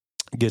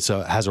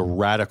has a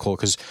radical,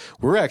 because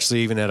we're actually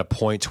even at a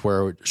point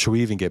where should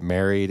we even get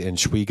married and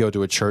should we go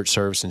to a church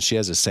service? And she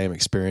has the same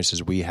experience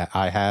as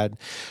I had.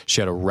 She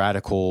had a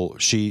radical,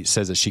 she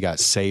says that she got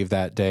saved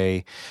that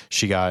day.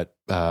 She got,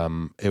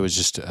 it was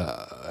just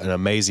an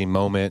amazing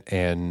moment.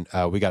 And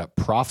we got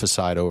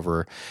prophesied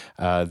over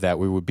that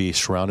we would be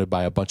surrounded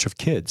by a bunch of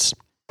kids.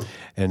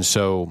 And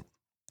so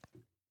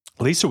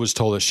Lisa was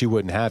told that she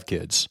wouldn't have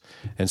kids.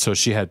 And so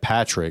she had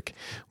Patrick,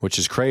 which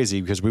is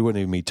crazy because we wouldn't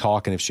even be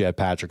talking if she had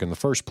Patrick in the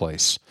first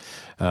place.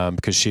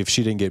 Because if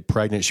she didn't get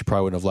pregnant, she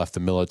probably wouldn't have left the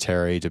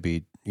military to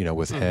be,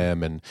 with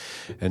him. And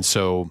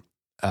so,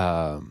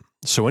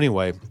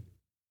 anyway,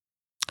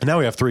 now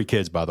we have 3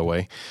 kids, by the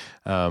way.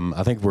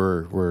 I think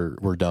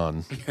we're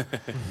done,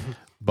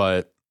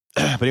 but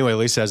anyway,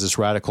 Lisa has this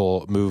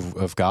radical move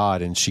of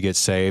God and she gets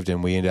saved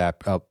and we end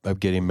up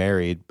getting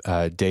married.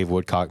 Dave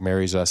Woodcock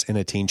marries us in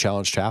a Teen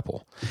Challenge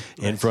chapel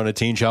in front of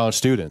Teen Challenge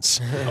students.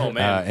 Oh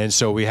man. And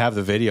so we have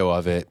the video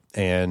of it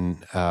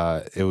and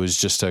it was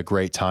just a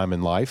great time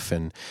in life.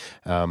 And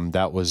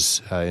that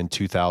was in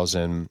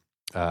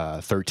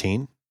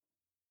 2013.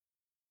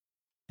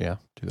 Yeah,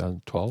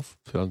 2012,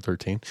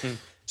 2013.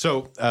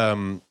 So,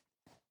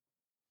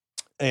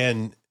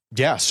 and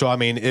yeah, so I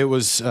mean, it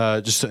was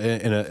just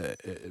an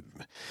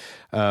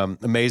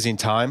amazing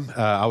time.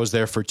 I was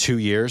there for 2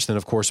 years. Then,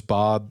 of course,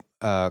 Bob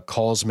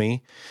calls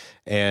me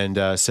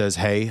and says,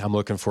 "Hey, I'm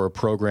looking for a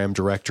program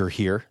director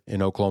here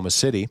in Oklahoma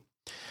City."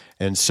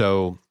 And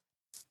so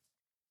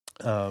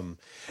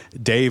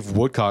Dave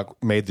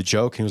Woodcock made the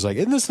joke. He was like,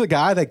 "Isn't this the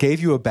guy that gave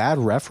you a bad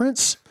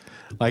reference?"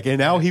 And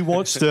now he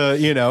wants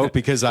to,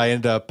 because I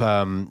ended up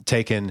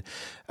taking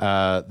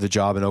the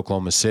job in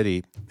Oklahoma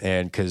City,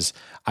 and because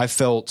I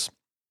felt.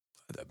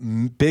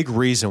 Big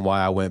reason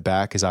why I went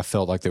back is I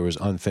felt like there was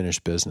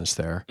unfinished business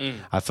there.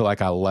 I feel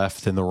like I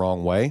left in the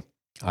wrong way.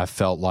 I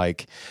felt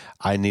like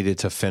I needed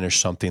to finish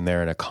something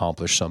there and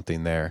accomplish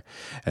something there.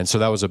 And so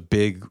that was a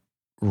big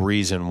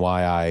reason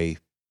why I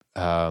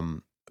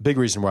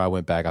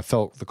went back. I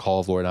felt the call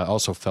of the Lord. And I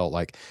also felt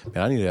like,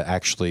 man, I need to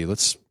actually,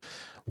 let's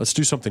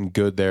do something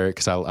good there.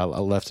 Cause I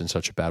left in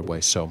such a bad way.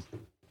 So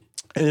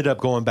ended up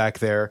going back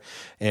there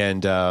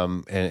and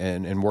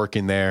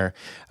working there.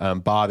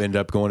 Bob ended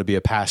up going to be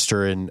a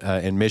pastor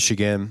in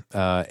Michigan,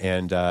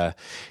 and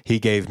he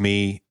gave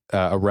me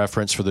a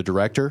reference for the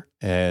director.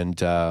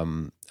 And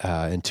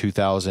in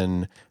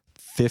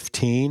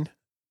 2015,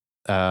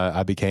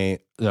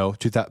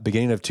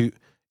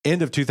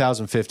 End of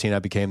 2015, I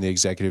became the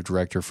executive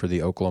director for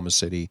the Oklahoma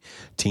City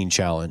Teen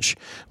Challenge,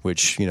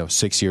 which,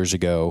 6 years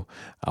ago,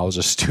 I was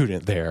a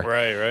student there.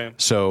 Right.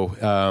 So,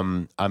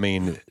 I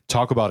mean,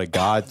 talk about a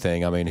God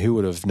thing. I mean, who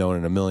would have known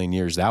in a million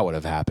years that would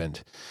have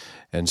happened?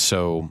 And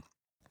so,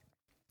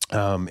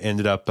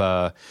 ended up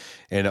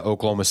in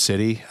Oklahoma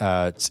City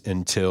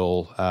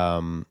until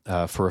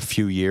for a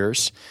few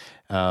years.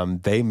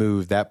 They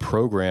moved that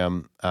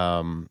program,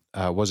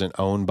 wasn't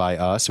owned by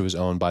us. It was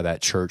owned by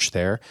that church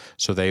there.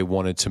 So they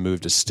wanted to move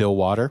to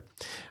Stillwater.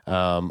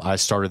 I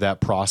started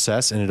that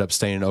process, ended up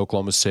staying in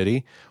Oklahoma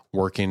City,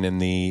 working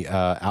in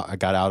I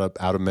got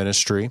out of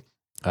ministry,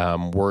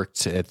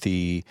 worked at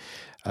the,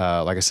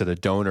 like I said, a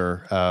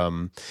donor.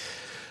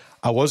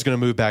 I was going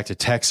to move back to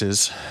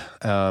Texas,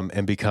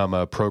 and become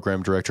a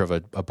program director of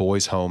a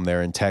boys' home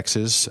there in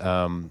Texas.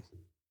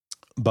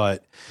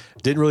 But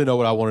didn't really know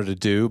what I wanted to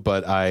do,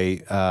 but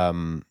I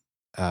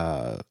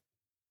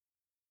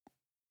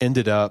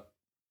ended up,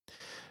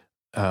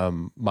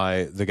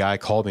 the guy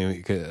called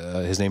me,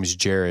 his name is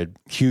Jared,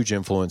 huge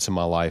influence in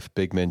my life,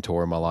 big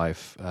mentor in my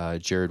life,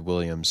 Jared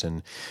Williams.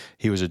 And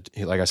he was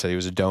like I said, he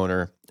was a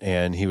donor,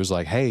 and he was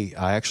like, hey,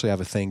 I actually have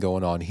a thing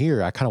going on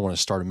here. I kind of want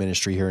to start a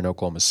ministry here in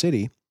Oklahoma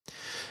City.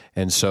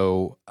 And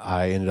so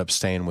I ended up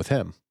staying with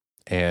him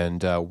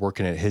and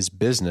working at his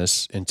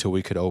business until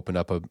we could open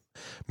up a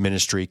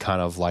ministry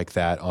kind of like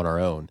that on our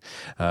own.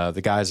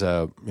 The guy's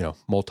a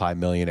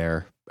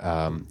multi-millionaire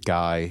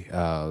guy,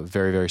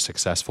 very, very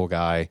successful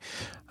guy.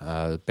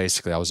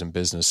 Basically, I was in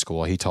business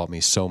school. He taught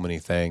me so many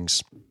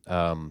things.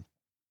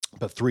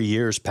 But 3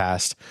 years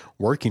passed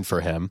working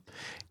for him,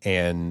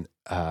 and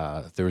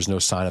there was no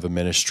sign of a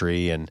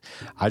ministry. And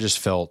I just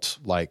felt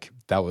like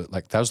that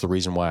was the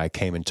reason why I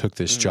came and took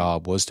this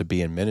job, was to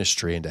be in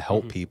ministry and to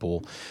help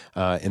people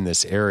in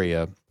this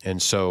area.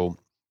 And so,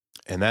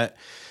 have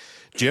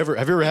you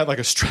ever had like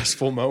a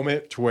stressful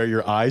moment to where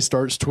your eye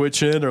starts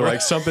twitching or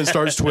like something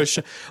starts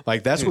twitching?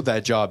 Like that's what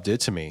that job did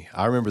to me.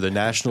 I remember the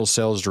national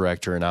sales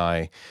director and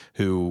I,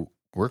 who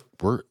we're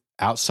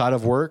outside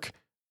of work,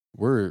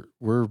 we're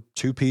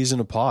two peas in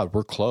a pod.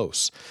 We're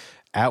close.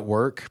 At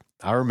work,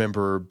 I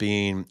remember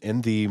being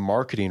in the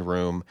marketing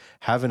room,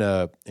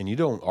 and you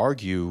don't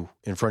argue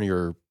in front of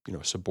your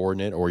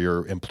subordinate or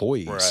your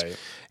employees. Right.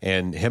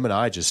 And him and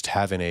I just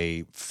having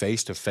a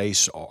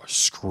face-to-face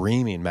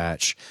screaming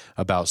match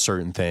about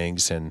certain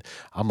things. And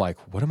I'm like,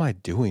 what am I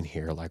doing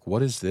here? Like,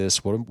 what is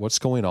this? What's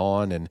going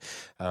on? And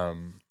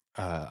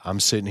I'm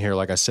sitting here,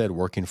 like I said,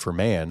 working for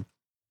man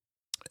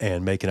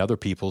and making other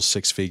people's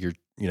six-figure,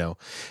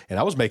 and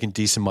I was making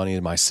decent money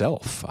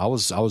myself. I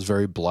was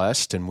very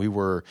blessed, and we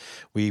were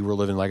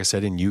living, like I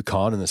said, in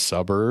Yukon in the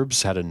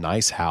suburbs, had a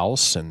nice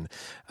house and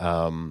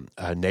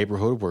a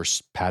neighborhood where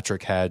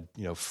Patrick had,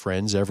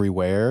 friends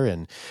everywhere.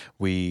 And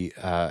we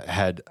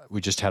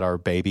just had our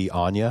baby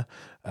Anya.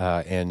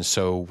 And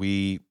so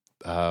we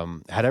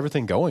had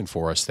everything going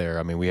for us there.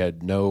 I mean, we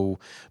had no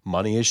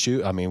money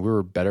issue. I mean, we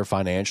were better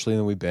financially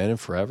than we've been in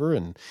forever.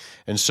 And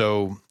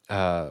so,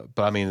 but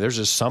I mean, there's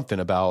just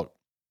something about,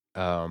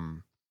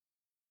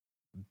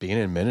 being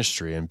in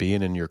ministry and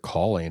being in your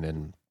calling,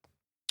 and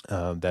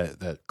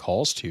that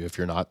calls to you if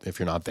you're not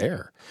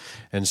there.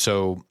 And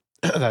so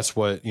that's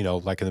what,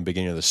 like in the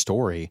beginning of the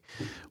story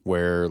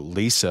where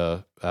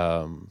Lisa,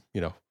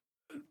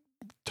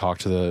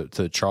 talked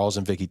to Charles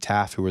and Vicki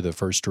Taft, who were the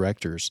first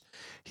directors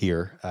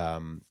here.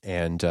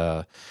 And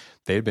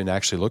they had been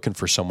actually looking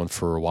for someone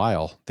for a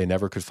while. They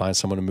never could find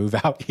someone to move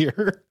out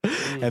here,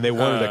 and they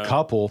wanted a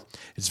couple.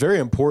 It's very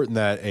important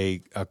that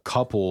a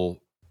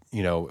couple,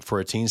 for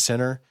a teen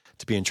center,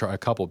 to be a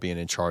couple being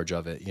in charge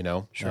of it,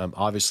 Sure.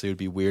 Obviously it would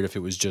be weird if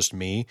it was just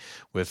me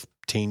with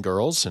teen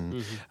girls.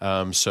 And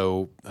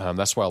so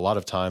that's why a lot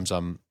of times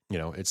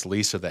it's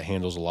Lisa that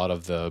handles a lot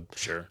of the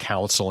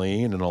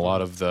counseling and a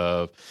lot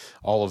of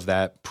all of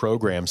that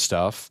program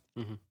stuff.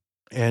 Mm-hmm.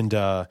 And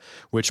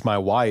which my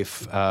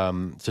wife,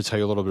 to tell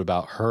you a little bit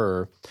about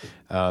her,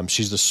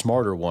 she's the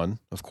smarter one,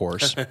 of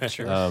course.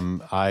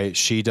 Sure.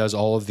 She does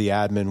all of the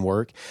admin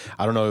work.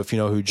 I don't know if you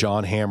know who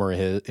John Hammer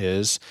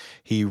is.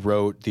 He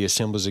wrote the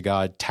Assemblies of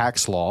God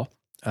tax law,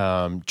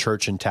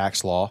 church and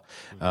tax law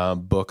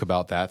book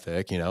about that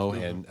thick,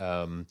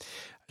 and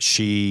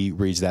she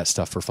reads that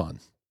stuff for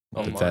fun.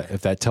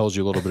 If that tells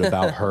you a little bit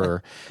about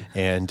her.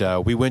 And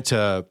we went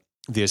to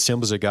the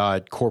Assemblies of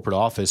God corporate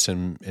office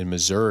in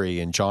Missouri,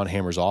 and John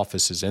Hammer's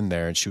office is in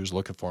there, and she was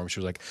looking for him. She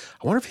was like,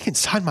 I wonder if he can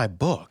sign my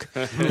book.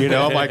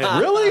 I'm like,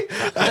 really?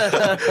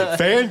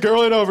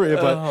 Fangirling over it.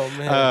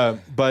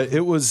 But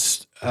it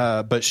was,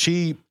 but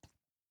she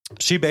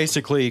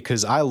basically,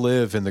 because I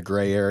live in the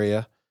gray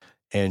area,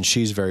 and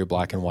she's a very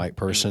black and white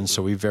person.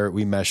 So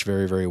we mesh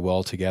very, very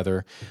well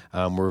together.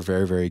 We're a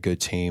very, very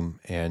good team.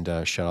 And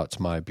shout out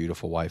to my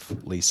beautiful wife,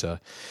 Lisa.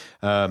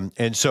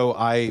 And so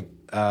I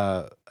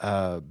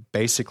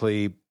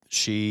basically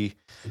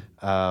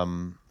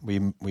we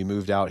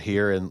moved out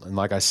here, and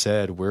like I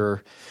said,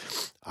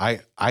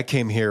 I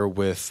came here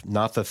with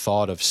not the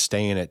thought of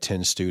staying at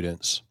 10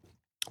 students.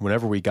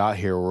 whenever we got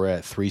here, we're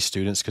at 3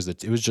 students because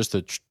it was just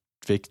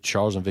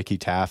Charles and Vicky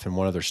Taff and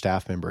one other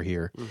staff member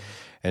here.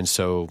 And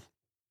so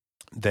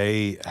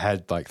they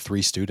had like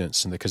 3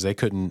 students, and because they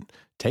couldn't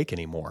take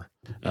any more,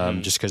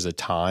 just because of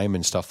time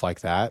and stuff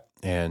like that.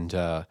 And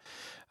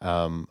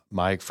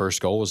my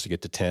first goal was to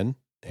get to 10.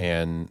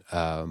 And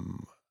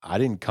I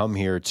didn't come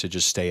here to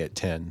just stay at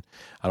 10.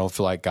 I don't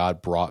feel like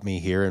God brought me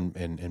here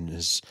and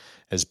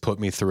has put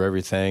me through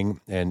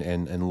everything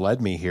and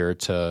led me here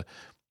to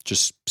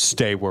just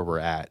stay where we're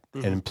at.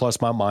 And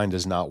plus my mind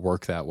does not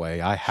work that way.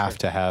 I have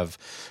to have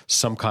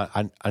some kind,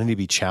 I need to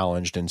be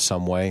challenged in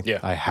some way. Yeah.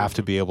 I have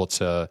to be able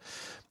to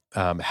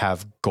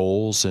have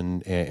goals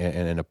and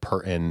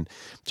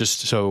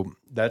just, so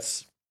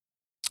that's,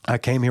 I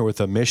came here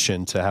with a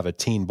mission to have a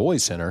teen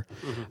boys center,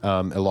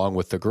 along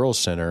with the girls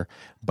center.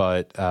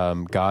 But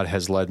God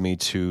has led me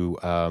to,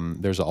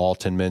 there's an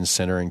Alton Men's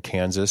Center in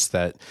Kansas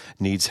that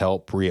needs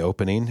help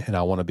reopening. And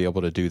I want to be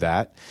able to do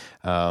that,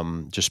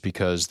 just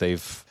because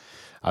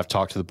I've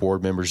talked to the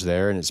board members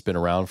there, and it's been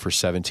around for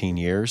 17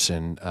 years.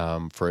 And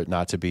for it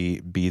not to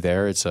be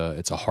there, it's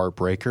a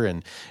heartbreaker, and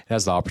it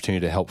has the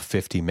opportunity to help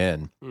 50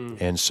 men.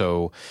 And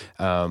so,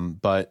 so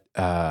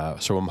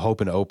I'm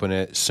hoping to open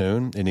it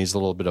soon. It needs a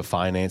little bit of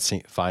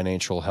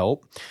financial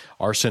help.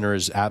 Our center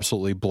is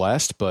absolutely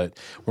blessed, but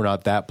we're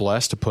not that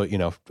blessed to put,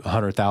 $100,000,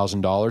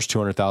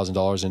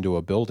 $200,000 into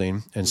a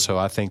building. And so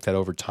I think that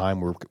over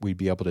time we'd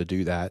be able to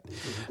do that.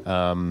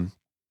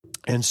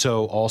 And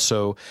so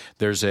also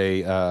there's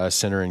a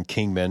center in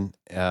Kingman,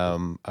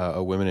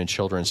 a women and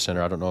children's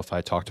center. I don't know if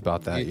I talked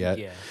about that yet.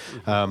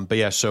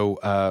 Yeah. So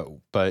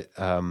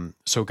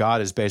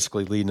God is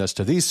basically leading us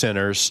to these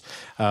centers,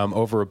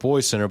 over a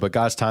boys center, but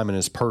God's timing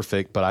is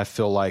perfect. But I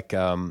feel like,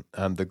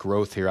 the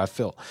growth here, I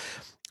feel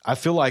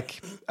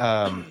like,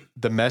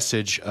 the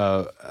message,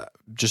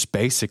 just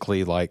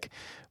basically like,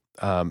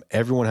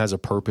 everyone has a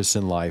purpose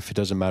in life. It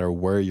doesn't matter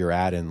where you're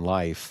at in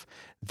life.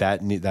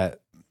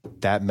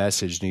 That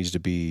message needs to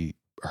be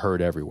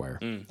heard everywhere.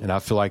 And I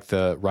feel like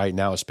right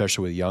now,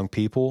 especially with young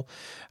people,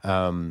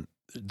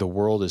 the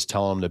world is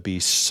telling them to be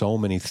so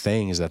many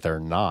things that they're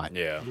not.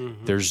 Yeah.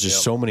 There's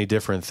just so many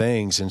different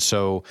things. And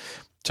so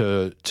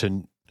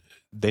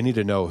they need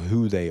to know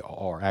who they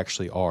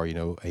actually are,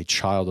 a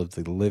child of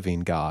the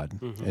living God.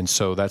 And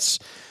so that's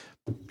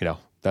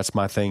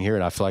my thing here.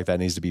 And I feel like that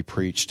needs to be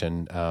preached.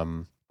 And,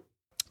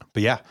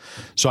 but yeah,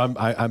 so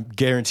I'm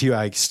guarantee you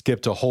I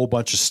skipped a whole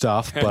bunch of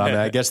stuff, but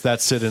I guess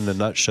that's it in a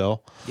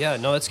nutshell. Yeah,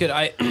 no, that's good.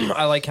 I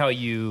like how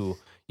you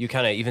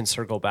kind of even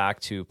circle back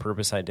to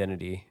purpose and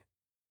identity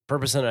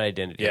being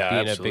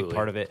absolutely a big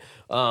part of it.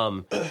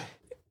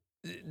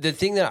 The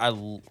thing that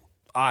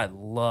I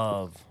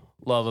love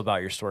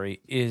about your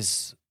story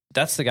is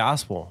that's the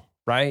gospel,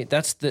 right?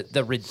 That's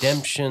the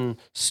redemption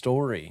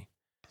story.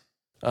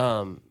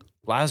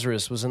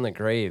 Lazarus was in the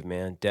grave,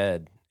 man,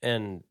 dead,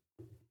 and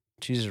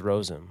Jesus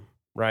rose him,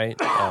 right?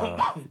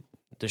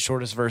 The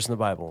shortest verse in the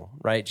Bible,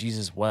 right?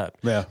 Jesus wept.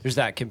 Yeah. There's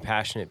that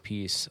compassionate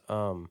piece.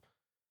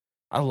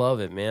 I love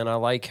it, man. I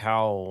like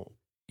how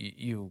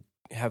you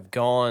have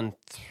gone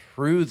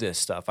through this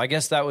stuff. I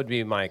guess that would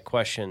be my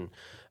question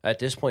at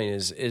this point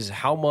is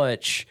how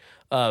much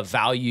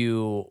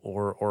value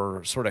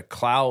or sort of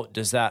clout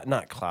does that,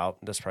 not clout,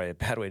 that's probably a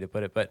bad way to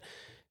put it, but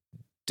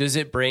does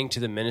it bring to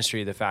the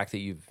ministry the fact that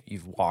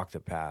you've walked the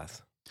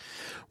path?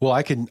 Well,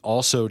 I can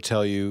also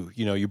tell you,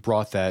 you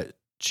brought that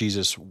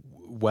Jesus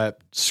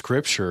wept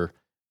scripture,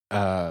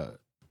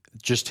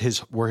 just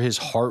where his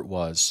heart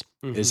was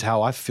is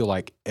how I feel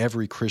like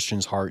every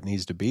Christian's heart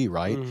needs to be,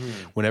 right?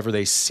 Whenever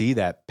they see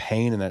that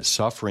pain and that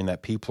suffering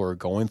that people are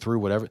going through,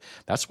 whatever,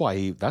 that's why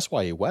he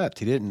wept.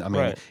 He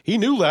didn't, he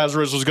knew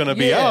Lazarus was going to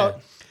be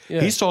out.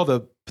 Yeah. He saw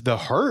the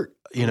hurt,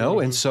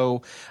 and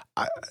so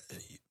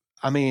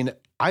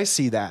I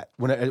see that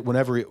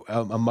whenever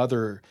a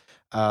mother,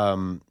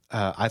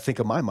 I think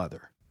of my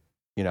mother,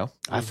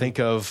 I think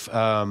of,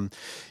 I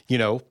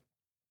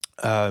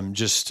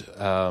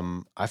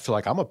feel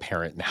like I'm a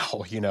parent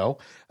now,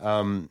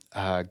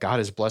 God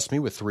has blessed me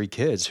with 3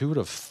 kids. Who would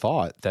have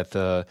thought that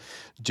the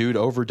dude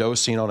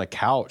overdosing on a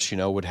couch,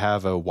 would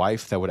have a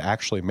wife that would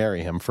actually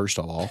marry him, first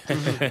of all.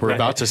 We're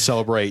about to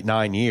celebrate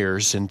 9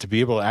 years, and to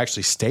be able to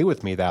actually stay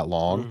with me that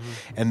long,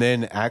 and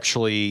then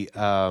actually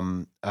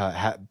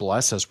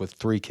bless us with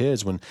 3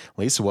 kids when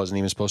Lisa wasn't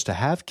even supposed to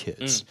have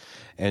kids.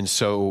 And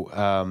so,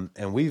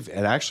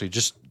 and actually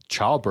just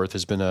childbirth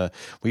has been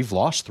we've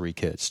lost 3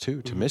 kids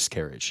too to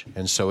miscarriage.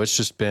 And so it's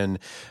just been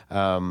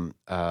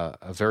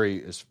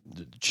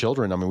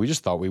children. We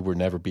just thought we would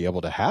never be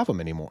able to have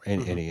them anymore.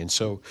 Any. And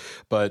so,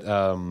 but,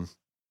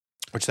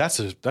 which that's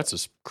a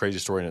crazy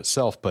story in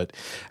itself. But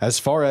as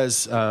far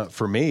as,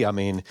 for me,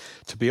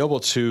 to be able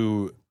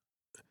to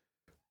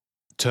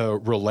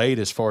relate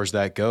as far as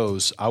that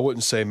goes, I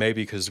wouldn't say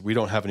maybe because we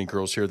don't have any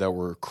girls here that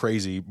were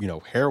crazy,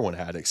 heroin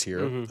addicts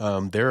here.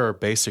 There are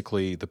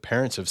basically, the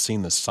parents have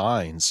seen the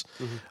signs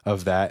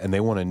of that, and they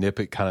want to nip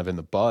it kind of in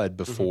the bud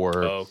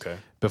before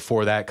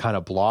that kind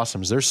of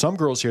blossoms. There's some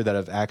girls here that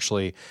have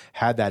actually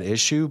had that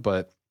issue,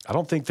 but I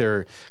don't think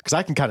they're, because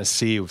I can kind of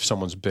see if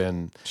someone's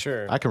been,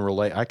 Sure. I can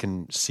relate, I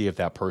can see if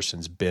that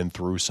person's been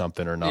through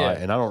something or not. Yeah.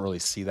 And I don't really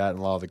see that in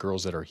a lot of the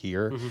girls that are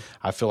here.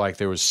 I feel like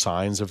there was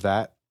signs of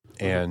that.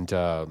 And,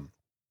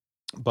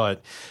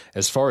 but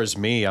as far as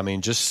me, I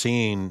mean, just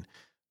seeing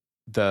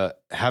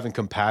having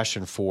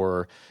compassion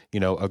for,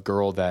 a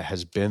girl that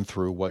has been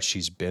through what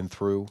she's been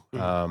through.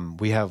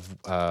 We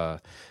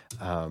have,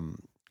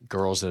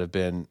 girls that have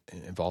been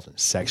involved in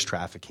sex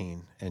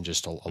trafficking and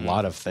just a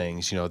lot of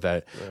things,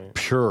 that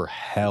pure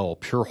hell,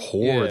 pure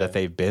horror that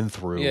they've been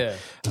through. Yeah.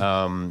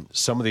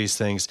 Some of these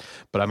things,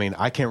 but I mean,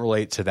 I can't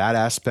relate to that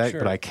aspect,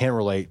 but I can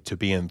relate to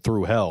being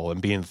through hell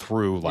and being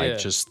through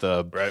just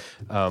the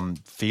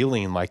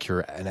feeling like you're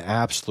an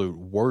absolute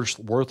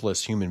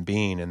worthless human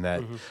being and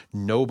that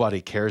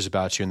nobody cares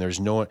about you and there's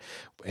no,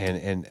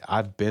 and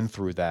I've been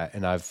through that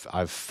and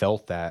I've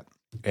felt that.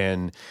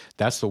 And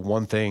that's the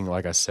one thing,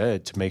 like I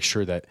said, to make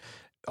sure that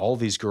all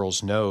these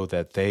girls know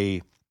that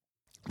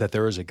that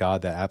there is a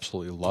God that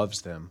absolutely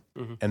loves them,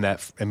 and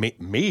that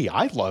me,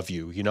 I love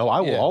you. I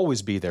will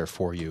always be there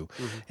for you,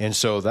 and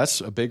so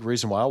that's a big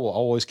reason why I will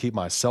always keep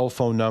my cell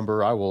phone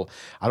number. I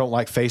don't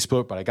like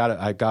Facebook, but I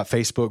got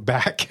Facebook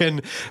back,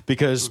 and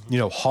because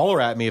holler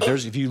at me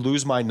if you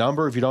lose my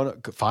number, if you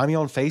don't find me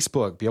on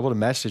Facebook, be able to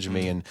message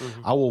me, and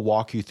I will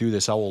walk you through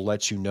this. I will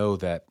let you know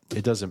that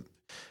it doesn't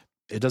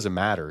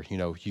matter.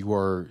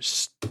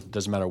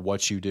 Doesn't matter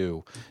what you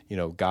do,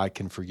 God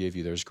can forgive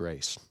you. There's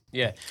grace.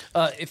 Yeah.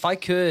 If I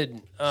could,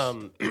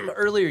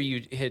 earlier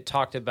you had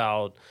talked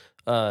about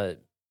some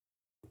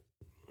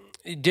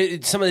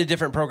of the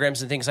different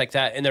programs and things like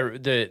that, and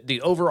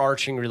the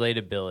overarching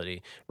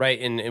relatability, right?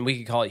 And we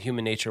could call it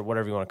human nature,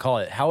 whatever you want to call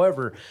it.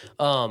 However,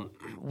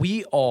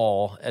 we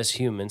all as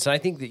humans, and I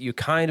think that you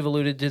kind of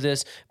alluded to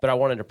this, but I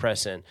wanted to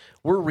press in,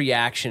 we're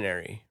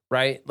reactionary.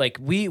 Right? Like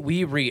we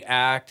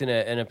react in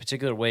a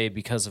particular way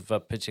because of a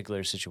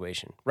particular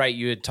situation, right?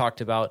 You had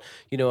talked about,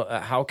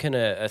 how can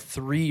a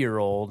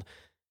 3-year-old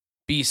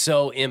be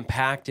so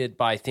impacted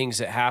by things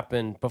that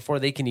happened before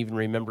they can even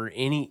remember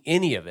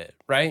any of it,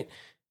 right?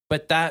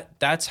 But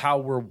that's how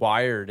we're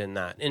wired in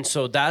that. And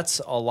so that's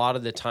a lot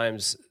of the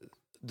times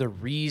the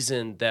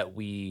reason that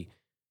we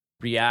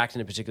react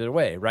in a particular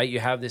way, right? You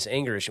have this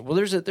anger issue. Well,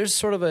 there's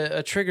sort of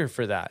a trigger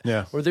for that.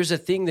 Yeah. Or there's a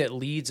thing that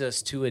leads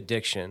us to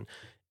addiction.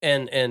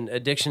 And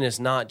addiction is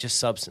not just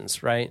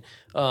substance, right?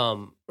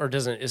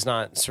 Is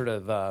not sort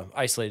of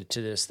isolated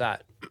to this,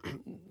 that.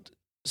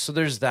 So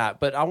there's that.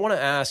 But I want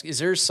to ask, is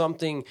there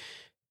something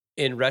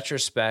in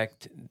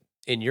retrospect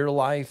in your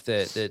life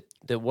that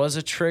was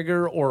a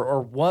trigger,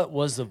 or what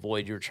was the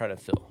void you were trying to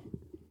fill?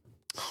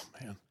 Oh,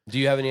 man. Do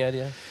you have any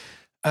idea?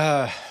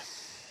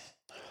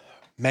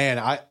 Man,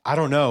 I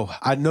don't know.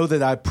 I know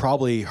that I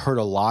probably heard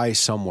a lie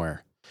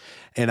somewhere.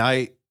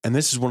 And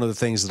this is one of the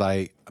things that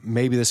I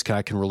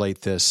can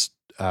relate this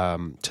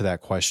to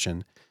that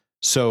question.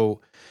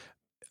 So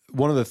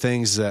one of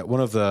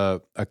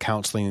the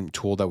counseling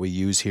tool that we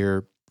use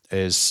here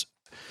is,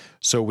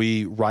 so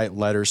we write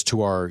letters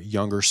to our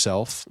younger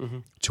self,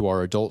 to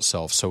our adult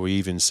self. So we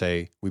even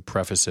we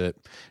preface it,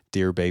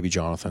 dear baby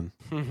Jonathan,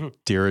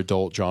 dear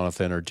adult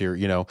Jonathan, or dear,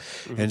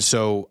 And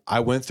so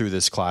I went through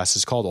this class.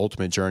 It's called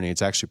Ultimate Journey.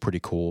 It's actually pretty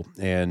cool.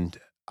 And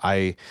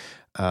I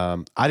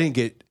didn't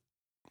get,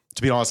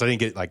 to be honest, I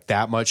didn't get like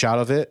that much out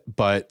of it,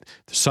 but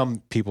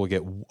some people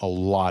get a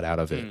lot out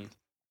of it.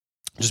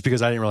 Just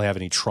because I didn't really have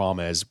any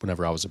trauma as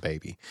whenever I was a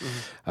baby,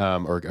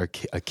 or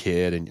a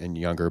kid and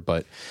younger.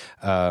 But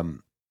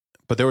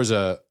there was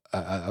a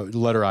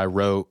letter I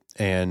wrote,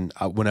 and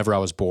whenever I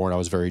was born, I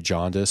was very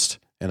jaundiced,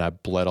 and I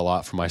bled a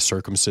lot from my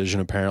circumcision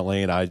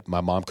apparently, and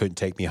my mom couldn't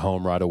take me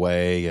home right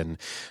away, and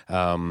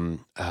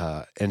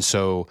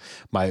so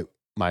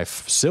my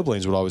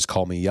siblings would always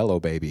call me Yellow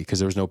Baby because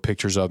there was no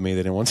pictures of me. They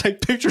didn't want to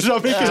take pictures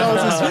of me because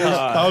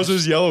I was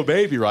this yellow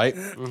baby, right?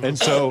 And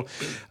so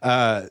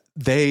I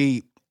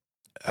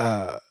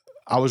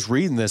was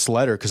reading this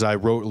letter because I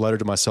wrote a letter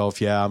to myself.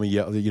 Yeah,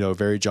 I'm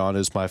very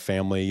jaundiced. My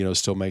family,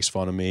 still makes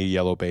fun of me,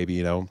 Yellow Baby,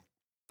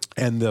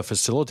 And the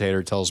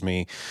facilitator tells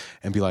me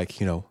and be like,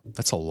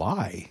 that's a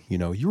lie.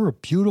 You're a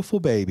beautiful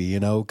baby.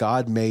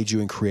 God made you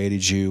and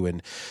created you.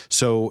 And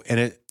so,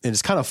 and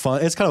it's kind of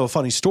fun. It's kind of a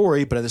funny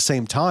story, but at the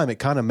same time, it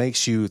kind of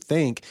makes you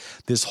think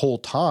this whole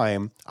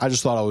time, I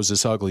just thought I was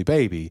this ugly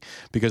baby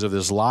because of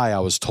this lie I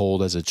was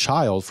told as a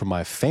child from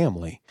my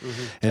family.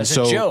 And as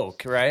a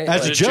joke, right?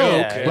 As a joke,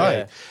 yeah, right.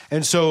 Yeah.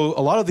 And so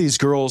a lot of these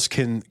girls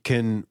can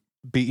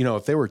be,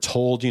 if they were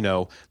told,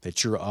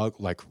 that you're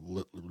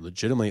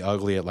legitimately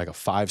ugly at like a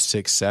 5,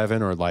 6,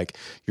 7, or like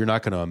you're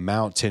not going to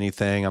amount to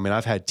anything. I mean,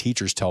 I've had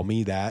teachers tell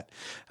me that.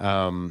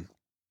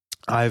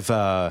 I've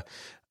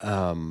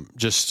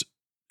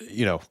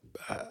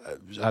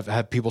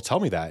had people tell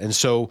me that. And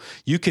so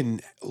you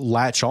can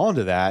latch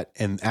onto that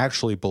and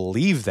actually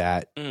believe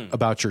that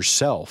about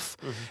yourself.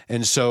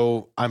 And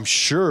so I'm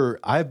sure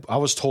I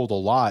was told a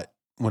lot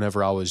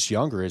whenever I was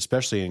younger,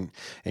 especially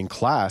in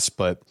class,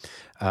 but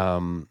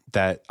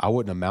that I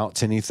wouldn't amount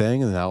to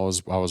anything, and I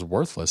was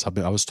worthless.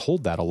 I was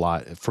told that a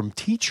lot from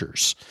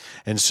teachers,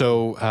 and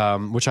so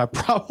which I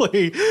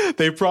probably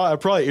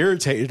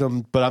irritated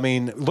them. But I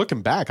mean,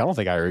 looking back, I don't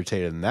think I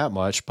irritated them that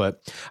much.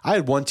 But I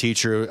had one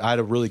teacher, I had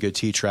a really good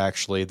teacher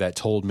actually, that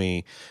told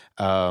me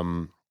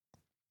how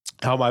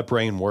my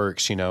brain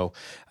works.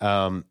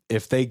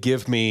 If they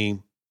give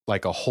me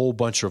like a whole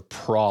bunch of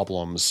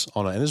problems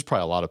and there's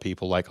probably a lot of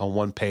people like on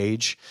one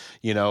page,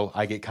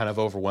 I get kind of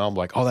overwhelmed,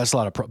 like, oh, that's a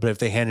lot of, but if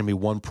they handed me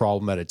one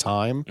problem at a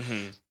time,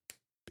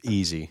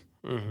 easy,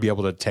 be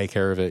able to take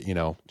care of it,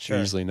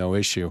 easily, no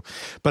issue.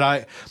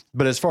 But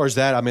as far as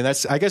that, I mean,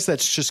 I guess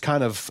that's just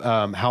kind of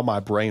how my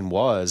brain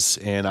was.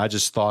 And I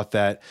just thought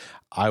that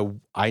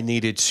I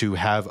needed to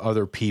have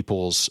other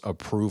people's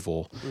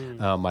approval.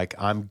 Like,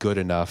 I'm good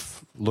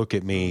enough. Look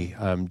at me.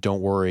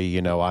 Don't worry.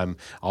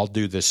 I'll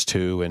do this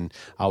too. And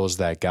I was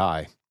that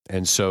guy.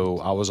 And so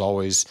I was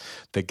always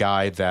the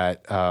guy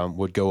that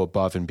would go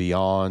above and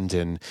beyond.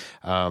 And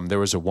there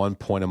was one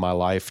point in my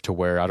life to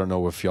where, I don't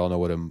know if y'all know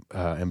what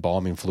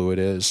embalming fluid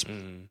is.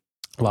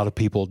 A lot of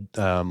people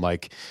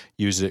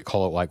use it,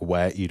 call it like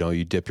wet.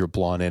 You dip your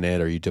blunt in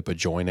it, or you dip a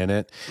joint in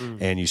it,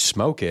 and you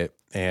smoke it.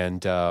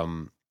 And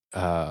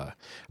I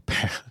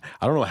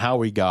don't know how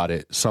we got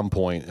it. Some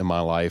point in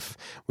my life,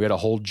 we had a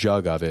whole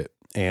jug of it,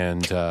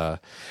 and I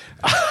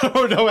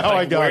don't know how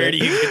I got where it. do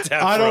you get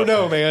that I don't from?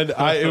 know, man.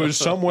 It was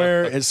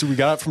somewhere, and so we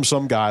got it from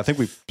some guy. I think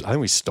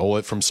we stole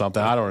it from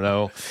something. I don't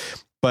know,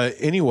 but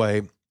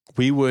anyway,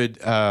 we would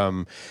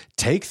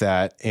take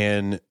that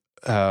and.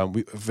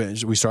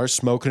 We started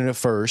smoking it at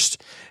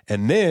first,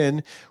 and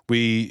then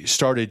we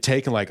started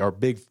taking like our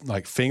big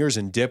like fingers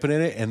and dipping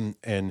in it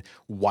and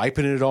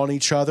wiping it on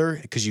each other,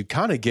 because you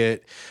kind of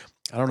get,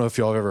 I don't know if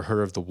y'all have ever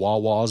heard of the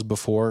wah-wahs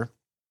before,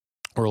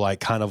 or like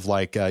kind of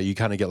like you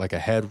kind of get like a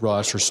head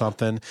rush or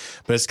something,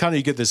 but it's kind of,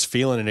 you get this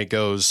feeling and it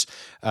goes,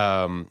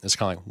 it's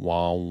kind of like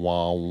wah,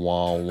 wah,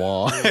 wah,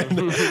 wah.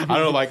 And I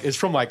don't know, like it's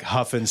from like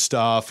huffing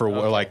stuff or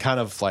like kind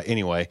of like,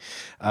 anyway,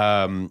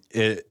 that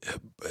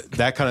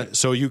kind of,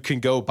 so you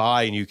can go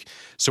by and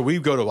so we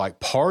go to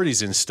like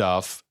parties and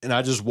stuff, and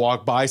I just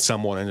walk by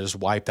someone and just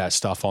wipe that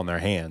stuff on their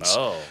hands,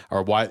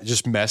 or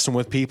just messing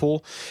with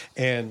people.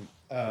 And,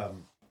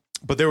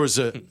 but there was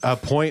a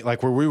point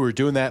like where we were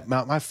doing that.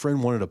 My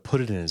friend wanted to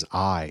put it in his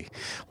eye,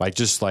 like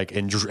just like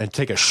and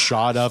take a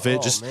shot of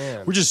it.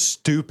 We're just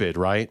stupid,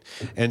 right?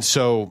 And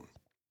so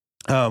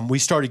we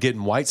started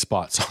getting white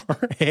spots on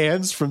our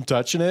hands from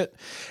touching it,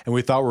 and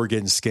we thought we were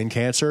getting skin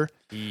cancer.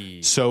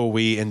 So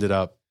we ended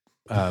up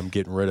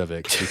getting rid of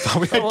it because we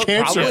thought we had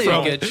cancer. Probably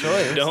from a good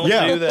choice. Don't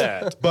do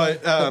that.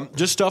 But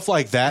just stuff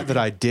like that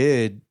I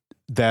did,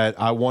 that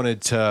I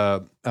wanted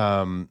to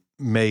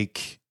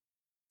make.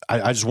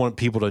 I just want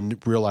people to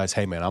realize,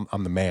 hey man,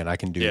 I'm the man. I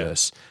can do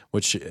this,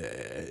 which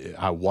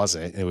I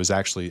wasn't. It was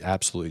actually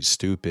absolutely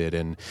stupid.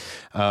 And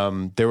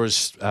there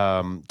was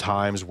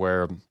times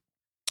where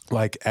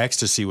like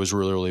ecstasy was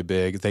really, really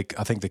big.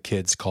 I think the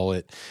kids call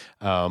it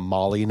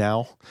Molly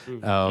now.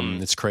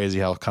 It's crazy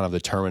how kind of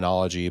the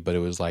terminology, but it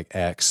was like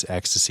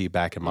ecstasy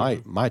back in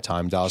my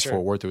time.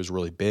 Dallas-Fort Worth, it was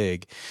really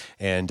big.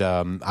 And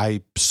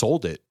I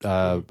sold it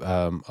a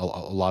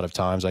lot of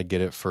times. I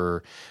get it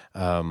for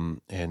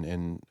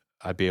and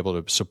I'd be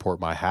able to support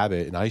my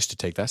habit. And I used to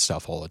take that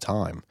stuff all the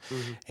time.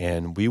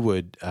 And we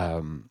would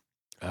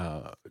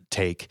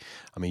take,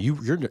 I mean,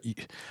 you're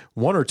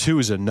 1 or 2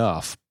 is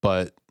enough,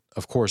 but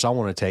of course I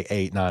want to take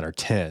 8, 9, or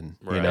 10,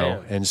 you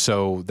know? And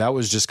so that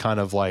was just kind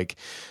of like,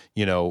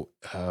 1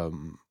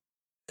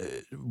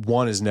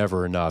 is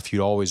never enough.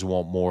 You always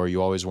want more. I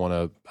always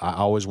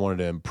wanted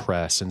to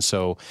impress. And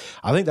so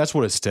I think that's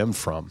what it stemmed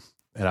from.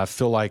 And I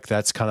feel like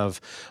that's kind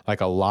of like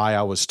a lie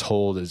I was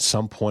told at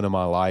some point in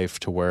my life,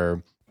 to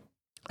where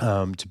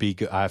to be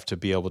good, I have to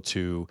be able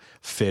to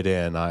fit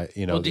in. Well,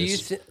 do you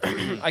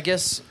I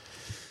guess,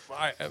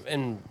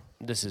 and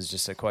this is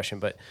just a question,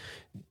 but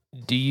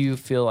do you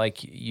feel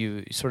like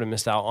you sort of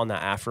missed out on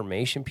that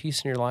affirmation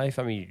piece in your life?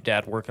 I mean, your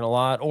dad working a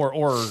lot,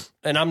 or,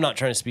 and I'm not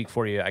trying to speak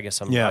for you. I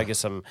guess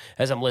I'm,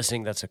 as I'm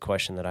listening, that's a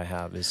question that I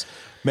have is,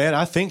 man,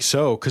 I think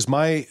so. 'Cause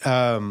my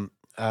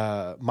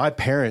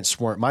parents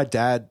weren't, my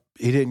dad,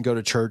 he didn't go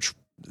to church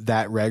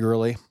that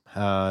regularly.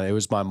 It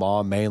was my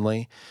mom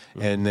mainly.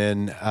 And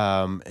then,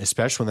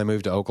 especially when they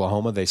moved to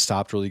Oklahoma, they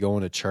stopped really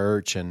going to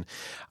church. And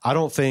I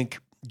don't think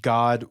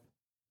God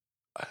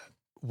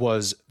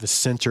was the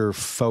center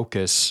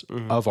focus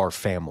of our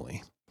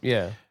family.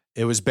 Yeah.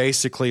 It was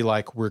basically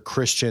like, we're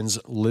Christians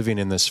living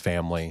in this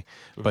family,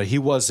 but he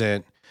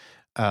wasn't,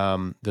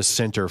 the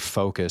center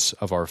focus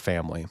of our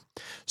family.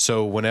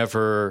 So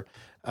whenever,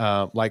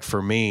 like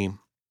for me,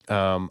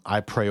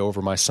 I pray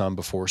over my son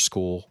before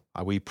school.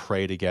 We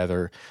pray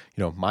together.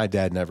 My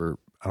dad never,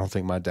 I don't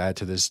think my dad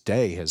to this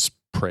day has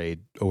prayed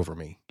over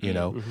me,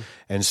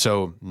 and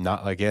so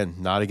not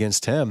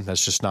against him.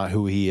 That's just not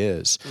who he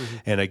is.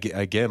 And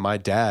again, my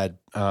dad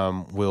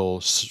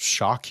will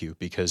shock you,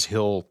 because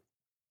he'll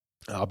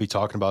I'll be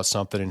talking about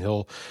something and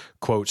he'll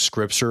quote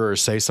scripture or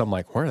say something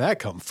like, where did that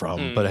come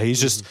from? But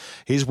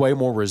he's way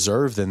more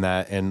reserved than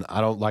that. And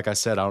like I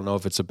said, I don't know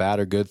if it's a bad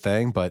or good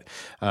thing, but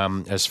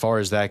as far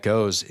as that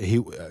goes,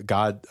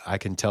 God, I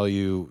can tell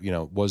you,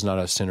 was not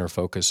a center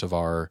focus of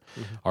our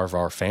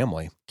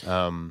family.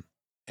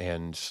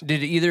 And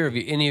did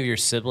any of your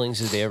siblings,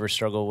 did they ever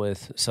struggle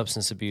with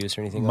substance abuse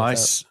or anything like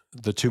that?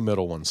 The two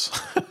middle ones,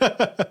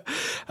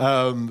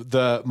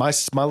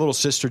 my little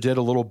sister did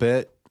a little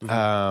bit.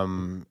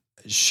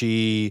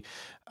 She,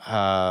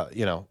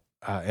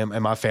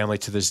 and my family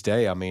to this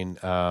day, I mean,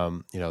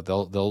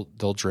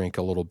 they'll drink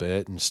a little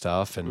bit and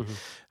stuff, and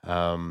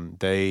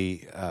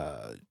they,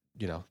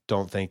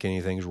 don't think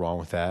anything's wrong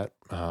with that.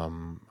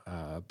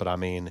 But I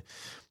mean,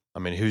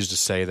 who's to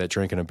say that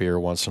drinking a beer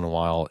once in a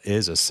while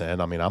is a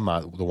sin? I mean, I'm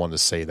not the one to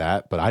say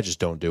that, but I just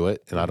don't do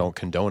it, and I don't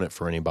condone it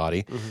for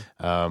anybody.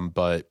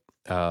 But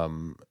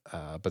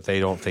they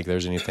don't think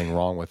there's anything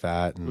wrong with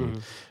that,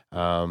 and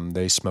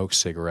they smoke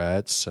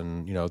cigarettes,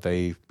 and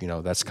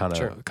that's kind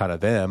of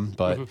them.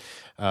 But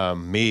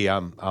me,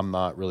 I'm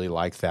not really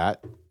like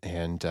that,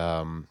 and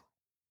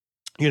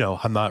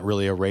I'm not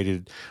really a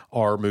rated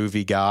R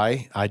movie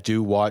guy. I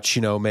do watch,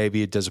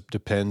 maybe it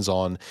depends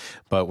on,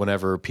 but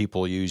whenever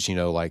people use,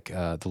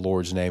 the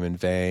Lord's name in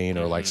vain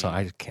or like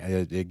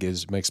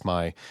it makes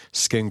my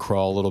skin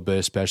crawl a little bit,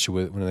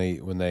 especially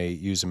when they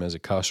use them as a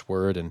cuss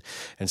word and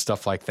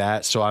stuff like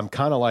that. So I'm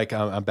kind of like,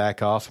 I'm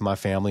back off. My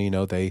family,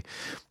 they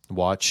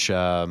watch,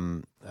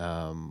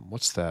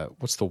 what's the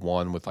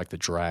one with like the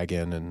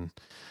dragon and,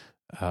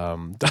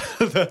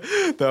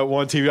 that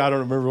one TV, I don't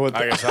remember what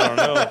I don't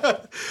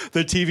know.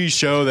 The TV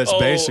show that's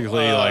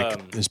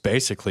is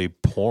basically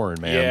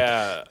porn,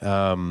 man.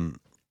 Yeah.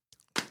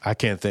 I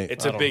can't think.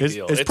 It's a big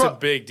deal. It's a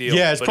big deal.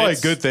 Yeah, it's probably a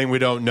good thing we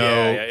don't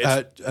know.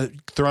 Yeah,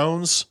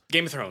 Thrones?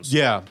 Game of Thrones.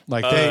 Yeah.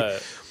 Like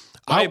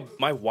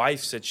my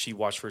wife said she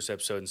watched first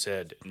episode and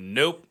said,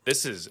 nope,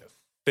 this is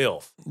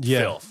filth. Yeah.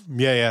 Filth.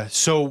 Yeah.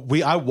 So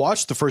I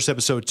watched the first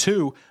episode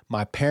too.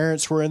 My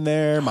parents were in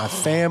there, my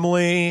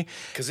family.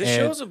 Because it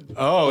shows it's bad.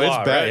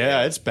 Right?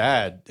 Yeah, it's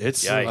bad.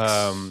 It's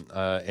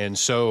yikes. And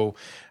so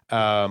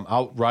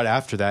I'll right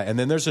after that. And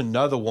then there's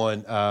another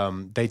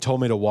one. They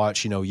told me to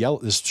watch,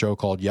 this show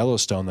called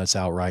Yellowstone that's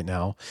out right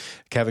now.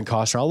 Kevin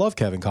Costner. I love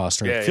Kevin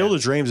Costner. Yeah, Field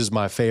of Dreams is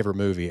my favorite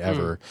movie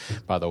ever,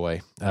 by the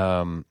way.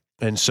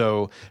 And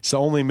so it's the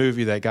only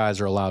movie that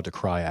guys are allowed to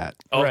cry at.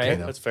 Okay,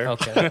 that's fair.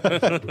 Okay.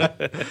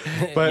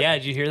 But yeah,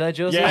 did you hear that,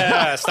 Joseph?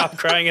 Yeah, stop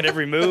crying at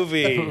every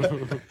movie.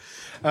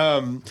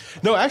 No,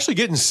 actually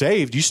getting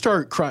saved, you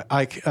start crying.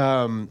 Like,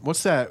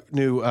 what's that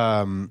new?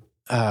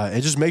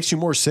 It just makes you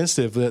more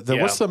sensitive.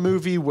 What's the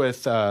movie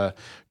with?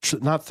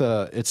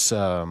 It's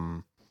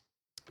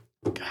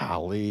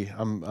golly,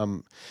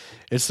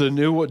 it's the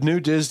new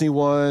Disney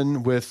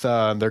one with.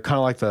 They're kind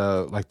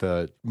of like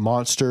the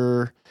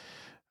monster.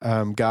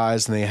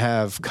 Guys, and they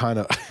have kind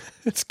of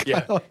it's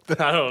kind of like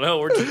that. I don't know.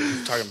 We're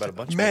just talking about a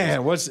bunch of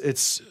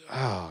movies.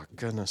 Oh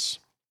goodness.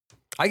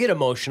 I get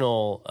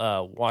emotional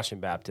watching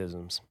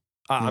baptisms.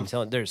 I'm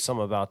telling there's some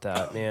about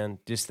that, man.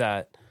 Just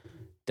that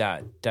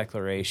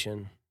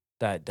declaration,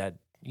 that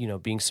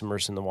being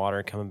submersed in the water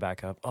and coming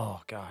back up.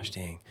 Oh gosh,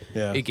 dang.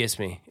 Yeah. It gets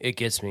me. I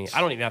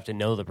don't even have to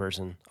know the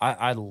person.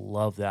 I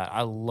love that.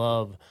 I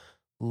love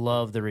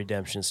the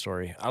redemption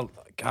story.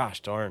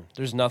 Gosh darn,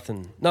 there's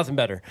nothing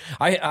better.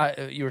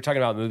 You were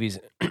talking about movies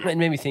and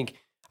made me think.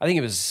 I think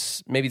it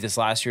was maybe this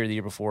last year or the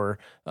year before.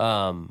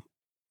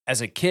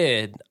 As a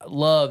kid,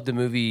 loved the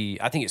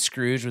movie. I think it's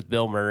Scrooge with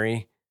Bill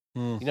Murray.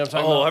 You know what I'm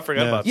talking about? I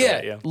forgot about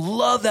that. Yeah,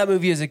 love that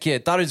movie as a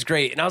kid. Thought it was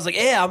great, and I was like,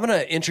 "Yeah, I'm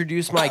gonna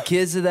introduce my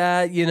kids to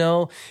that."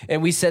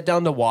 And we sat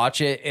down to watch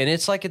it, and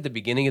it's like at the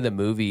beginning of the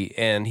movie,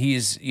 and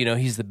he's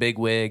the big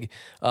wig,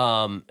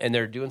 and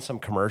they're doing some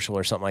commercial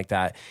or something like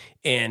that,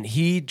 and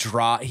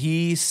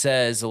he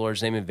says the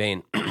Lord's name in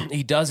vain.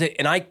 He does it,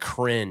 and I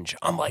cringe.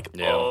 I'm like,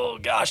 oh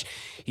gosh,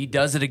 he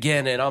does it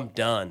again, and I'm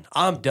done,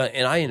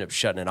 and I end up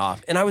shutting it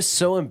off, and I was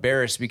so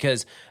embarrassed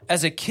because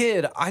as a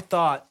kid, I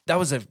thought that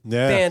was a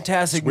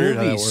fantastic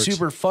movie,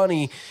 super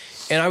funny,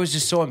 and I was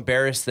just so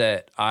embarrassed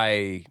that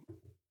I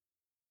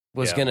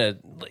was gonna,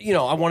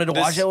 I wanted to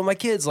watch that with my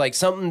kids, like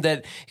something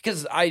that,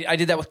 because I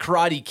did that with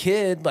Karate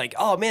Kid, like,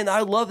 oh man,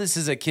 I love this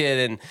as a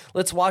kid, and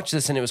let's watch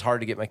this, and it was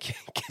hard to get my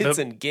kids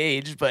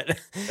engaged, but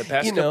the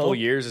past couple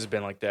years has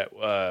been like that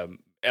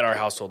at our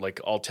household. Like,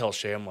 I'll tell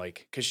Shay, I'm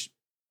like, because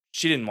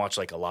she didn't watch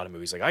like a lot of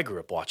movies. Like, I grew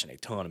up watching a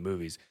ton of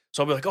movies,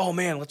 so I'll be like, oh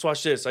man, let's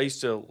watch this. I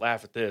used to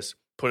laugh at this,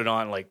 put it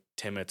on like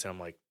 10 minutes, and I'm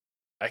like,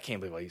 I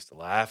can't believe I used to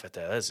laugh at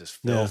that. That's just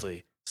filthy.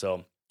 Yeah.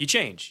 So you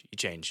change.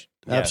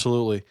 Yeah.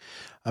 Absolutely.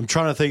 I'm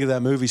trying to think of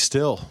that movie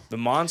still. The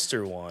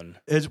monster one.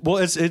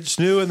 It's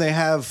new, and they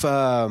have.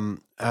 I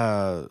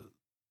know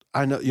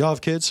y'all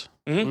have kids.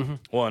 Mm-hmm.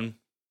 One.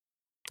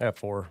 I have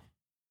 4.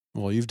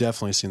 Well, you've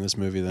definitely seen this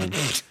movie then.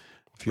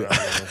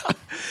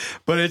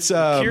 But it's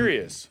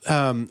curious.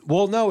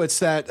 Well, no, it's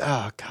that.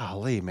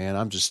 Golly, man,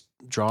 I'm just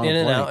drawing In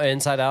and Out,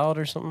 Inside Out,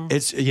 or something.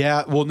 It's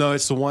Well, no,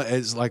 it's the one.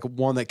 It's like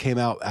one that came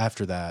out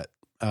after that.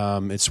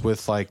 It's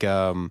with like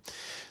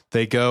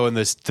they go and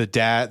the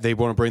dad, they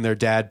want to bring their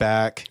dad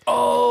back.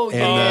 Oh,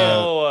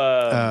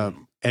 And,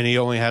 and he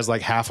only has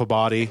like half a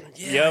body.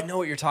 yeah, Yep. I know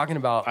what you're talking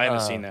about. I haven't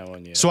seen that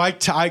one yet. So I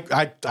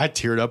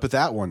teared up at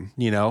that one,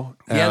 you know?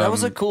 Yeah, that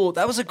was a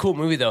cool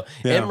movie though.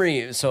 Yeah.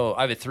 Emery, so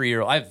I have a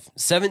 3-year-old. I have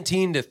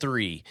 17 to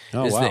 3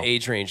 is wow. the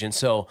age range. And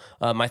so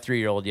my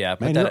 3-year-old, yeah.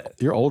 But Man,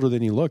 you're older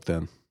than you look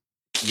then.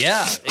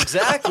 yeah,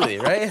 exactly,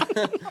 right?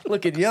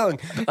 Looking young.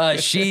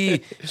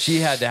 She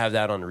had to have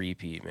that on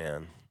repeat,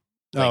 man.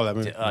 That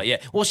movie.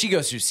 Yeah. Well, she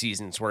goes through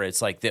seasons where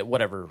it's like that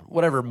whatever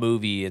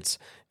movie,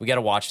 we got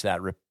to watch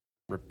that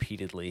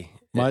repeatedly.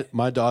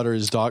 My daughter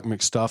is Doc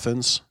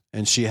McStuffins,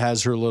 and she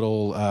has her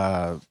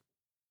little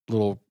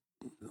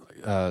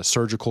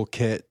surgical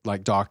kit,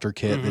 like doctor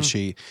kit that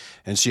she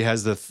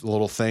has the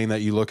little thing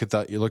that you look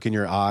in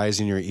your eyes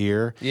and your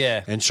ear.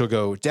 Yeah. And she'll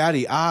go,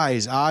 "Daddy,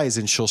 eyes,"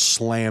 and she'll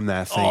slam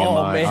that thing in Oh,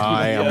 my man.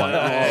 eye. I'm like,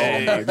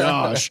 oh my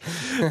gosh.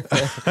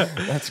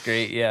 That's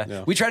great.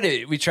 Yeah. We try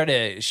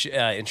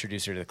to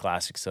introduce her to the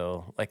classics,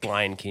 so like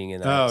Lion King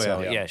and that. Oh,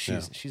 so, yeah.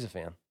 she's a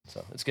fan.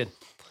 So it's good.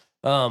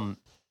 I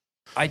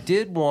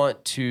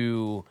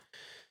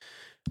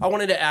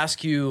wanted to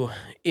ask you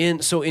in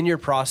your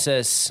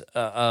process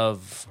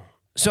of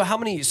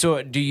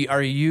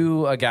are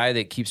you a guy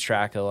that keeps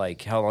track of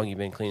like how long you've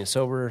been clean and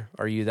sober?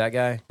 Are you that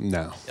guy?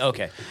 No.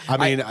 Okay. I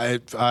mean, I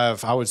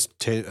was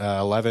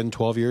 11,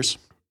 12 years.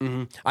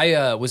 Mm-hmm.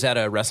 I was at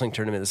a wrestling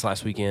tournament this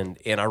last weekend,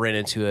 and I ran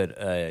into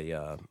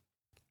a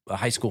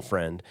high school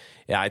friend.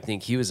 Yeah, I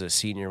think he was a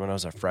senior when I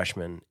was a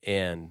freshman,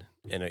 and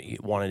he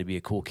wanted to be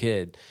a cool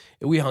kid.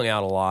 We hung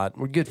out a lot.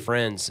 We're good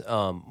friends. We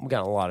got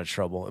in a lot of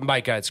trouble, and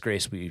by God's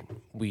grace, we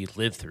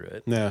lived through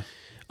it. Yeah.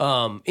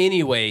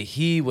 Anyway,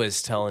 he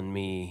was telling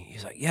me,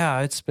 he's like,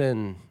 yeah, it's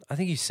been, I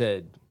think he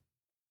said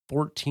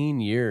 14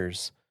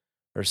 years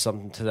or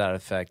something to that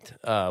effect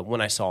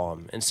when I saw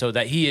him. And so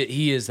that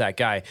he is that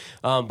guy.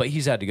 But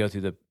he's had to go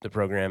through the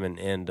program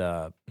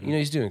and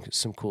he's doing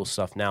some cool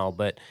stuff now.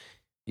 But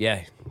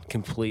yeah,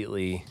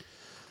 completely.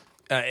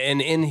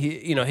 And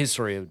he, his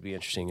story would be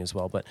interesting as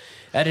well. But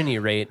at any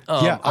rate,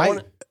 Go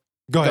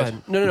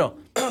ahead. No.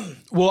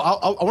 Well,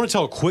 I want to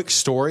tell a quick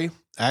story.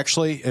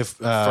 Actually, if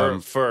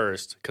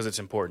first, because it's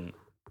important,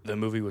 the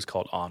movie was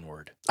called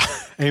Onward.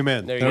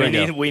 Amen. There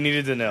you go. We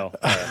needed to know.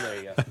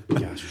 There you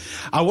go.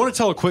 I want to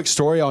tell a quick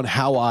story on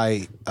how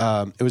it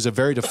was a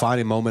very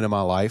defining moment in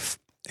my life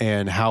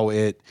and how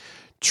it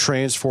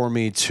transformed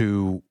me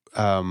to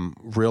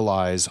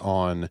realize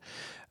on,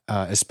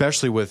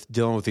 especially with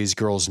dealing with these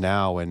girls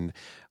now and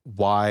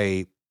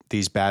why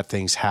these bad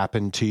things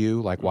happen to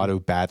you. Like, why do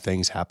bad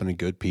things happen to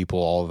good people?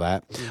 All of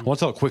that. I want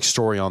to tell a quick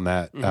story on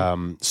that.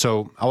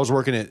 So I was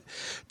working at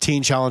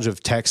Teen Challenge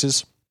of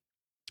Texas,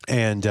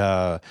 and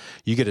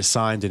you get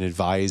assigned an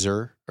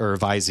advisor or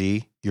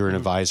advisee. You're an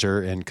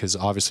advisor, and because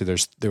obviously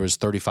there was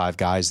 35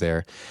 guys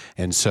there,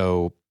 and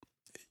so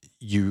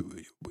you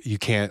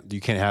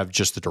can't have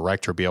just the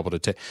director be able to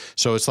take.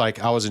 So it's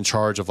like I was in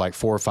charge of like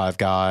 4 or 5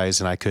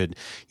 guys, and I could,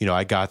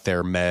 I got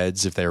their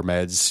meds if their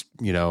meds,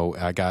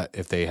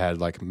 if they had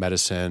like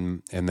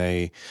medicine, and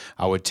I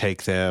would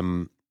take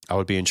them. I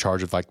would be in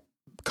charge of like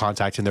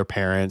contacting their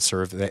parents,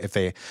 or if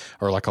they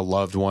are like a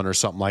loved one or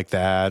something like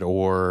that,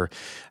 or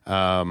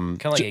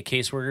Kind of like a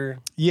caseworker.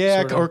 yeah,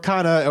 sort of? or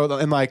kind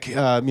of, and like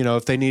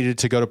if they needed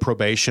to go to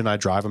probation, I'd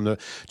drive them to.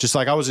 Just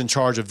like I was in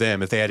charge of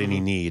them if they had any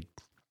need.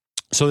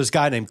 So this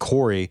guy named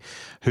Corey,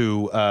 he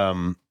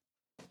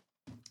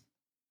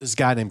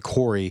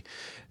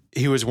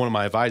was one of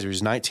my advisors.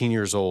 He's 19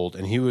 years old,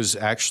 and he was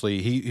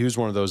actually he was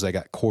one of those that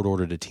got court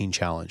ordered to Teen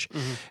Challenge,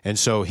 and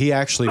so he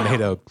actually made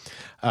a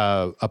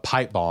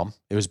pipe bomb.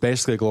 It was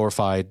basically a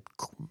glorified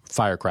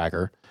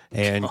firecracker,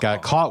 and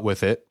got caught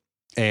with it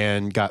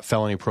and got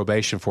felony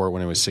probation for it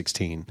when he was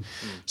 16,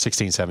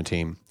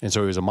 17. And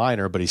so he was a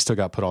minor, but he still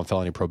got put on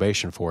felony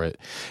probation for it.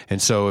 And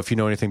so if you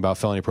know anything about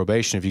felony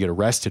probation, if you get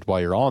arrested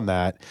while you're on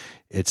that,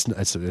 it's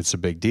a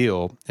big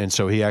deal. And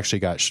so he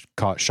actually got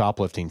caught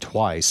shoplifting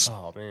twice.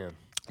 Oh man.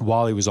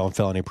 While he was on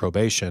felony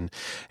probation.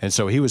 And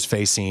so he was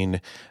facing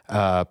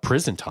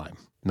prison time,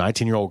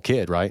 19-year-old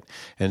kid, right?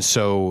 And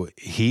so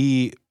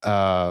he,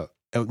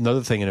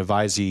 another thing an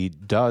advisee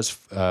does,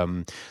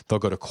 they'll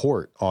go to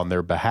court on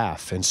their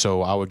behalf. And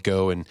so I would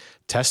go and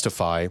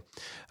testify.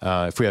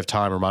 If we have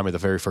time, remind me the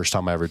very first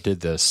time I ever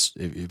did this.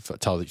 If I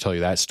tell you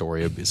that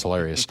story, it's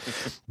hilarious.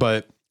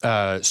 But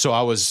so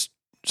I was,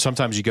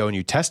 sometimes you go and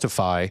you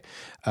testify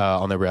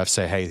on their behalf,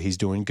 say, hey, he's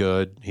doing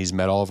good. He's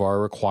met all of our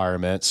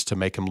requirements to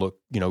make him look,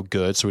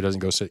 good, so he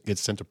doesn't get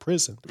sent to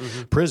prison.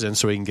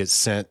 So he can get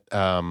sent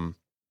back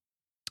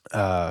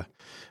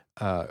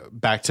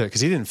to,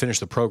 because he didn't finish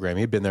the program.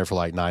 He'd been there for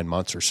like 9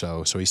 months or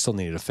so he still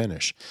needed to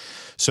finish.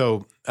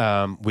 So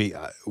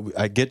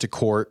I get to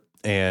court,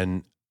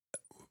 and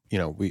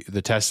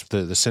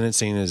the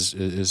sentencing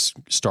is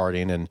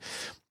starting, and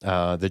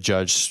the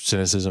judge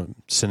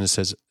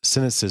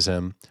sentences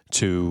him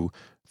to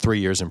 3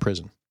 years in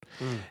prison.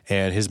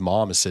 And his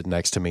mom is sitting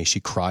next to me. She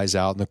cries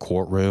out in the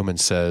courtroom and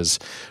says,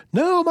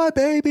 "No, my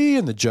baby."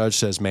 And the judge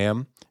says,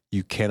 "Ma'am,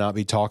 you cannot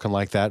be talking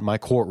like that in my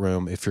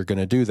courtroom. If you're going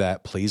to do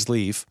that, please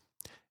leave.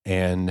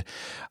 And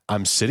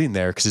I'm sitting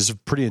there because it's a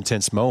pretty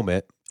intense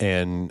moment.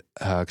 And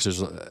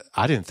because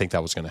I didn't think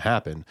that was going to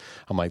happen.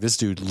 I'm like, this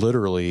dude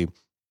literally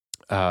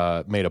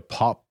made a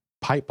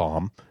pipe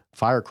bomb,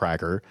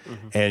 firecracker,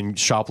 and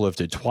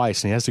shoplifted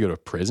twice, and he has to go to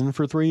prison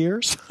for 3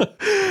 years.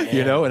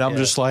 You know, and I'm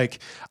just like,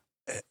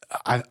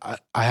 I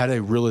had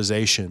a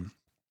realization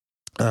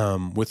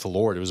with the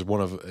Lord. It was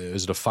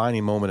a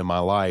defining moment in my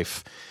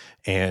life,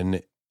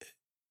 and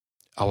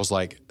I was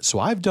like, so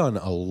I've done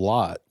a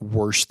lot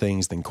worse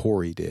things than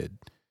Corey did.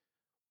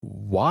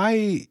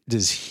 Why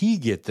does he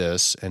get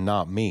this and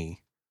not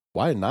me?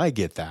 Why didn't I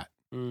get that?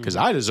 Because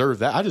I deserve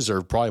that. I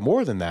deserve probably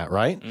more than that,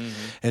 right?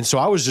 And so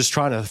I was just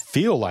trying to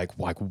feel like,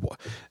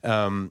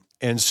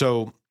 and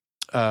so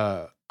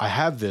I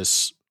have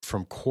this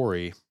from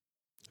Corey,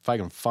 if I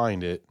can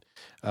find it,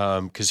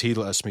 because he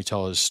lets me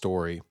tell his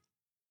story,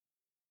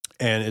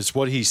 and it's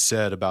what he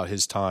said about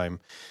his time,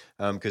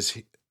 because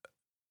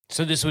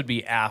So this would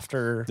be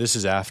after. This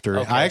is after.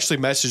 Okay. I actually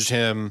messaged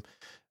him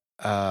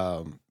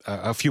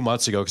a few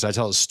months ago because I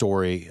tell his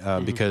story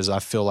because I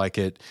feel like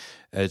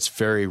it's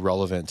very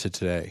relevant to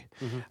today.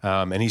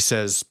 And he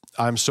says,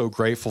 "I'm so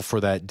grateful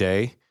for that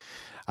day.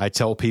 I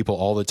tell people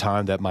all the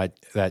time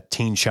that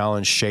teen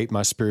challenge shaped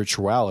my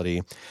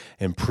spirituality,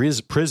 and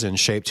prison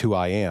shaped who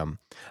I am.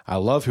 I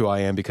love who I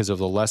am because of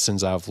the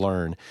lessons I've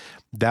learned.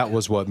 That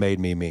was what made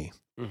me me."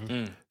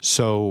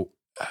 So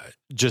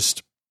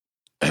just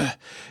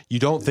you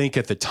don't think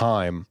at the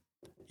time,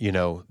 you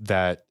know,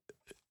 that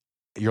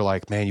you're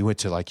like, man, you went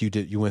through like,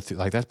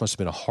 that must have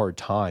been a hard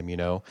time, you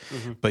know,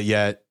 but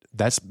yet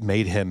that's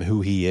made him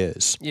who he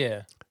is.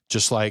 Yeah.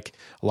 Just like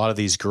a lot of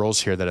these girls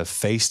here that have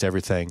faced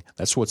everything,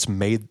 that's what's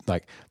made,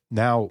 like,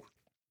 now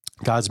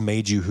God's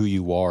made you who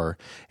you are,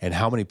 and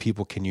how many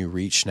people can you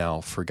reach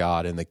now for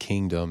God in the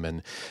kingdom?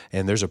 And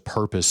there's a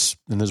purpose,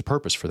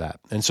 for that.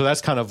 And so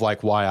that's kind of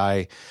like why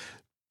I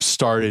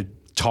started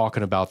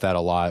talking about that a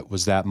lot,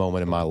 was that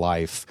moment in my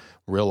life,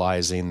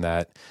 realizing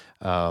that,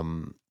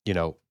 you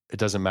know, it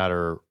doesn't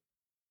matter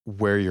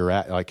where you're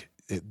at, like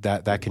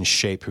that can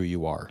shape who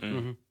you are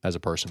as a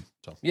person.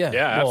 So Yeah.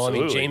 Yeah, Well, I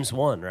mean, absolutely. James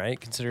 1, right?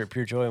 Consider it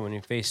pure joy when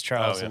you face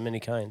trials of many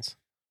kinds.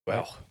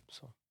 Well,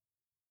 So.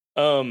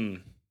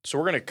 so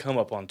we're gonna come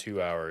up on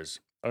 2 hours.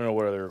 I don't know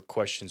what other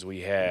questions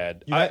we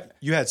had.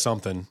 you had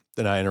something,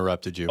 then I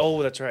interrupted you.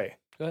 Oh, that's right.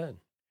 Go ahead.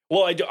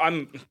 Well, I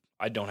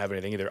don't have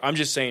anything either. I'm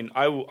just saying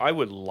I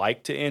would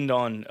like to end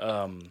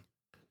on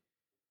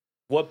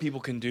what people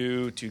can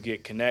do to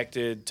get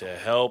connected, to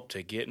help,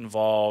 to get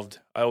involved.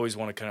 I always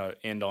want to kind of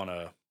end on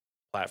a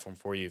platform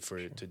for you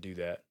to do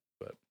that.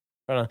 But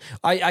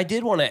I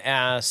did want to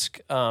ask,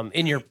 from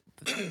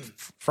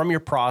your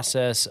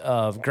process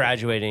of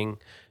graduating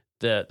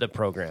the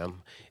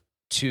program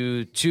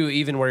to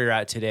even where you're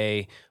at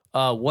today,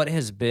 what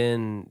have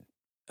been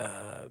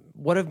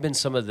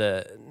some of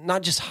the,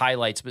 not just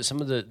highlights, but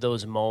some of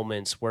those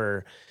moments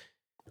where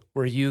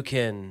you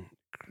can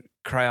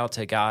cry out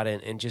to God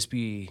and just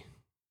be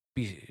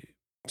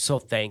so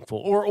thankful,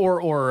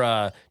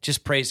 or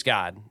just praise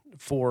God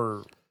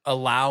for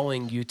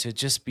allowing you to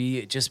just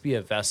be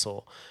a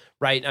vessel,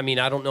 right? I mean,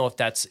 I don't know if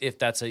that's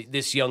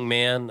this young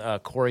man,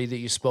 Corey, that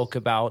you spoke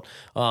about,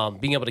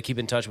 being able to keep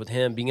in touch with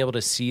him, being able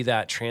to see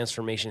that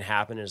transformation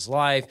happen in his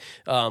life.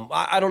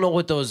 I don't know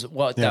what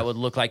that would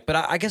look like, but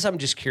I guess I'm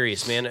just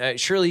curious, man.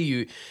 Surely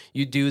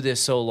you do this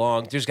so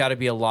long, there's got to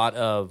be a lot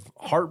of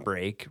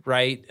heartbreak,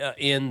 right?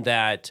 In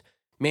that,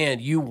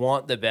 man, you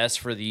want the best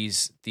for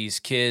these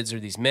kids or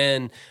these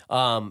men,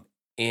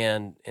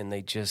 and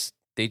they just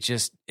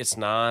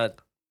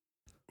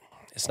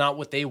it's not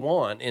what they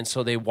want, and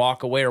so they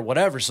walk away or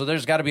whatever. So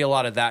there's got to be a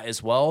lot of that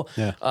as well.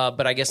 Yeah.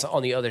 But I guess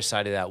on the other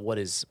side of that, what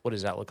does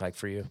that look like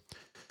for you?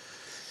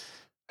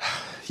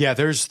 Yeah,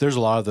 there's a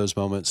lot of those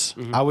moments.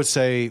 I would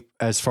say,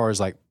 as far as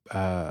like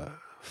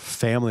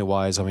family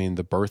wise, I mean,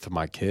 the birth of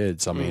my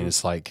kids, I mean,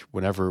 it's like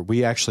whenever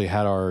we actually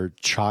had our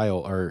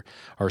child,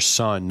 our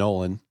son,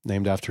 Nolan,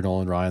 named after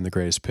Nolan Ryan, the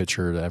greatest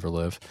pitcher to ever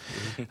live.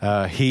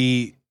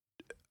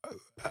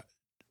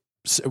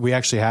 We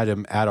actually had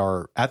him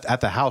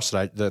at the house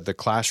that the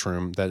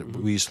classroom that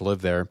we used to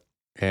live there.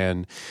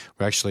 And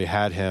we actually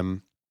had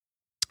him,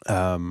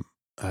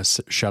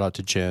 shout out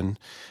to Jen,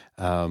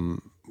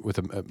 with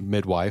a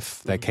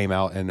midwife that came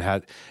out and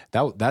had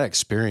that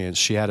experience.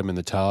 She had him in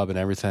the tub and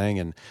everything.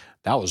 And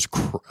that was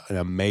an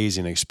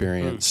amazing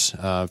experience.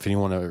 If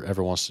anyone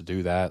ever wants to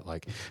do that,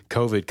 like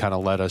COVID kind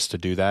of led us to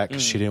do that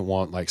because she didn't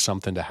want like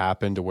something to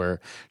happen to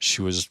where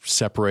she was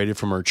separated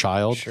from her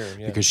child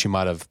because she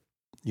might have,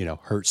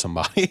 hurt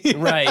somebody.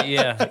 Right.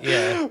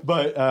 Yeah.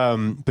 But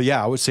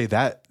yeah, I would say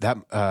that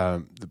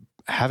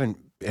having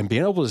and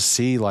being able to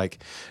see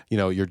like,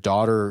 your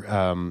daughter,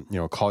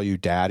 call you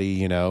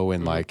daddy,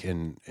 and like,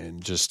 and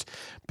just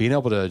being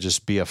able to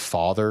just be a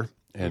father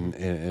and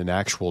an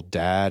actual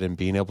dad, and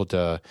being able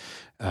to,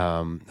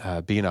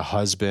 being a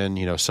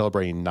husband,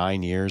 celebrating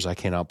 9 years. I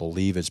cannot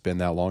believe it's been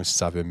that long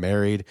since I've been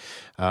married.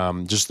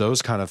 Just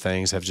those kind of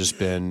things have just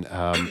been,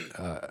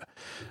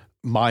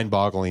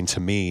 mind-boggling to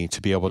me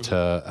to be able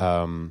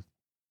to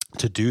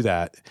do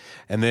that.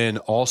 And then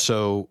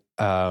also,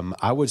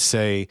 I would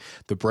say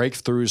the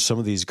breakthroughs some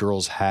of these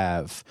girls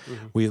have,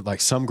 we like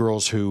some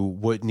girls who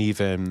wouldn't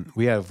even,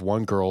 we have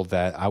one girl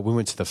that we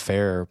went to the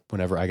fair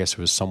whenever, I guess it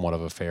was somewhat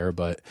of a fair,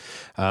 but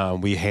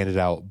we handed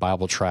out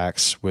Bible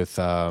tracts with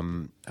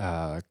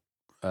a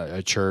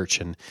church,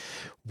 and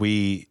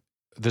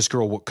this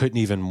girl couldn't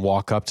even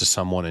walk up to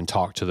someone and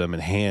talk to them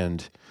and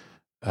hand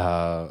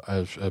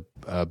a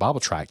Bible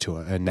tract to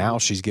her, and now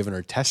she's giving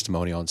her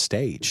testimony on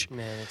stage.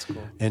 Man, that's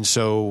cool. And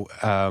so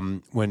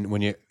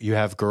when you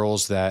have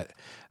girls that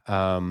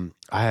I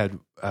had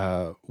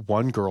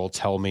one girl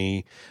tell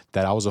me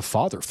that I was a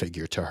father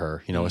figure to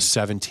her, a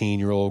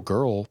 17-year-old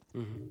girl,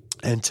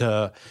 and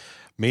to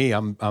me,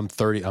 I'm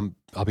 30.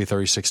 I'll be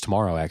 36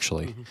 tomorrow,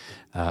 actually.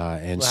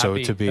 And so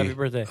to be happy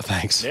birthday.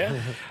 Thanks. Yeah.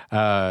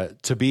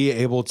 To be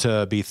able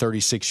to be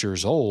 36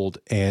 years old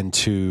and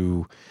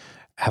to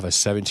have a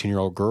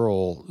 17-year-old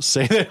girl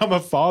say that I'm a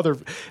father,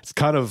 it's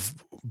kind of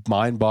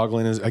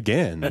mind-boggling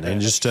again. And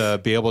just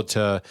to be able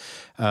to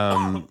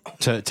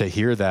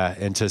hear that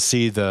and to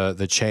see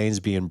the chains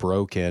being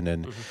broken,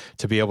 and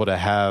to be able to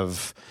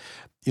have,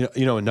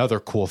 another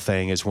cool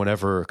thing is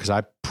whenever, because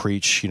I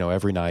preach,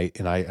 every night,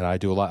 and I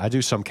do a lot. I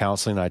do some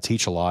counseling, and I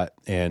teach a lot.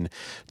 And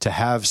to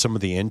have some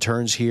of the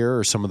interns here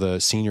or some of the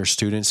senior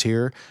students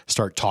here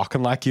start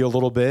talking like you a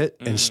little bit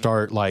and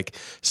start like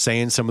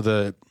saying some of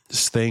the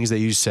things that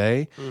you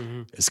say,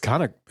 it's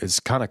kind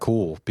of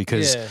cool,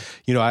 because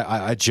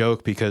I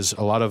joke, because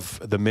a lot of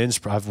the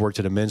I've worked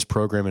at a men's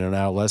program and an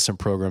adolescent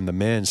program. The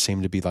men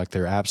seem to be like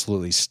they're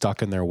absolutely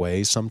stuck in their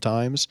ways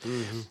sometimes,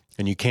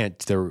 and you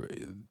can't.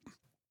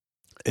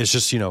 It's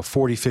just,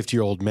 40,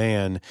 50-year-old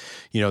man,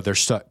 they're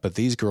stuck. But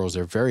these girls,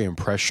 they're very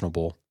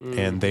impressionable,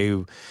 and they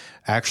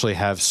actually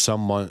have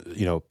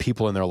someone,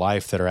 people in their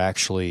life that are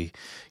actually,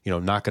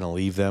 not going to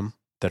leave them,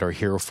 that are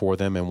here for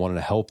them and wanting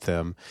to help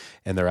them.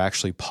 And they're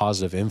actually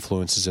positive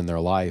influences in their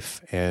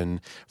life,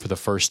 and for the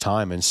first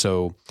time. And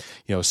so,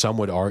 some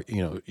would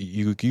argue,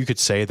 you could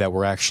say that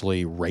we're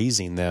actually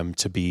raising them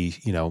to be,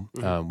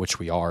 which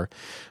we are,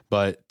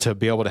 but to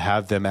be able to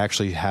have them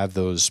actually have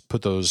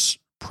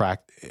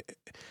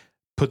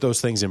put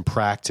those things in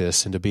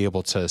practice, and to be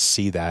able to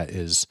see that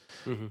is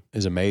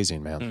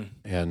amazing, man.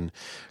 And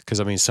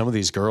because some of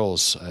these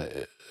girls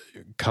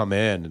come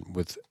in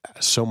with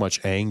so much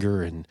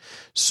anger and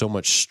so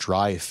much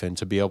strife, and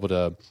to be able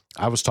to,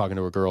 I was talking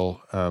to a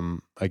girl,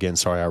 again,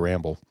 sorry, I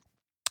ramble,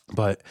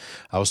 but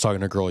I was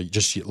talking to a girl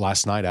just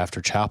last night after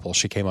chapel.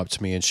 She came up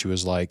to me and she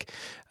was like,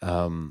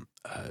 going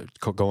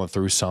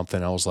through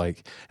something. I was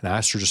like, and I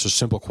asked her just a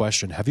simple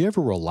question: have you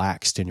ever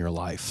relaxed in your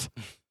life?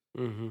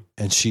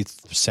 And she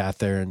sat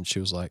there and she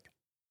was like,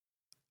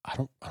 I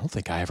don't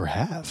think I ever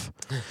have.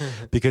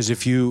 Because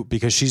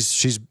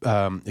she's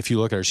if you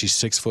look at her, she's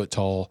 6 foot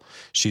tall.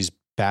 She's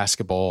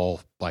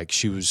basketball, like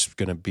she was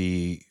going to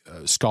be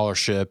a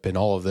scholarship and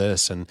all of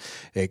this. And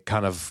it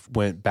kind of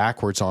went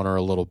backwards on her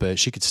a little bit.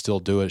 She could still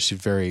do it. She's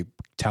a very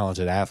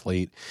talented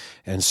athlete.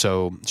 And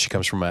so she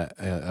comes from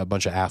a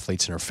bunch of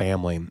athletes in her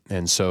family.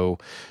 And so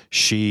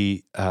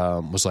she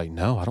was like,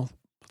 no, I don't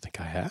think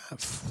I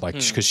have, like,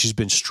 because she's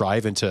been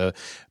striving to,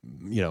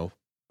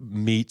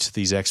 meet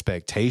these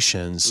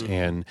expectations.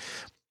 And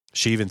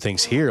she even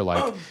thinks here,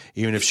 like,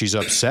 even if she's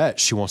upset,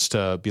 she wants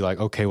to be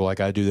like, okay, well, I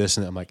got to do this.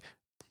 And I'm like,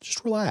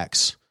 just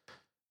relax,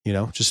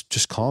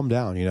 just calm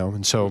down,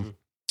 And so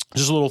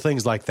just little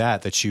things like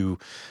that you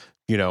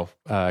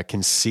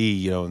can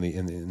see,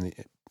 in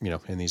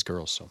these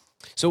girls.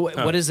 So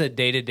what is a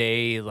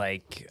day-to-day,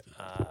 like,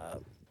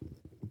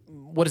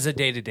 what does a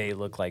day-to-day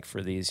look like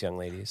for these young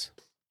ladies?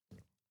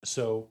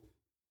 So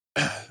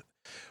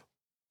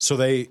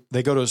they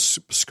go to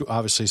school,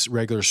 obviously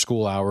regular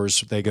school hours.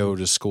 They go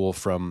to school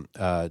from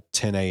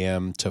 10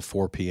 a.m. to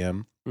 4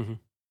 p.m.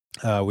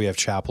 We have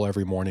chapel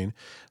every morning,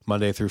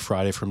 Monday through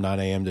Friday, from 9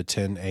 a.m. to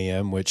 10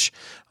 a.m., which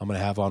I'm going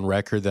to have on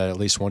record that at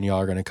least one of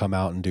y'all are going to come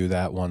out and do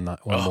that one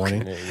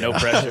morning. No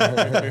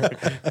pressure.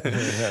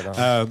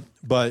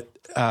 But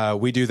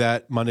we do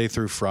that Monday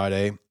through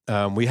Friday.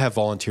 We have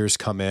volunteers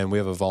come in. We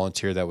have a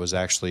volunteer that was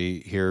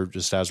actually here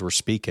just as we're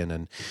speaking,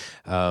 and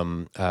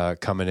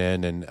coming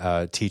in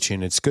and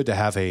teaching. It's good to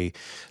have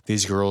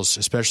these girls,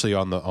 especially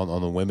on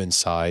the women's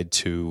side,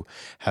 to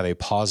have a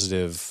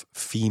positive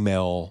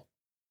female,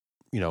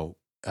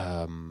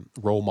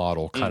 role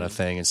model kind of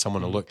thing, and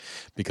someone to look,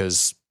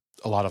 because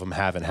a lot of them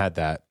haven't had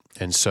that.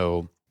 And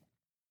so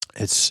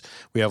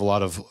we have a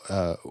lot of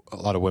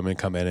women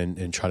come in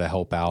and try to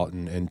help out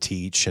and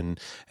teach and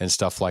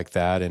stuff like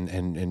that,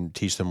 and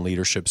teach them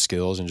leadership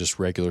skills and just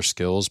regular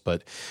skills.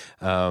 But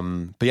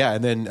yeah,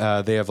 and then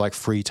they have like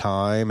free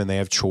time, and they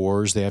have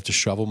chores. They have to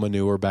shovel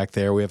manure back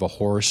there. We have a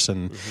horse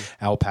and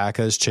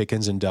alpacas,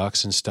 chickens and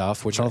ducks and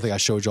stuff, which I don't think I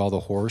showed you all the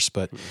horse,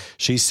 but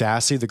she's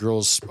sassy. The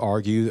girls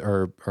argue,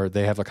 or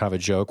they have a kind of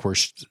a joke where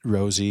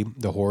Rosie,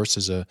 the horse,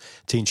 is a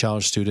Teen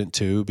Challenge student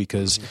too,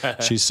 because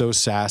she's so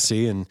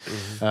sassy. And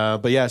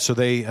But yeah, so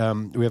we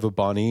have a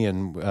bunny,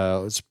 and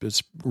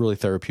it's really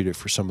therapeutic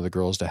for some of the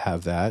girls to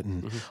have that,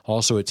 and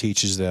also it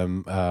teaches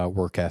them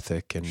work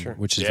ethic, and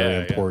which is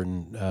very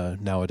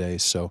important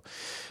nowadays. So,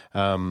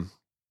 but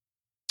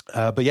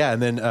yeah,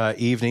 and then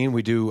evening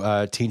we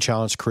do Teen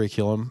Challenge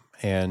curriculum,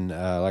 and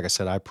like I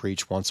said, I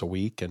preach once a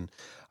week, and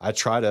I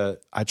try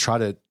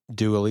to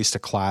do at least a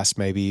class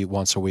maybe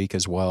once a week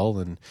as well,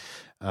 and.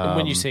 And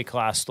when you say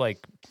class, like,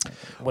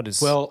 what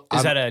is? Well,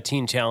 is that a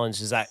teen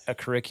challenge? Is that a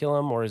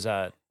curriculum, or is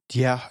that?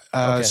 Yeah.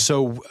 Okay.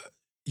 So,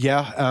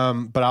 yeah.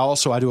 But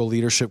I do a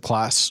leadership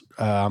class.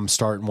 I'm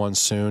starting one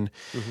soon.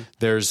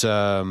 There's we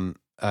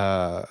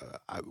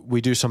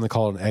do something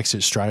called an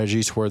exit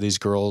strategies, where these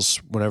girls,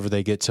 whenever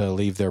they get to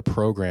leave their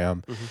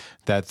program,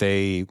 that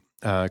they.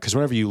 Because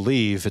whenever you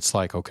leave, it's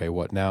like, okay,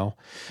 what now?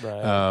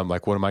 Right.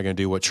 Like, what am I going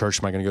to do? What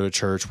church am I going to go to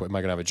church? What am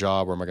I going to have a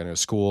job? Where am I going to go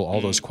to school?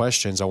 All those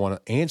questions I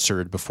want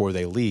answered before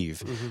they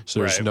leave. So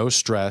there's no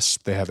stress.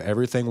 They have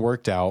everything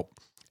worked out.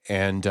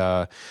 And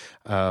so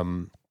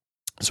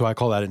I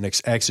call that an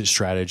exit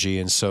strategy.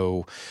 And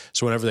so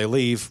whenever they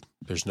leave,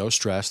 there's no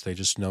stress. They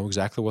just know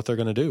exactly what they're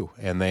going to do,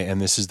 and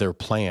this is their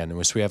plan.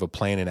 And so we have a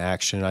plan in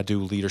action. I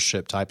do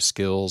leadership type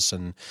skills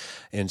and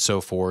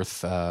so forth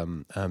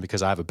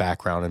because I have a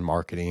background in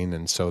marketing,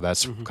 and so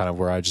that's kind of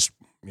where I just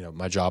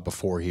my job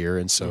before here,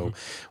 and so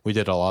we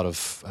did a lot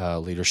of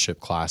leadership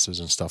classes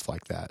and stuff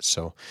like that.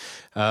 So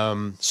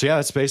yeah,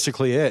 that's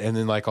basically it. And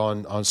then like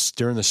on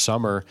during the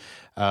summer.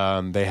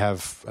 They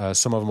have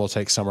some of them will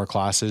take summer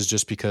classes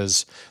just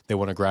because they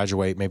want to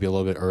graduate maybe a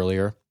little bit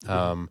earlier.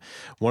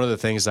 One of the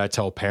things that I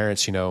tell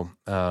parents, one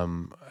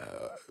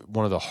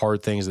of the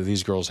hard things that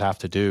these girls have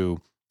to do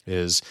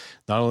is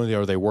not only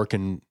are they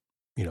working,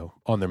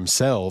 on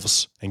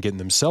themselves and getting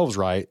themselves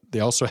right, they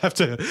also have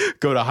to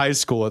go to high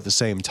school at the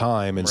same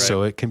time. And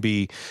so it can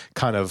be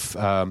kind of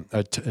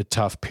a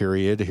tough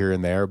period here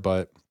and there,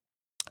 but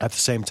at the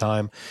same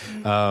time,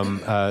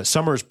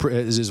 summer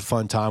is a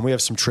fun time. We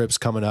have some trips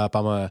coming up.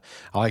 I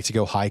like to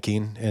go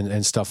hiking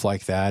and stuff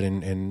like that.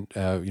 And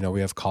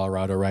we have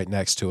Colorado right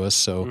next to us.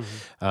 So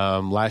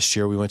last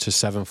year we went to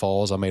Seven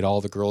Falls. I made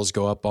all the girls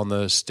go up on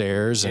the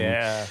stairs,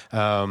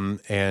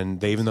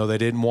 and even though they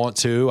didn't want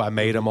to, I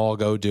made them all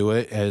go do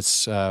it.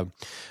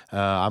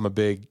 I'm a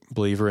big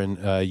believer in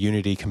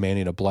unity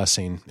commanding a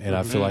blessing, and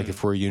I feel like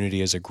if we're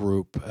unity as a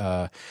group,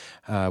 we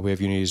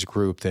have unity as a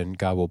group, then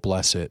God will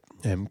bless it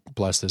and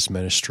bless this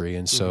ministry.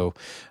 And so,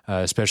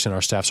 especially in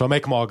our staff, so I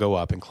make them all go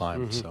up and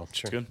climb. So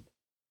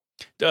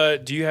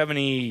good. Do you have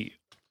any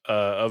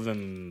of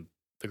them?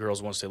 The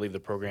girls, once they leave the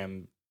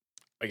program,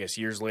 I guess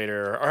years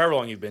later, or however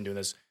long you've been doing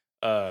this,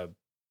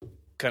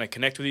 kind of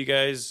connect with you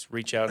guys,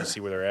 reach out and see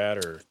where they're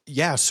at, or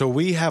so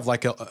we have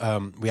like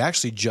we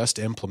actually just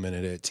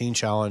implemented it. Teen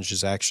Challenge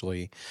has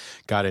actually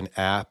got an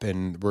app,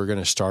 and we're going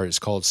to start. It's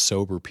called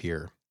Sober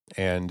Peer,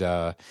 and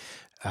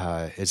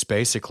it's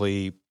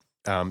basically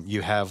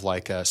you have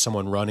like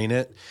someone running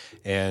it,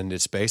 and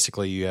it's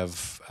basically you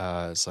have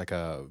it's like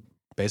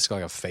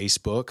basically like a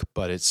Facebook,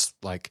 but it's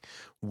like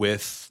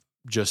with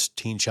just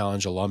Teen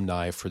Challenge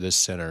alumni for this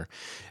center.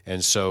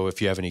 And so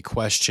if you have any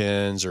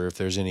questions or if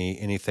there's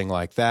anything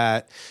like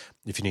that,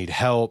 if you need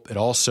help, it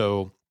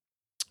also,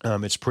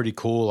 it's pretty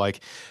cool. Like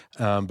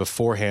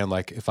beforehand,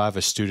 like if I have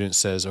a student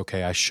says,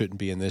 okay, I shouldn't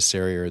be in this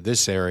area or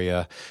this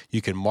area,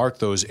 you can mark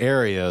those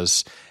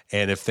areas.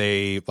 And if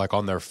they like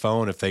on their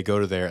phone, if they go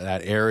to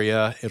that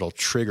area, it'll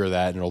trigger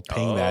that and it'll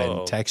ping that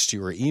and text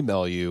you or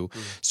email you.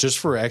 It's just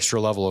for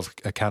extra level of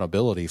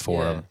accountability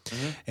for them.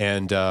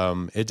 And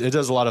it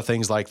does a lot of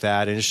things like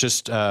that. And it's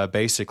just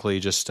basically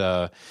just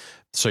so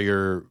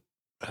you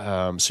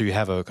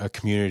have a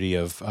community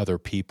of other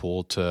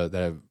people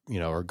that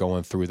are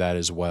going through that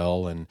as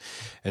well.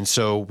 And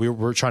so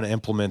we're trying to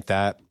implement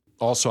that.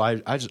 Also,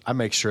 I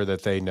make sure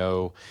that they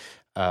know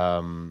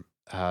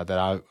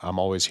that I'm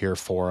always here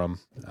for them,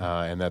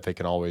 and that they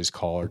can always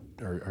call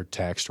or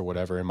text or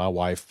whatever, and my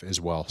wife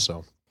as well.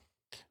 So,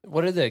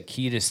 what are the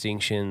key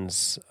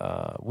distinctions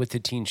with the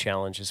Teen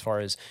Challenge as far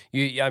as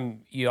you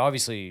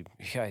obviously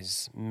you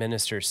guys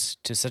minister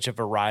to such a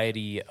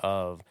variety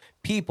of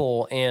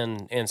people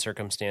and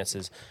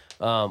circumstances.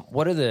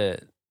 What are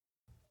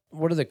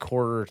the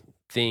core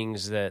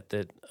things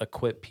that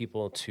equip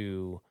people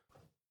to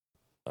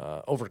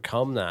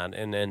overcome that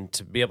and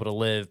to be able to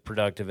live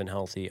productive and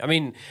healthy? I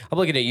mean, I'm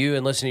looking at you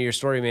and listening to your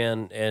story,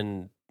 man,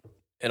 and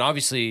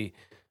obviously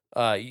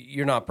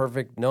you're not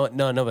perfect. No,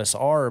 none of us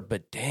are,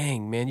 but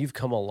dang, man, you've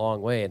come a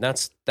long way, and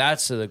that's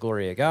to the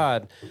glory of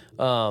God.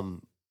 But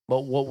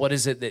what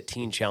is it that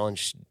Teen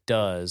Challenge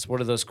does?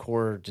 What are those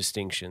core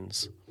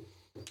distinctions?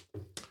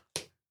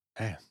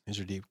 Man, these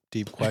are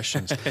deep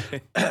questions.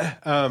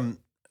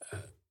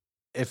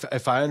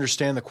 If I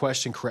understand the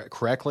question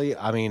correctly,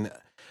 I mean,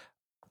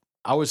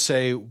 I would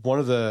say one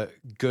of the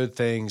good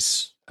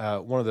things,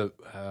 one of the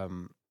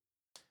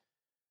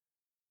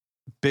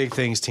big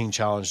things Teen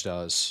Challenge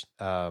does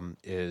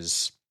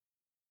is,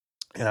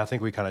 and I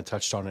think we kind of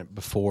touched on it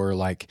before,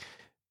 like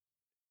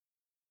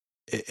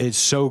it's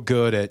so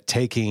good at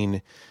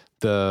taking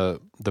the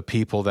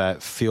people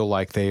that feel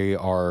like they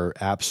are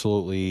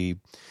absolutely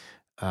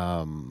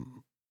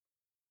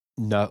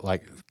not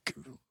like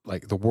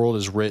the world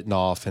is written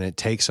off and it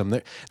takes them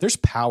there. There's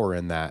power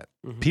in that.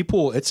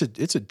 People, it's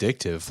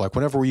addictive. Like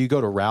whenever you go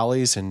to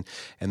rallies and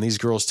these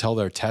girls tell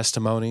their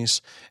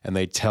testimonies and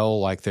they tell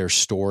like their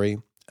story,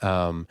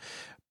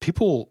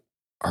 people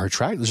are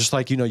attracted. Just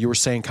like, you were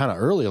saying kind of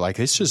earlier, like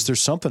it's just,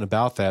 there's something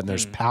about that and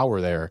there's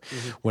power there.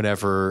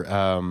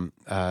 Whenever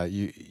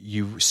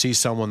you see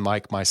someone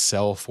like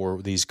myself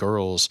or these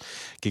girls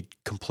get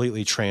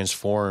completely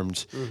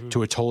transformed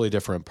to a totally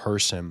different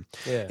person.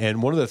 Yeah.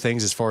 And one of the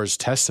things as far as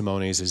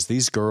testimonies is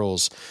these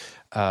girls,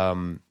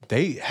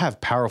 they have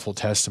powerful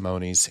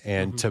testimonies,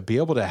 and to be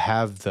able to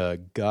have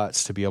the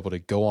guts to be able to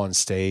go on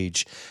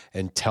stage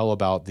and tell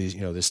about these,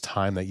 this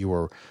time that you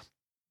were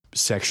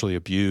sexually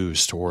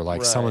abused or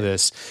like some of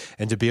this,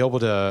 and to be able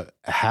to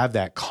have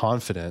that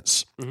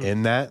confidence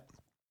in that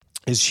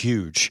is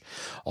huge.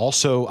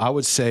 Also, I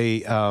would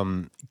say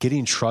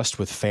getting trust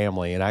with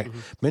family, and I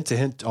meant to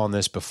hint on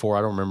this before.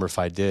 I don't remember if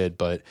I did,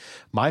 but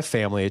my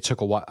family, it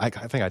took a while. I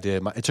think I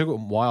did. It took a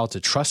while to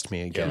trust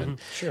me again.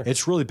 Sure.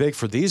 It's really big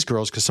for these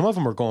girls because some of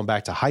them are going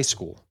back to high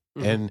school,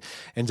 and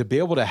to be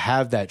able to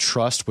have that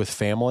trust with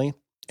family.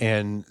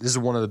 And this is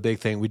one of the big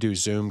things. We do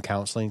Zoom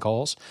counseling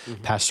calls,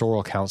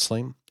 pastoral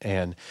counseling.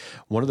 And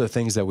one of the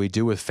things that we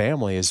do with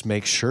family is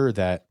make sure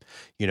that,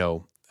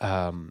 because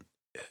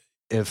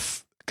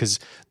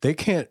they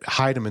can't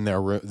hide them in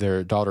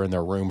their daughter in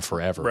their room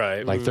forever.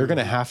 Right. Like they're going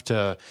to have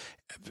to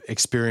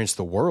experience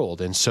the world.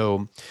 And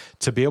so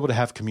to be able to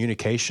have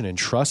communication and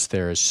trust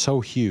there is so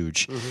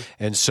huge.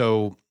 And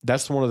so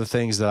that's one of the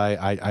things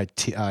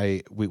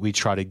that we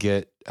try to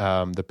get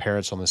the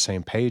parents on the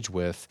same page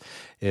with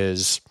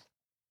is,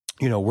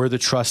 where the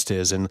trust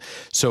is. And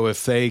so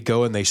if they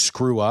go and they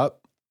screw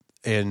up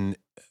and,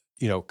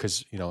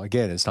 because,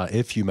 again, it's not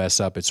if you mess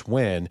up, it's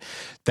when,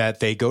 that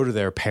they go to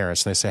their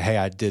parents and they say, hey,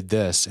 I did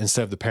this,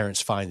 instead of the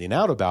parents finding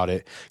out about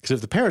it. Because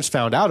if the parents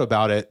found out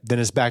about it, then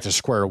it's back to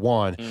square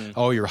one.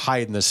 Oh, you're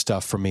hiding this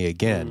stuff from me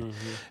again.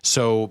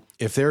 So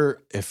if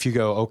you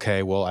go,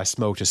 okay, well, I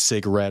smoked a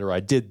cigarette or I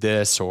did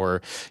this,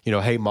 or,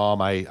 hey,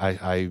 mom,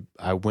 I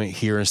went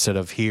here instead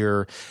of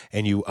here,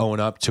 and you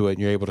own up to it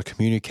and you're able to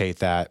communicate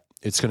that,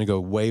 it's going to go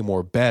way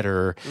more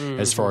better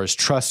as far as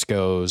trust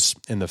goes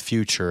in the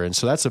future. And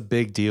so that's a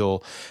big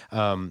deal.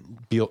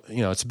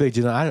 It's a big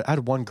deal. I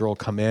had one girl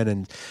come in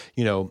and,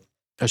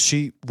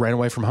 she ran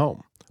away from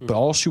home, but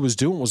all she was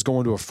doing was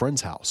going to a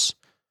friend's house.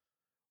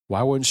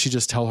 Why wouldn't she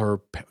just tell her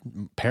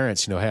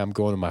parents, hey, I'm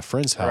going to my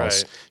friend's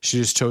house. Right. She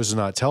just chose to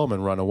not tell them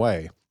and run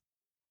away.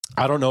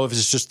 I don't know if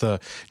it's just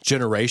the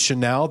generation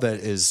now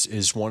that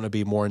is wanting to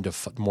be more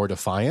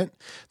defiant.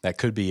 That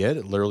could be it.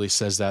 It literally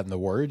says that in the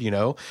word,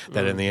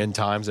 that in the end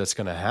times that's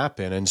going to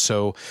happen. And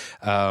so,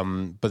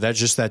 but that's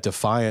just that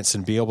defiance,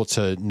 and be able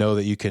to know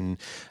that you can,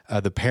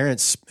 the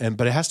parents,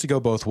 but it has to go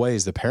both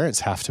ways. The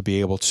parents have to be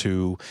able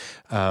to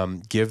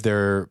give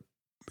their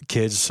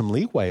kids some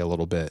leeway a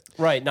little bit.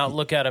 Right. Not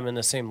look at them in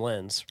the same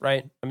lens.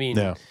 Right. I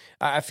mean,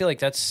 I feel like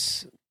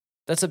that's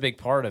a big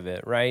part of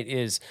it, right?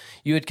 Is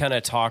you had kind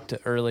of talked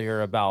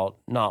earlier about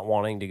not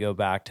wanting to go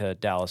back to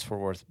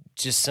Dallas-Fort Worth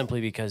just simply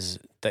because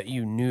that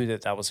you knew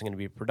that wasn't going to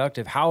be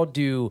productive. How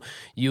do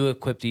you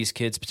equip these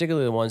kids,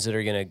 particularly the ones that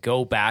are going to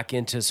go back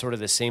into sort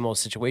of the same old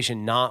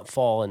situation, not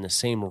fall in the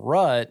same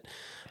rut?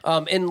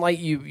 And like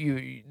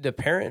you, the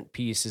parent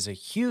piece is a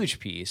huge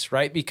piece,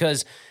 right?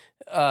 Because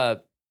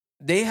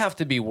they have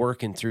to be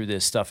working through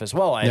this stuff as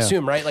well, I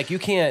assume, right? Like you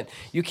can't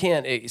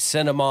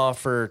send them off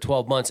for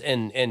 12 months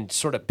and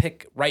sort of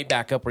pick right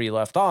back up where you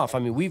left off. I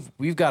mean,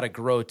 we've got to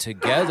grow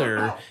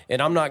together,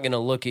 and I'm not going to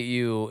look at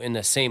you in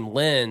the same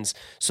lens,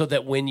 so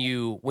that when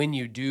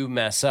you do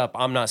mess up,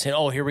 I'm not saying,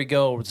 oh, here we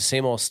go with the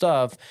same old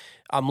stuff.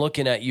 I'm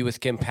looking at you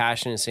with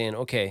compassion and saying,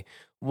 okay,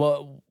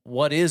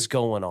 what is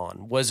going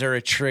on? Was there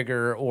a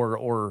trigger,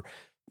 or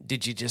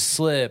did you just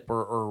slip,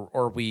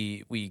 or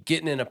we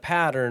getting in a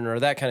pattern, or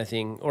that kind of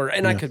thing?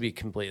 I could be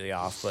completely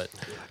off, but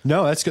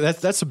no,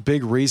 that's a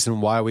big reason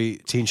why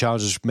Teen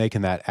Challenge is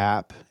making that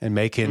app and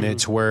making it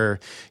to where,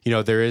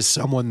 there is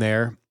someone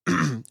there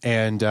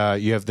and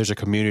there's a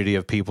community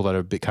of people that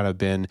have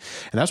been,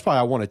 and that's why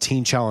I want a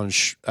Teen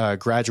Challenge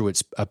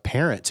graduates, a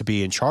parent, to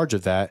be in charge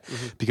of that,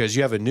 because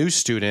you have a new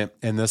student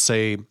and they'll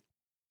say,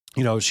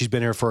 she's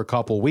been here for a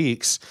couple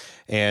weeks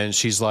and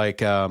she's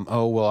like,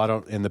 oh, well, I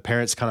don't, and the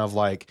parent's kind of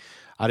like,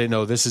 I didn't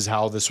know this is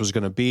how this was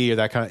going to be, or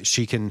that kind of,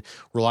 she can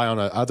rely on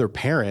other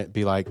parent,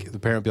 the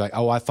parent be like,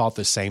 oh, I thought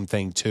the same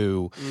thing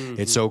too.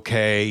 It's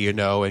okay,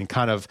 and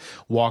kind of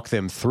walk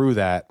them through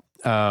that.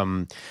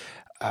 But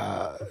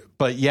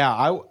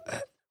yeah,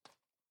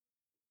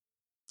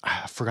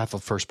 I forgot the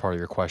first part of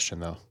your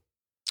question though.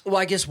 Well,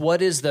 I guess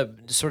what is the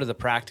sort of the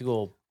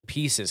practical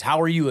pieces?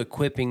 How are you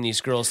equipping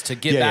these girls to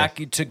get back,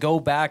 to go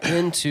back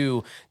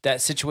into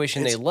that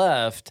situation they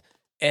left,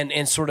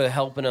 and sort of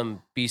helping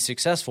them be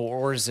successful?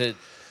 Or is it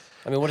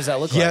I mean, what does that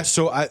look Yeah. like?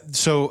 So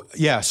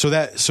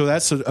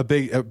that's a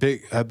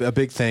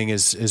big thing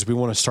is we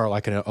want to start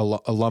like an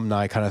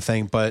alumni kind of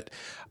thing. But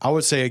I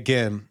would say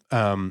again,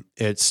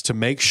 it's to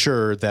make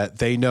sure that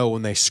they know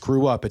when they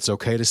screw up, it's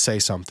okay to say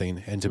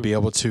something and to be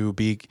able to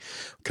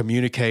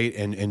communicate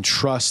and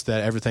trust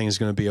that everything is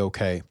going to be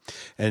okay,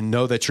 and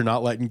know that you're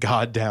not letting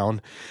God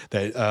down,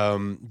 that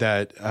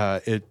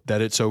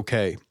it's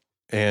okay.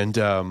 And,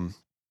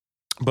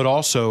 but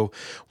also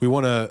we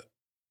want to,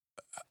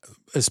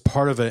 as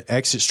part of an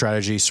exit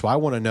strategy. So I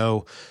want to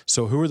know,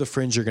 so who are the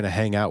friends you're going to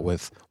hang out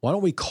with? Why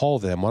don't we call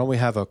them? Why don't we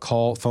have a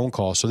phone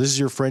call? So this is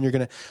your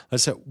friend.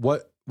 Let's say,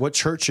 what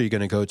church are you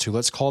going to go to?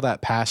 Let's call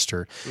that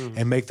pastor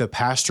and make the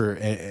pastor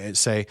and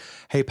say,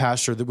 hey,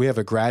 pastor, we have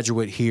a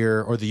graduate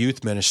here, or the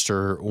youth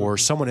minister, or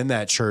someone in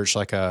that church,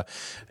 like a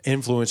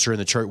influencer in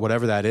the church,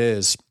 whatever that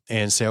is,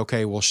 and say,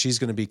 okay, well, she's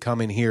going to be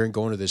coming here and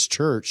going to this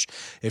church.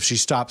 If she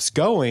stops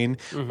going,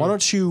 why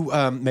don't you,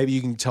 maybe you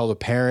can tell the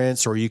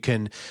parents, or you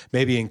can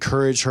maybe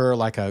encourage her,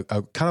 like a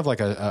kind of like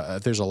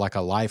there's a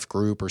life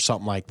group or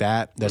something like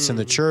that that's in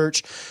the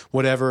church,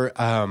 whatever.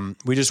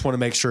 We just want to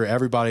make sure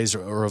everybody's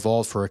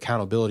involved for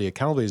accountability.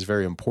 Accountability is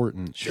very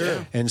important.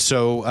 Sure. And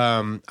so,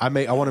 I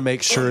want to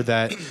make sure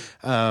that,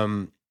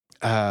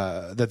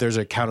 that there's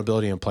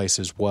accountability in place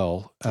as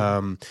well.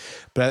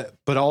 But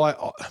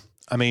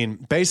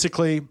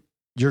basically,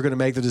 you're going to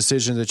make the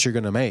decision that you're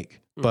going to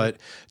make. But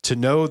to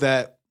know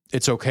that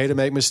it's okay to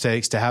make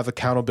mistakes, to have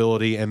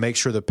accountability, and make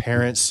sure the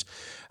parents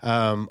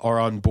are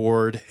on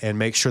board, and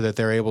make sure that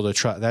they're able to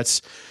try.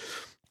 That's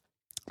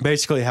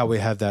basically how we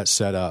have that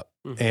set up.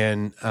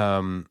 And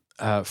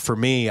for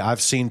me,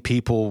 I've seen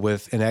people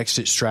with an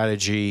exit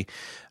strategy.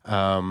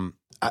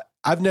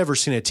 I've never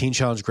seen a Teen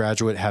Challenge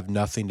graduate have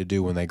nothing to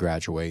do when they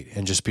graduate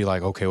and just be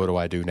like, okay, what do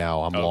I do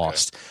now? I'm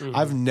lost.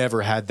 I've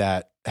never had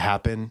that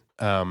happen.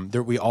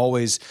 God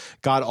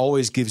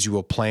always gives you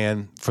a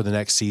plan for the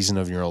next season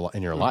of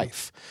in your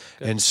life.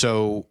 Good. And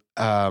so,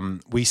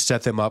 we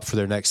set them up for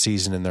their next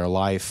season in their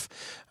life,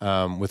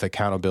 with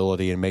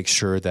accountability, and make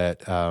sure that,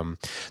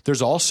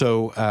 there's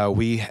also,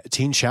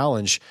 Teen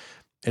Challenge,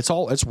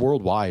 it's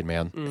worldwide,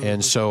 man.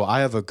 And so I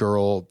have a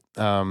girl,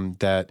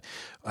 that,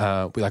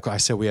 like I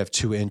said, we have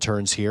 2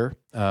 interns here,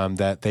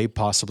 that they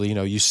possibly,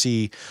 you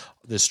see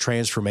this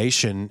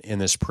transformation in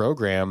this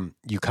program,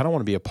 you kind of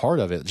want to be a part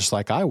of it, just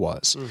like I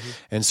was.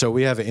 And so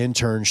we have an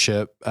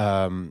internship,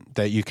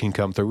 that you can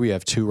come through. We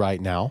have 2 right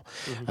now.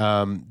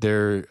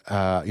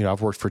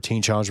 I've worked for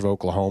Teen Challenge of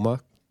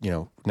Oklahoma,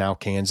 now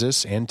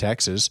Kansas and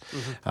Texas.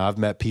 I've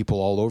met people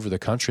all over the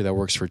country that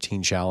works for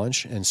Teen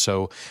Challenge. And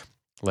so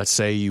let's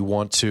say you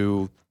want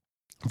to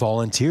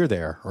volunteer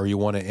there, or you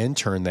want to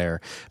intern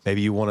there.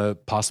 Maybe you want to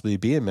possibly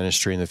be in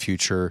ministry in the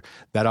future.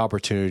 That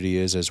opportunity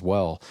is as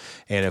well.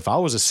 And if I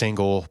was a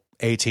single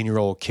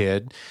 18-year-old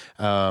kid,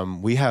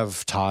 we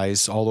have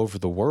ties all over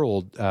the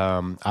world.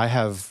 I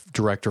have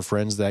director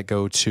friends that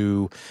go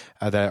to,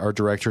 that are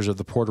directors of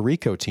the Puerto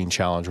Rico Teen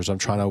Challenge, which I'm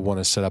trying to want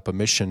to set up a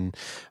mission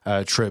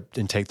trip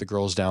and take the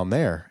girls down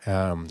there.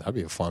 That'd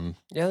be a fun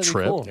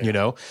trip, cool.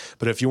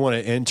 But if you want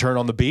to intern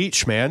on the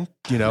beach, man,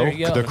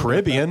 the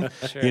Caribbean,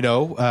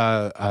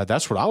 sure.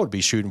 That's what I would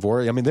be shooting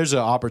for. I mean, there's an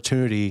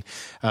opportunity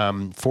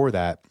for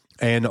that.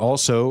 And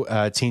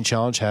also, Teen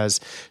Challenge has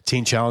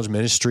Teen Challenge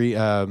Ministry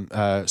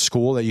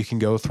school that you can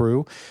go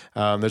through.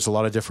 There's a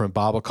lot of different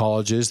Bible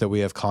colleges that we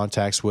have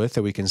contacts with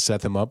that we can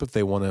set them up if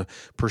they want to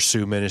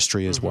pursue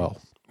ministry as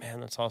well. Man,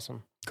 that's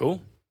awesome.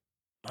 Cool.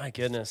 My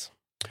goodness.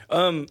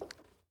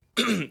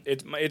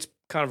 It's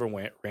kind of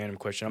a random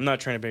question. I'm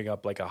not trying to bring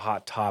up like a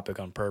hot topic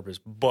on purpose,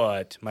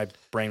 but my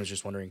brain was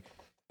just wondering,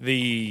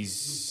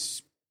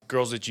 these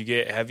girls that you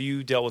get, have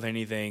you dealt with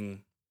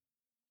anything,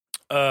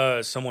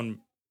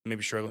 someone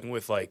maybe struggling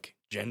with like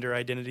gender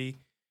identity?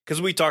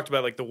 Because we talked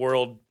about like the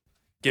world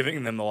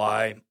giving them the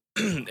lie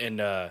and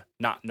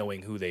not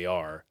knowing who they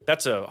are.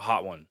 That's a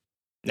hot one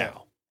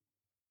now.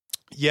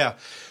 Yeah.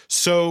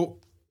 So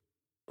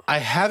I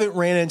haven't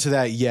ran into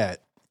that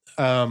yet.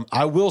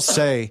 I will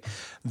say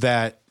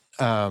that,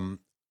 I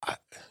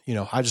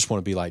just want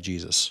to be like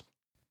Jesus.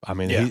 I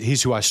mean,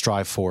 he's who I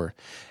strive for.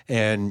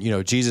 And,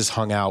 Jesus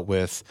hung out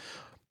with,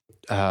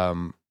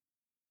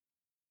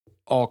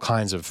 all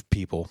kinds of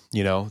people,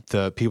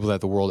 the people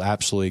that the world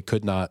absolutely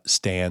could not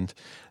stand.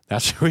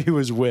 That's who he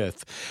was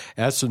with.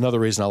 That's another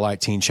reason I like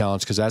Teen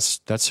Challenge, because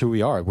that's who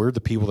we are. We're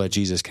the people that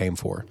Jesus came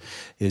for,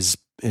 is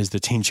the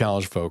Teen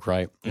Challenge folk,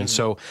 right? Mm-hmm. And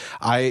so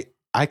I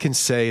can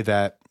say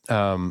that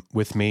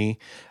with me,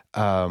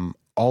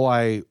 all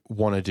I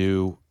want to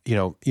do,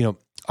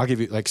 I'll give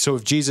you so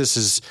if Jesus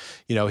is,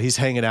 he's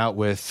hanging out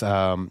with,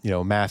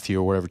 Matthew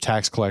or whatever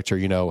tax collector,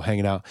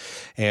 hanging out,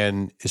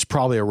 and it's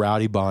probably a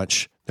rowdy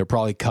bunch. They're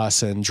probably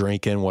cussing,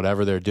 drinking,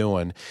 whatever they're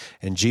doing.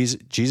 And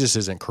Jesus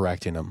isn't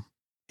correcting them.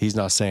 He's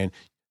not saying,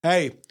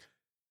 hey,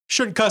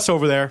 shouldn't cuss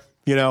over there.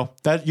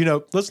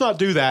 Let's not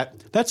do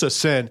that. That's a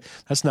sin.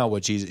 That's not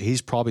what Jesus,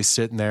 he's probably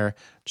sitting there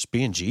just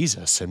being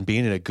Jesus and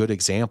being a good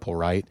example.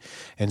 Right.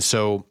 And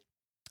so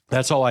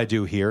that's all I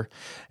do here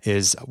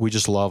is we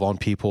just love on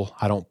people.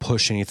 I don't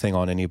push anything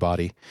on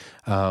anybody.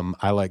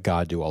 I let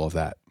God do all of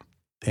that.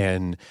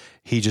 And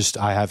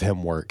I have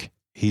him work.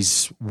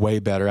 He's way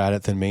better at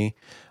it than me.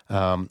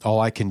 All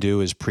I can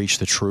do is preach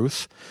the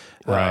truth.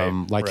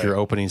 Like your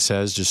opening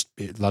says, just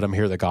let them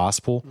hear the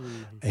gospel.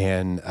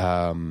 And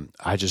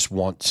I just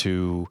want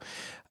to,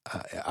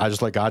 I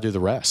just let God do the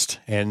rest.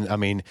 And I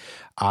mean,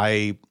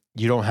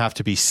 you don't have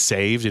to be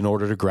saved in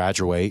order to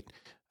graduate.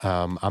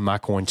 I'm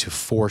not going to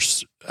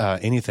force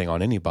anything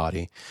on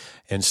anybody.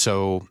 And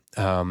so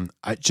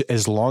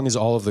as long as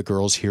all of the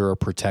girls here are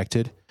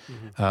protected,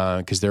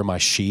 because they're my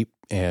sheep,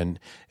 and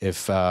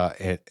if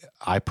I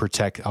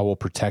will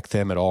protect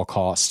them at all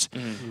costs.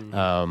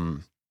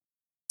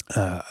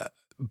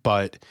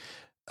 But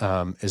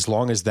as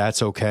long as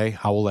that's okay,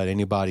 I will let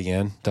anybody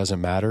in.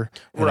 Doesn't matter,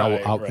 and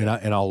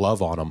I'll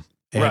love on them.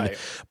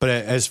 But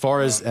as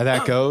far as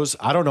that goes,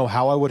 I don't know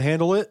how I would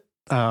handle it.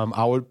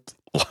 I would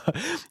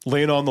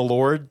lean on the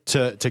Lord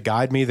to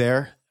guide me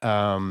there.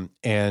 I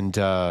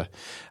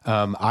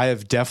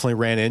have definitely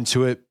ran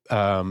into it,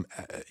 in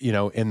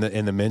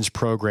the men's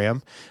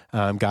program,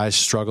 guys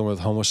struggling with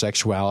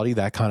homosexuality,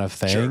 that kind of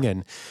thing. Sure.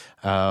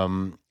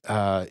 And,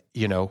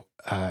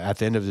 at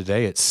the end of the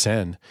day, it's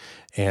sin,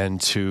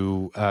 and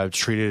to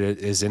treat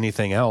it as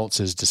anything else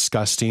is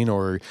disgusting,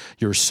 or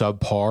you're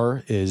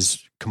subpar,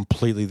 is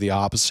completely the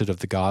opposite of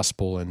the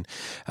gospel. And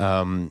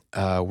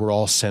we're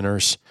all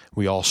sinners.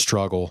 We all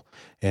struggle.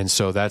 And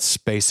so that's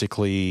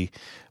basically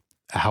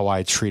how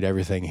I treat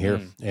everything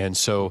here. And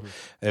so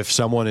if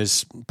someone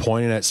is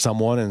pointing at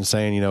someone and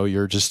saying,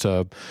 you're just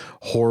a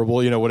horrible,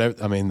 whatever,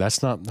 I mean,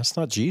 that's not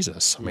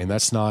Jesus. I mean,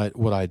 that's not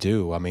what I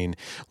do. I mean,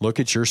 look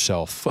at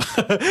yourself.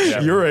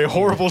 You're a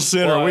horrible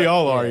sinner. Well, we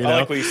all are, I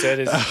like what you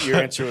said. Your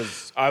answer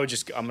was, I'm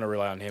going to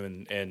rely on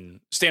him and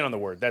stand on the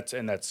word. That's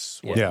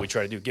what we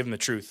try to do. Give him the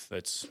truth.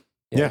 Which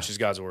is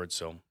God's word.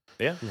 So,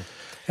 yeah.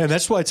 And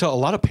that's why I tell a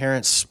lot of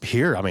parents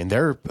here, I mean,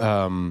 they're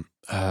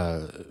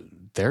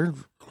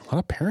a lot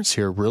of parents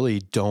here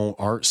really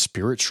aren't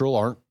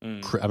spiritual,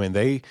 I mean,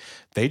 they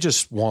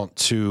just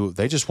want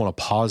a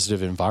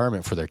positive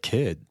environment for their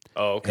kid.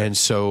 Oh, okay. And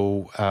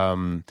so,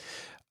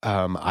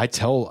 I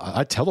tell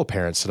the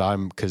parents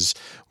that because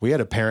we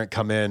had a parent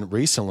come in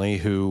recently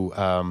whose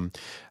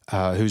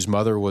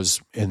mother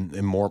was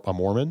a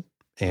Mormon.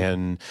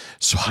 And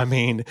so, I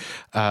mean,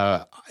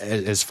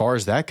 as far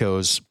as that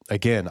goes,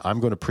 again, I'm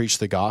going to preach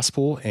the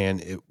gospel,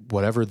 and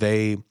whatever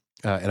they,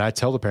 and I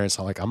tell the parents,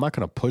 I'm not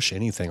going to push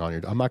anything on you.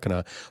 I'm not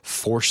going to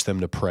force them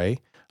to pray.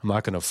 I'm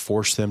not going to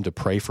force them to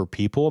pray for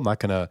people. I'm not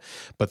going to,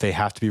 but they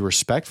have to be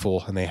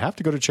respectful, and they have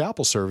to go to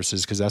chapel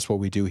services, because that's what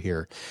we do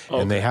here.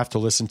 Okay. And they have to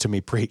listen to me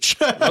preach.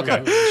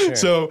 Okay. Sure.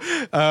 So,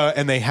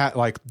 and they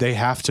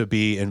have to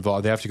be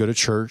involved. They have to go to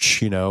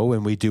church,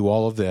 and we do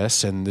all of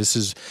this, and this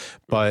is,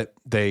 but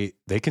they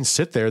can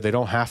sit there. They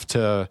don't have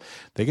to,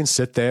 they can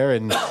sit there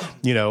and,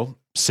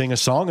 sing a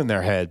song in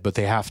their head, but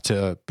they have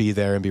to be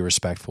there and be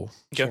respectful.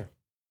 Okay. Sure.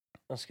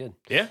 That's good.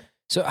 Yeah.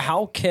 So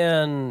how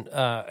can,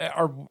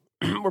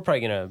 we're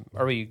probably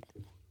are we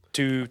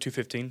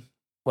 2:15?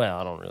 Well,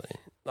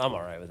 I'm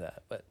all right with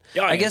that, but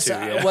yeah, I guess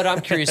what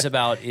I'm curious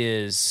about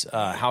is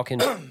how can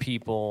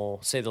people,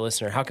 say the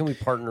listener, how can we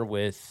partner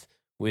with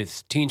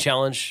Teen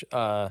Challenge,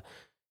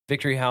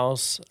 Victory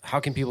House? How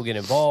can people get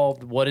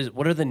involved? What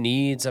are the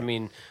needs? I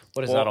mean,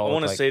 what does that all look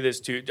like? I want to say this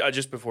too,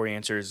 just before he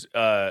answers.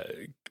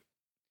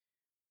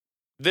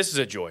 This is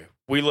a joy.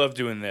 We love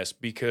doing this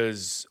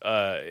because,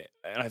 and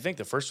I think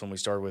the first one we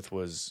started with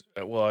was,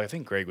 I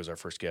think Greg was our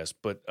first guest,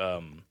 but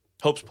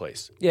Hope's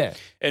Place. Yeah.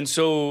 And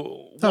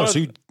so... so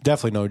you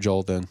definitely know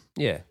Joel then.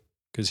 Yeah.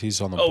 Because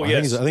he's on the board.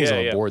 Yes. I think he's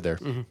on the board there.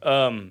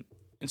 Mm-hmm.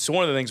 And so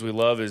one of the things we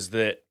love is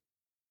that,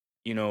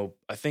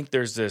 I think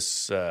there's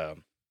this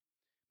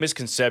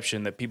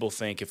misconception that people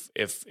think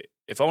if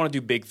I want to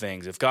do big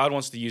things, if God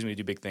wants to use me to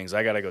do big things,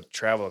 I got to go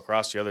travel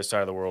across the other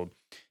side of the world.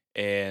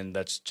 And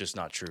that's just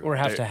not true. Or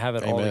have to have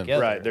it all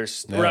together.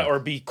 Right. Or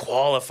be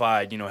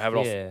qualified, have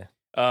it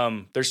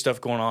all. There's stuff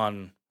going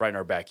on right in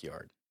our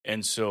backyard.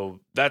 And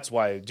so that's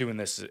why doing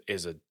this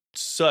is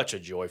such a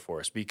joy for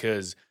us,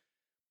 because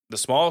the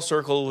small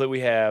circle that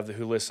we have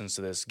who listens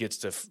to this gets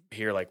to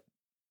hear wow,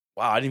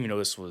 I didn't even know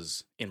this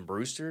was in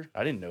Brewster.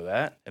 I didn't know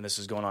that. And this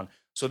is going on.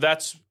 So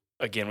that's,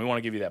 again, we want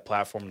to give you that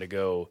platform to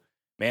go,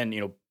 man,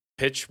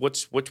 pitch.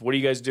 What are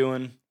you guys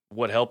doing?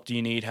 What help do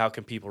you need? How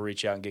can people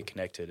reach out and get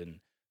connected? And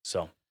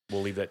so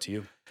we'll leave that to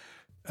you.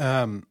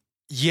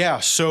 Yeah.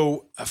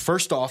 So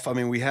first off, I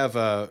mean, we have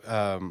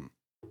a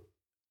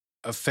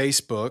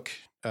Facebook,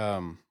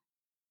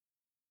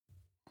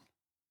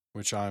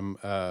 which I'm,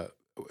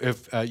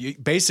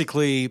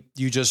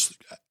 you just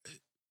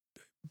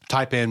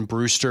type in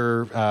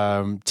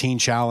Brewster, Teen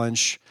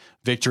Challenge,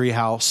 Victory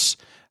House,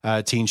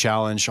 Teen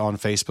Challenge on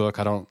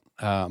Facebook.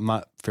 I'm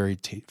not very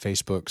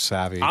Facebook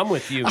savvy. I'm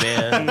with you,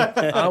 man.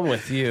 I'm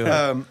with you.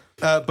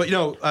 But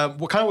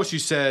what you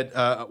said,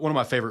 one of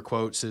my favorite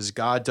quotes is,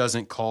 God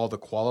doesn't call the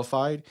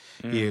qualified.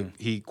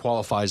 He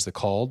qualifies the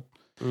called.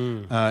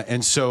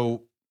 And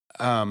so,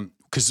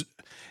 because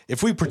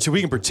if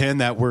we can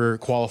pretend that we're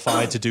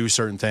qualified to do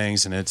certain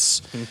things, and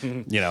it's,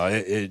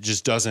 it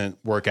just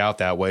doesn't work out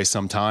that way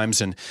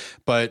sometimes.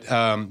 But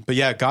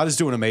yeah, God is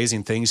doing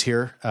amazing things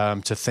here.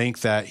 To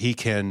think that He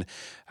can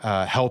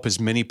help as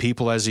many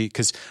people as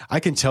because I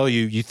can tell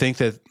you think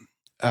that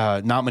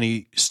not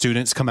many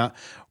students come out.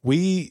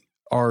 We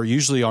are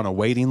usually on a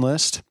waiting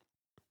list.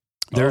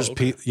 There's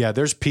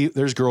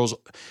there's girls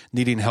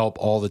needing help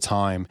all the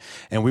time,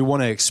 and we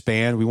want to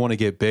expand. We want to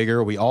get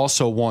bigger. We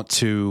also want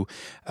to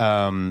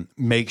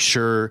make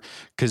sure,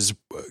 because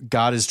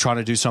God is trying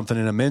to do something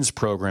in a men's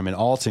program in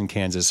Alton,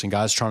 Kansas, and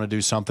God's trying to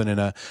do something in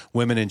a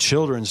women and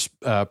children's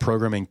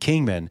program in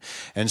Kingman,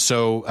 and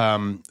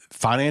so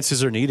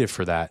finances are needed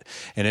for that,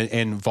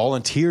 and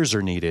volunteers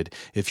are needed.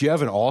 If you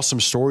have an awesome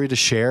story to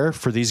share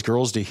for these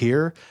girls to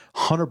hear,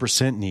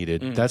 100%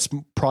 needed.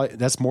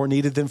 That's more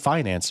needed than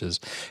finances.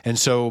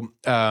 And so,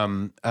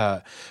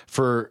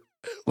 for,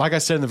 like I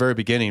said in the very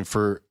beginning,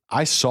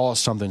 I saw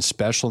something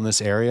special in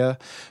this area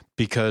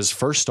because,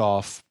 first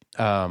off,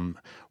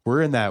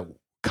 we're in that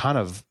kind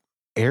of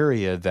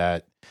area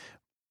that,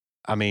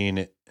 I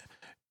mean,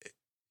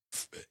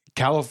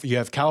 you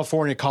have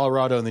California,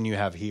 Colorado, and then you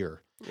have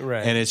here.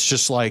 Right. And it's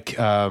just like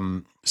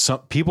some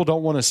people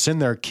don't want to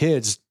send their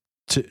kids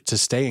to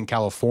stay in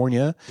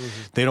California.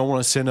 They don't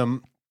want to send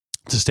them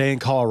to stay in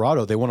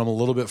Colorado. They want them a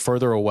little bit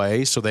further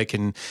away so they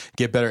can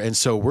get better. And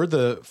so we're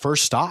the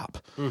first stop.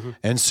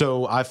 And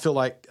so I feel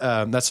like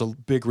that's a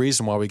big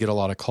reason why we get a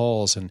lot of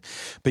calls.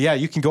 But yeah,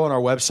 you can go on our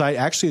website.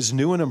 Actually, it's a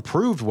new and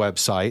improved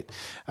website.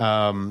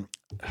 Oh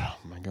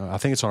my God. I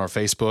think it's on our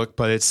Facebook,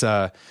 but it's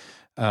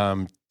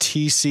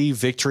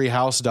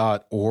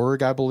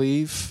tcvictoryhouse.org, I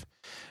believe.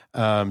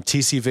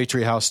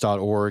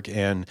 tcvictoryhouse.org,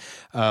 and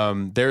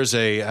there's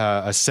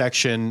a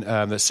section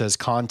that says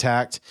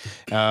contact,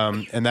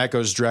 and that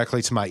goes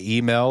directly to my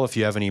email if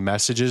you have any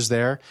messages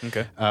there.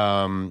 Okay.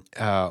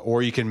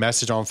 Or you can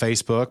message on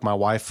Facebook. My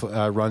wife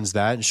runs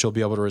that, and she'll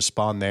be able to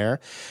respond there.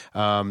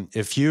 One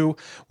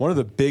of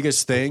the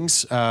biggest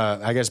things,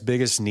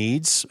 biggest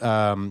needs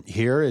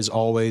here is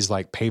always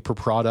like paper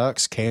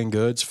products, canned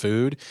goods,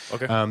 food,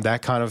 that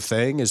kind of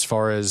thing. As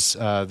far as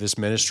this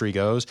ministry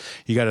goes,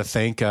 you got to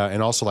think,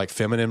 and also like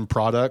feminine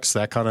products,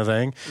 that kind of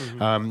thing.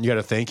 You got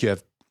to think you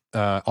have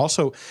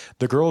also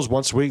the girls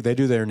once a week, they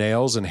do their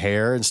nails and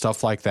hair and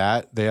stuff like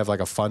that. They have like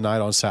a fun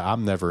night on Saturday.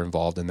 I'm never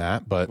involved in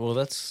that, but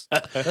that's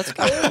good.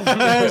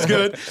 That's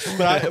good.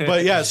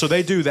 But yeah, so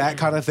they do that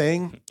kind of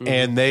thing,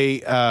 and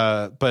they.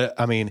 But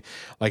I mean,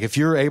 like if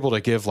you're able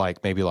to give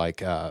like maybe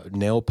like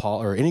nail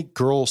polish or any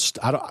girls,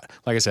 I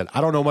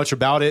don't know much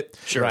about it.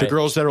 Sure. The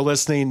girls that are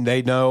listening,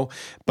 they know.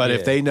 But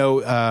if they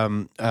know,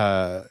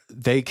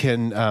 they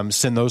can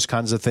send those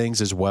kinds of things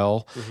as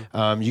well.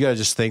 You got to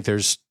just think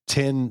there's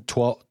 10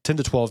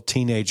 to 12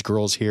 teenage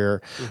girls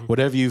here.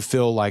 Whatever you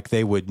feel like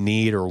they would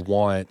need or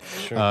want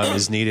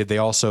is needed. They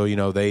also,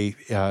 they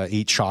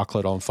eat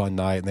chocolate on fun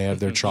night, and they have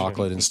their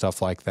chocolate and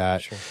stuff like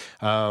that.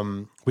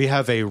 We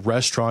have a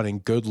restaurant in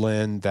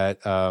Goodland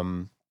that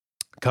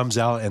comes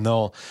out, and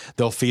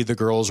they'll feed the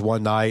girls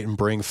one night and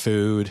bring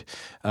food.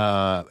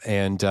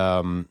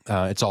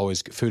 It's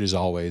always, food is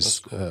always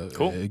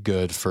cool.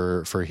 Good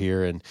for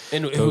here. And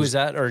who is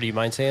that? Or do you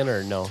mind saying,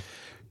 or no?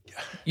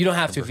 You don't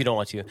have to if you don't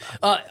want to.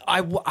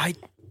 I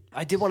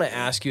did want to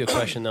ask you a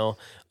question though.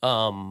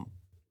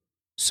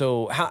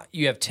 So how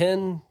you have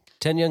 10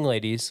 young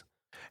ladies.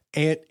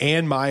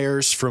 Ann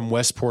Myers from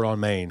Westport on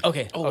Maine.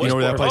 Okay. You know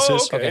where that place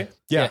is? Okay.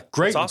 Yeah.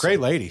 Great, awesome. great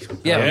lady.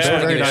 Yeah.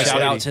 Very Nice nice shout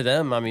lady. out to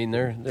them. I mean,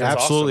 they're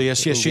absolutely.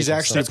 awesome. Yes. She's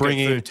actually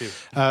bringing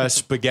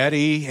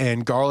spaghetti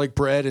and garlic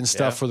bread and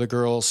stuff for the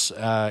girls.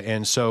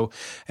 And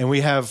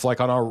we have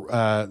like on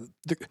our,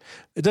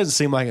 it doesn't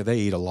seem like they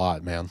eat a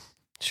lot, man.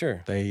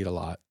 Sure. They eat a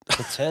lot.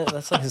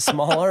 That's like a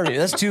small army.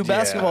 That's 2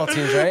 basketball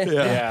teams, right?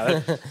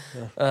 Yeah.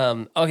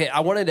 Okay,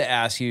 I wanted to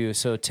ask you,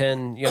 so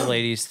 10 young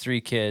ladies,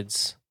 3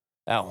 kids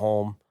at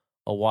home,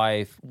 a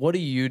wife. What do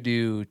you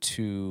do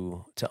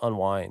to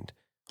unwind?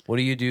 What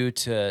do you do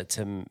to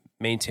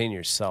maintain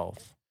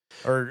yourself?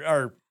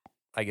 Or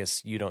I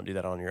guess you don't do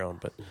that on your own,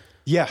 but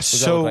yeah. what does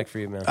that look like for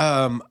you, man?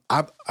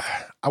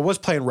 I was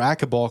playing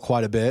racquetball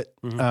quite a bit.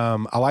 I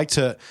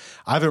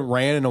haven't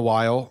ran in a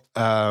while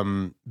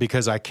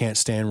because I can't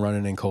stand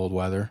running in cold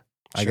weather.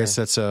 I guess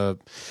that's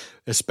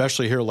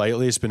especially here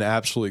lately. It's been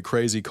absolutely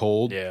crazy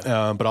cold.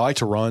 Yeah. But I like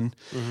to run.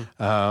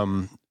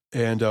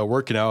 And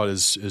working out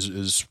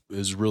is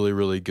really,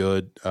 really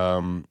good.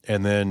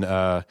 And then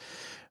I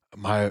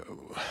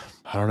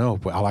don't know.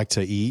 I like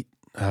to eat.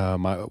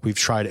 We've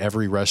tried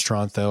every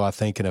restaurant though, I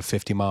think in a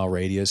 50-mile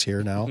radius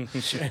here now.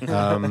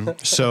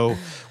 So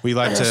we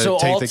like to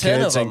take the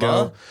kids and go.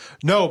 Huh?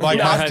 No, like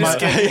Not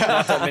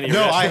that many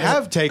no, I restaurants.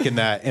 have taken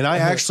that, and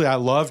I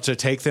love to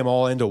take them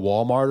all into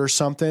Walmart or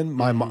something.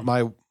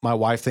 My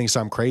wife thinks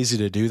I'm crazy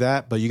to do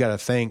that, but you got to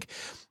think.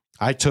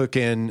 I took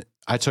in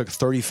I took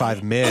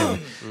 35 men.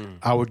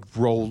 I would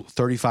roll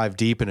 35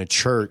 deep in a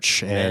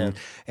church and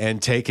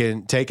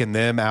taking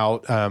them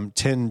out.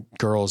 10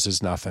 girls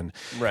is nothing.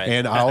 Right.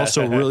 And I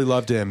also really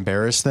love to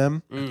embarrass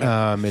them.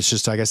 It's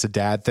just, I guess, a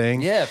dad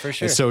thing. Yeah, for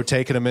sure. And so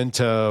taking them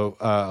into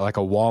like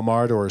a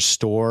Walmart or a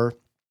store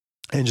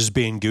and just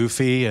being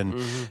goofy and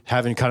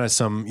having kind of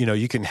some,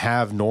 you can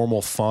have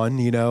normal fun,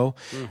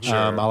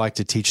 I like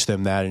to teach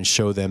them that and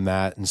show them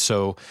that. And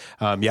so,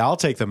 I'll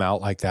take them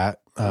out like that.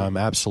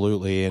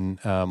 Absolutely. And,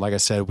 like I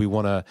said, we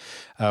want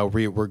to,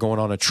 we're going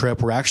on a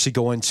trip. We're actually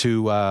going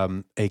to,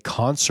 a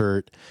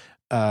concert,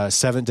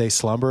 7 Day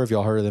Slumber. Have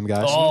y'all heard of them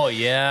guys? Oh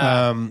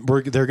yeah.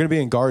 They're going to be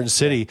in Garden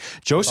City.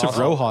 Joseph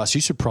Rojas,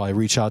 you should probably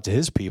reach out to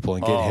his people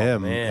and get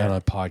him on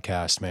a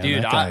podcast, man.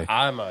 Dude, That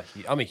guy,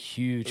 I'm a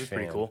huge fan.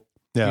 Pretty cool.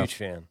 Yeah. Huge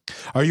fan.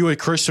 Are you a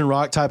Christian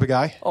rock type of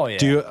guy? Oh yeah.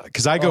 Do you?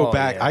 Because I go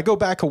back. yeah. I go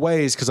back a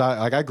ways because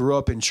I grew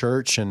up in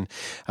church and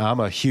I'm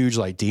a huge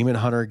like Demon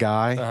Hunter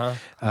guy.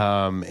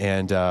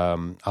 And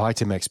I liked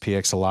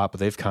MXPX a lot, but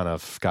they've kind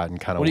of gotten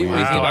kind of What do you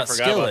weird. think Wow, I about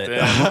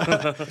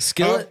forgot about Skillet?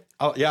 Skillet?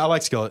 Yeah, I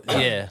like Skillet.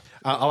 Yeah.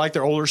 I like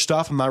their older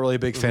stuff. I'm not really a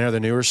big fan of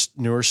the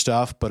newer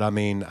stuff, but I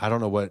mean, I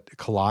don't know what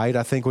Collide,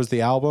 I think, was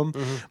the album.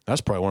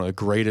 That's probably one of the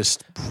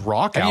greatest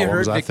rock Have you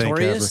albums heard I think ever.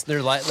 Victorious?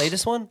 Their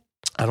latest one?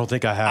 I don't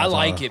think I have. I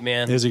like it,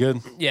 man. Is it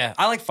good? Yeah,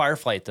 I like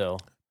Fireflight though.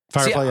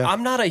 Firefly, See, yeah.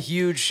 I'm not a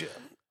huge.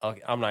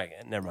 Okay, I'm not.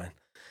 Never mind.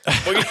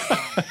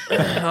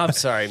 I'm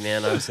sorry,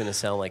 man. I was gonna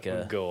sound like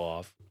a. Go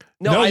off.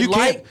 No, No, I you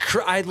like.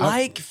 I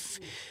like.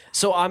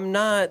 So I'm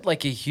not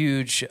like a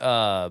huge.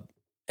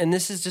 And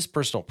this is just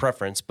personal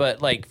preference,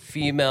 but like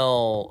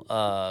female,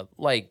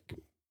 like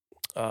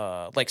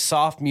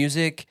soft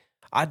music.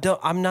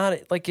 I'm not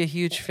like a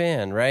huge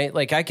fan, right?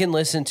 Like I can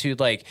listen to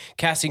like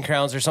Casting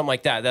Crowns or something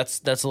like that.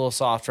 That's a little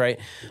soft, right?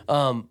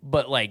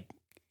 But like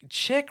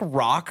chick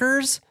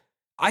rockers,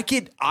 I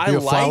You a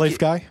like Flyleaf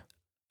guy?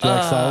 Do you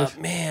like Flyleaf?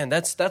 Man,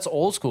 that's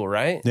old school,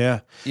 right? Yeah.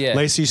 Yeah.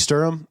 Lacey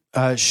Sturm,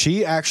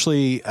 she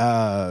actually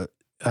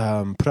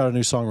put out a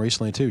new song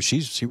recently too.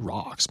 She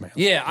rocks, man.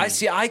 Yeah, I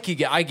see. I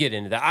get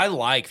into that. I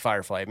like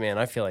Firefly, man.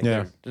 I feel like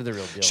Yeah. they're the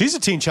real deal. She's a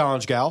Teen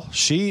Challenge gal.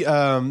 She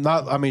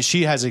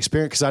she has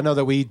experience because I know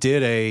that we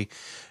did a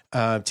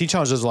Teen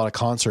Challenge does a lot of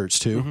concerts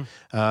too.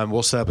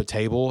 We'll set up a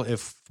table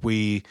if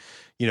we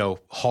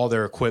haul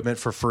their equipment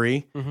for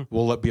free.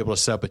 We'll be able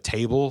to set up a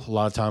table. A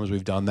lot of times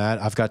we've done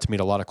that. I've got to meet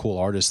a lot of cool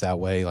artists that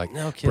way, like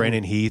No kidding.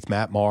 Brandon Heath,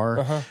 Matt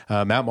Marr.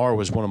 Matt Marr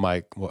was one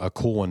of a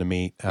cool one to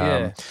meet.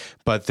 Yeah.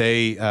 But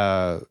they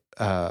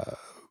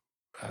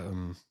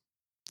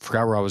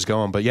forgot where I was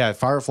going, but yeah,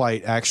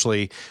 Fireflight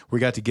actually, we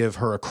got to give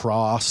her a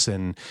cross,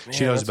 and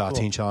she knows that's about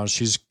cool. Teen Challenge.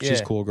 She's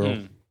a cool girl.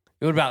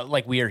 What about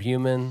like We Are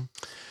Human?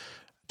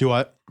 Do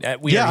what?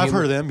 We Are I've Human?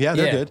 heard of them. Yeah,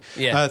 they're Yeah, good.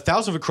 yeah.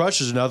 Thousand of a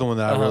Crush is another one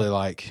that I really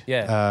like.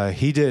 Yeah.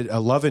 He did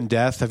Love and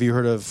Death. Have you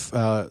heard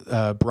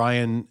of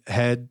Brian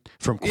Head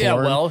from Korn? Yeah,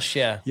 Welsh.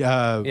 Yeah.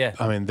 Yeah.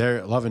 I mean,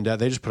 they're Love and Death.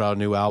 They just put out a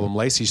new album.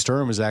 Lacey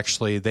Sturm is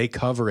actually, they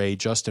cover a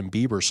Justin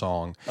Bieber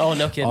song Oh,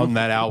 no kidding. on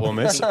that album.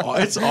 It's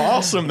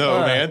awesome though,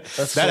 man.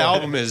 that's That cool.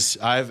 album is,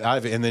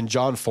 and then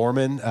John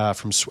Foreman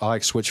from I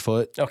like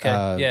Switchfoot. Okay.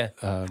 Yeah.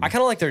 I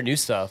kind of like their new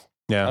stuff.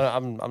 Yeah.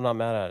 I'm not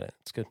mad at it.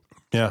 It's good.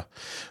 Yeah.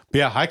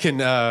 I can,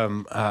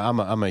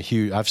 I'm a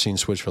huge, I've seen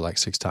Switch for like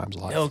 6 times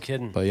live. No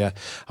kidding. But yeah,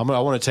 I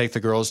want to take the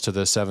girls to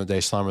the 7 Day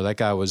Slumber. That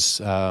guy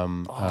was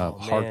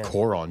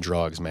hardcore on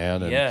drugs,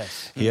 man. And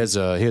Yes. he has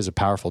a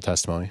powerful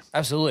testimony.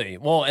 Absolutely.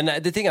 Well, and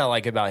the thing I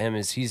like about him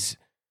is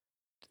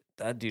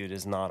that dude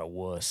is not a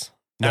wuss.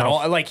 No. At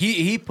all. Like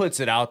he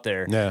puts it out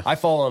there. Yeah. I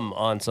follow him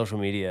on social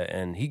media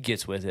and he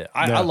gets with it.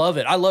 Yeah. I love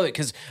it. I love it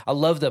because I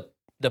love the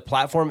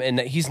platform and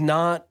that he's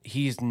not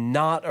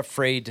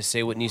afraid to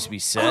say what needs to be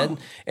said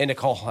and to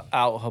call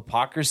out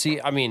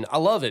hypocrisy. I mean, I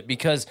love it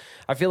because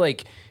I feel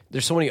like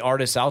there's so many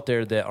artists out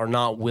there that are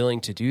not willing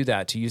to do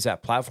that, to use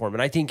that platform.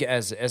 And I think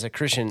as a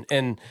Christian,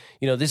 and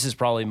this is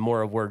probably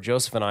more of where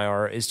Joseph and I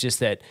are, is just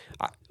that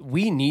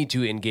we need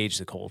to engage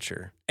the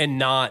culture and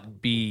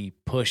not be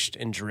pushed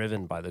and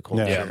driven by the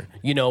culture.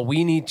 Yeah.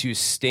 We need to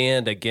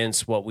stand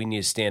against what we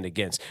need to stand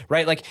against,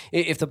 right? Like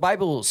if the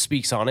Bible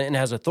speaks on it and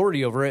has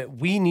authority over it,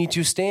 we need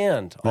to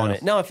stand on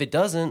it. Now, if it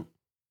doesn't,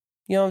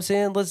 you know what I'm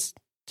saying? Let's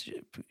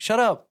shut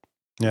up.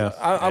 Yeah.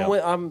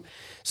 I'm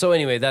so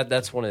anyway,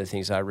 that's one of the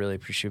things I really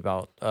appreciate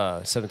about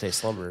 7 Day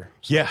Slumber.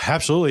 Yeah,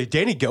 absolutely.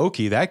 Danny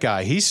Goki, that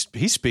guy, he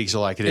speaks it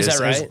like it is. Is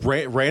that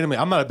right? As randomly,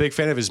 I'm not a big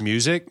fan of his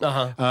music.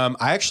 I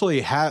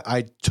actually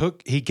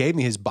he gave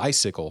me his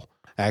bicycle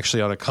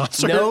actually on a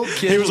concert. No He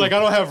kidding. was like, I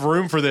don't have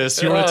room for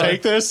this. You want to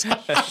take this?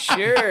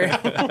 Sure.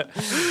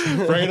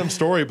 Random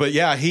story. But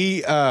yeah,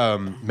 he's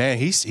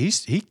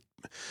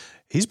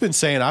been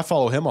saying, I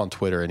follow him on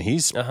Twitter and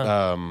he's,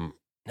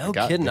 No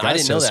guy- kidding. the guy I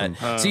didn't know says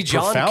that. See,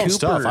 John profound Cooper.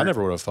 stuff. I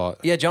never would have thought.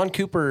 Yeah, John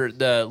Cooper,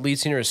 the lead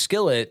singer of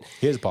Skillet.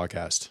 He has a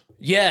podcast.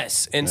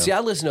 Yes, and see, I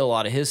listen to a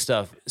lot of his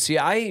stuff. See,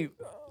 I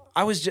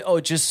was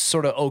just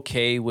sort of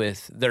okay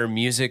with their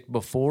music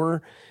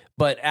before,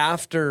 but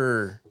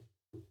after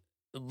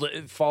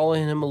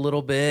following him a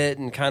little bit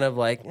and kind of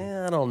like,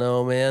 I don't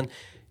know, man.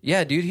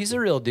 Yeah, dude, he's a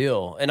real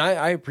deal, and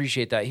I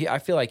appreciate that. I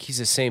feel like he's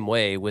the same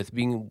way with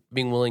being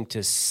willing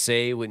to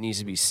say what needs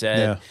to be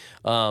said.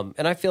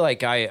 And I feel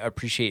like I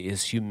appreciate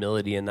his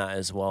humility in that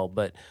as well.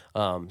 But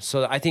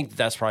so I think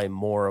that's probably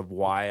more of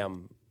why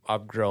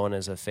I've grown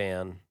as a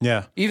fan.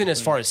 Yeah. Even as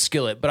far as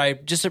Skillet, but I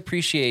just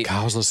appreciate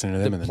God, I was listening to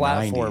them in the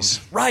platform. 90s.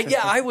 Right?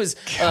 Yeah, I was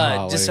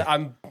Golly.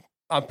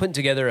 I'm putting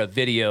together a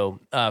video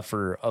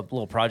for a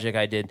little project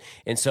I did.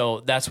 And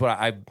so that's what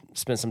I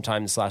spent some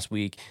time this last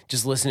week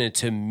just listening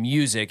to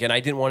music. And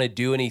I didn't want to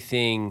do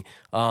anything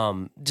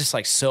just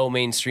like so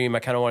mainstream. I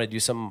kind of want to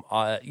do something,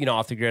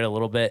 off the grid a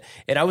little bit.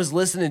 And I was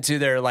listening to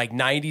their like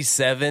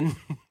 97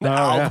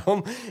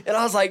 album. And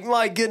I was like,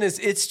 my goodness,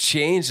 it's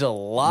changed a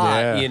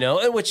lot,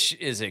 and which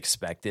is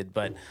expected.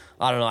 But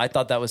I don't know. I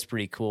thought that was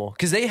pretty cool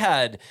because they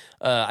had,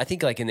 I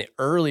think like in the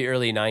early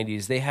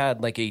 90s, they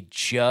had like an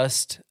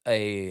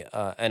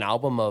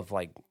album of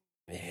like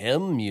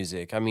hymn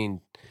music. I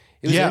mean,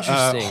 it was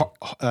interesting.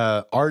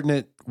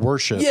 Ardent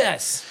Worship.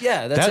 Yes.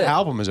 Yeah. That's that it.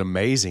 album is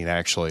amazing,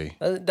 actually.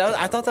 I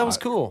thought that was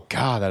cool.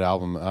 God, that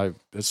album,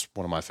 it's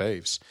one of my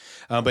faves.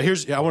 But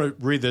I want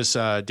to read this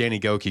Danny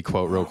Goki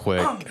quote real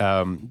quick.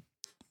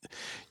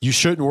 You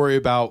shouldn't worry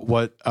about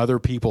what other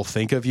people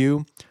think of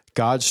you.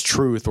 God's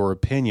truth or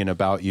opinion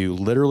about you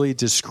literally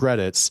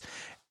discredits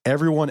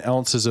everyone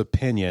else's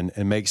opinion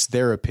and makes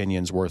their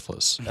opinions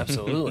worthless.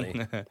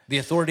 Absolutely. The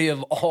authority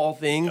of all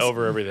things.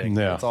 Over everything.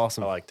 Yeah. That's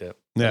awesome. I liked it.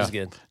 That Yeah. was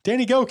good.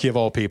 Danny Goki of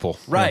all people.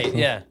 Right,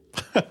 yeah.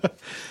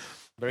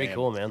 Very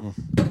cool, man.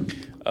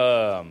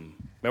 Man,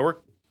 we're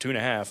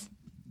 2.5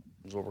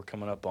 is what we're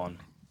coming up on.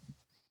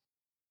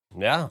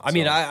 Yeah. I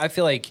mean, I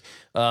feel like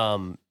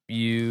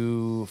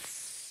you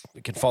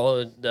can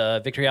follow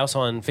Victory House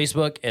on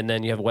Facebook, and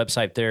then you have a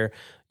website there.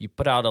 You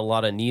put out a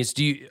lot of needs.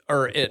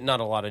 Not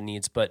a lot of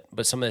needs, but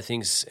some of the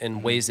things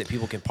and ways that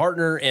people can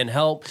partner and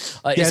help.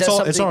 It's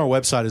on our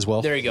website as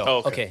well. There you go.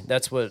 Oh, okay.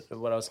 That's what I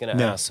was going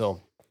to ask. So,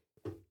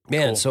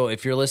 man, so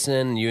if you're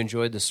listening and you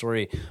enjoyed the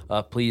story,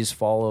 please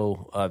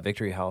follow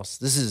Victory House.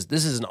 This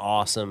is an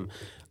awesome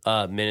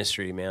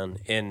ministry, man,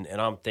 and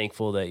I'm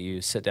thankful that you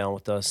sit down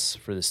with us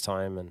for this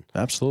time. And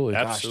Absolutely.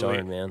 Absolutely.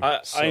 darn, man.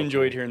 I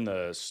enjoyed hearing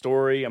the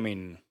story. I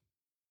mean,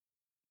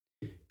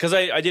 because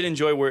I did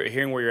enjoy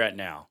hearing where you're at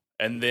now,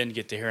 and then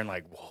get to hearing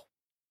like, whoa,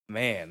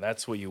 man,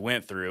 that's what you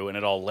went through, and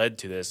it all led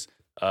to this.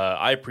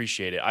 I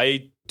appreciate it.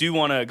 I do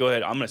want to go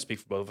ahead. I'm going to speak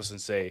for both of us and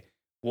say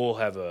we'll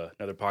have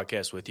another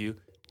podcast with you,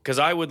 because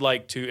I would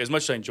like to, as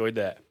much as I enjoyed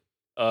that,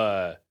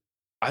 I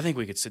think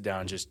we could sit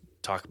down and just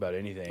talk about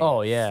anything.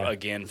 Oh, yeah.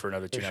 Again for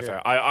another 2.5 sure.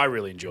 hours. I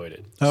really enjoyed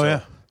it. Oh, So,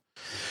 yeah.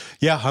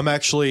 Yeah, I'm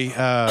actually,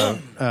 yeah,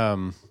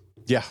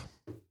 I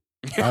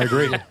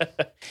agree.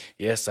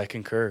 Yes, I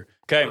concur.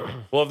 Okay.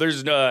 Well, if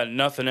there's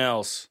nothing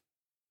else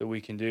that we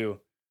can do,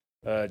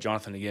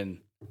 Jonathan, again,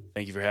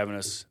 thank you for having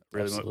us.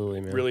 Absolutely,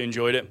 man. Really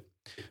enjoyed it.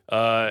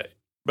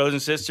 Brothers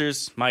and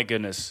sisters, my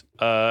goodness.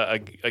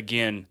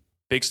 Again,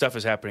 big stuff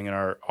is happening in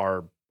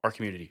our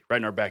community, right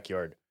in our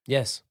backyard.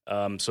 Yes.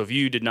 So if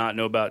you did not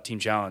know about Team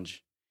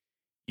Challenge,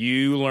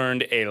 you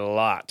learned a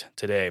lot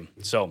today.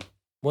 So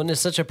Well, and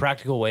it's such a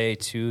practical way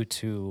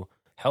to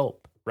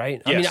help,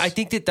 right? I Yes. mean, I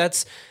think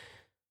that's.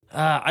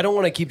 I don't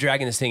want to keep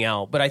dragging this thing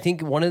out, but I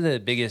think one of the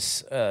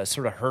biggest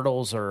sort of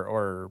hurdles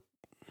or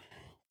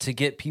to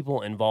get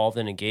people involved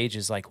and engaged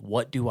is like,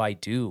 what do I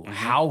do? Mm-hmm.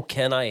 How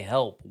can I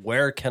help?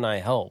 Where can I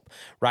help?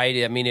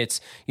 Right? I mean,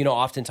 it's,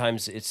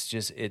 oftentimes it's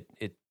just, it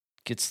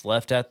gets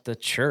left at the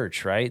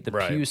church, right? The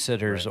Right. pew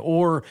sitters,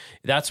 or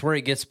that's where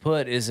it gets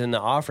put is in the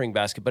offering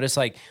basket. But it's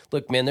like,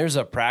 look, man, there's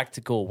a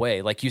practical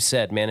way. Like you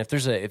said, man,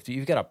 if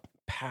you've got a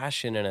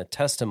passion and a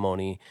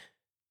testimony,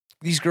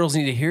 these girls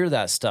need to hear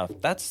that stuff.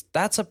 That's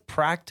a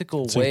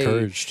practical It's way.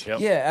 encouraged. Yep.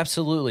 Yeah,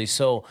 absolutely.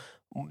 So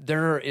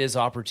there is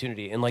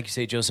opportunity, and like you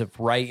say, Joseph,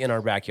 right in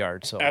our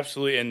backyard. So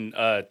absolutely. And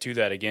to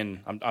that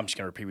again, I'm just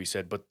going to repeat what you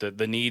said, but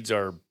the needs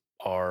are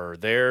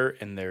there,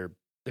 and they're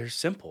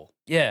simple.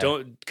 yeah,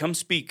 Don't come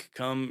speak,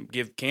 come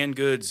give canned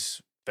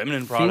goods,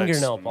 feminine products,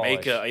 Fingernail polish.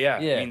 makeup. Yeah.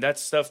 Yeah. I mean,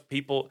 that's stuff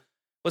people,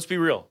 let's be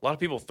real. A lot of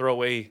people throw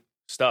away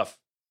stuff,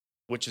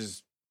 which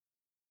is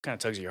kind of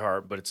tugs at your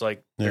heart, but it's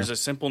like, there's a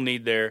simple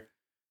need there.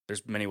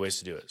 There's many ways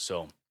to do it.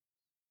 So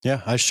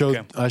Yeah, I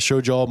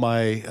showed y'all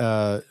my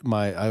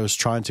I was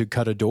trying to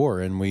cut a door,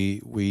 and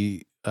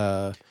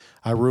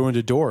I ruined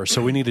a door,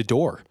 so we need a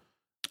door.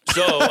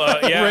 So,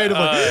 yeah,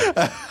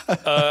 Randomly.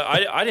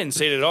 I didn't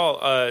say it at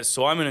all.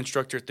 So I'm an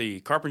instructor at the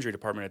carpentry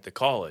department at the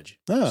college.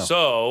 Oh.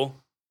 So,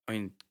 I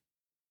mean,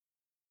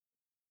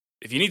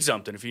 if you need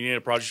something, if you need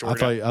a project to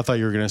work on, I thought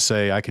you were gonna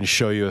say I can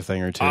show you a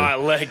thing or two.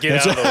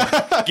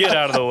 get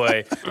out of the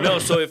way. No,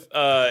 so if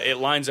it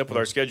lines up with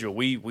our schedule,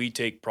 we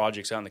take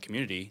projects out in the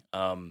community.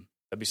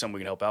 That'd be something we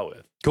can help out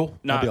with. Cool,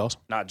 that'd be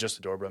awesome. Not just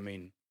the door, but I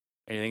mean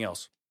anything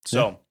else.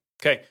 So,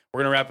 okay,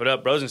 we're gonna wrap it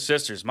up, brothers and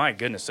sisters. My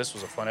goodness, this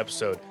was a fun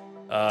episode.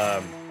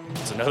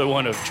 It's another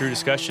one of True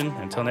Discussion.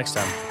 Until next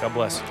time, God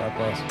bless. God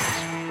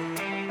bless.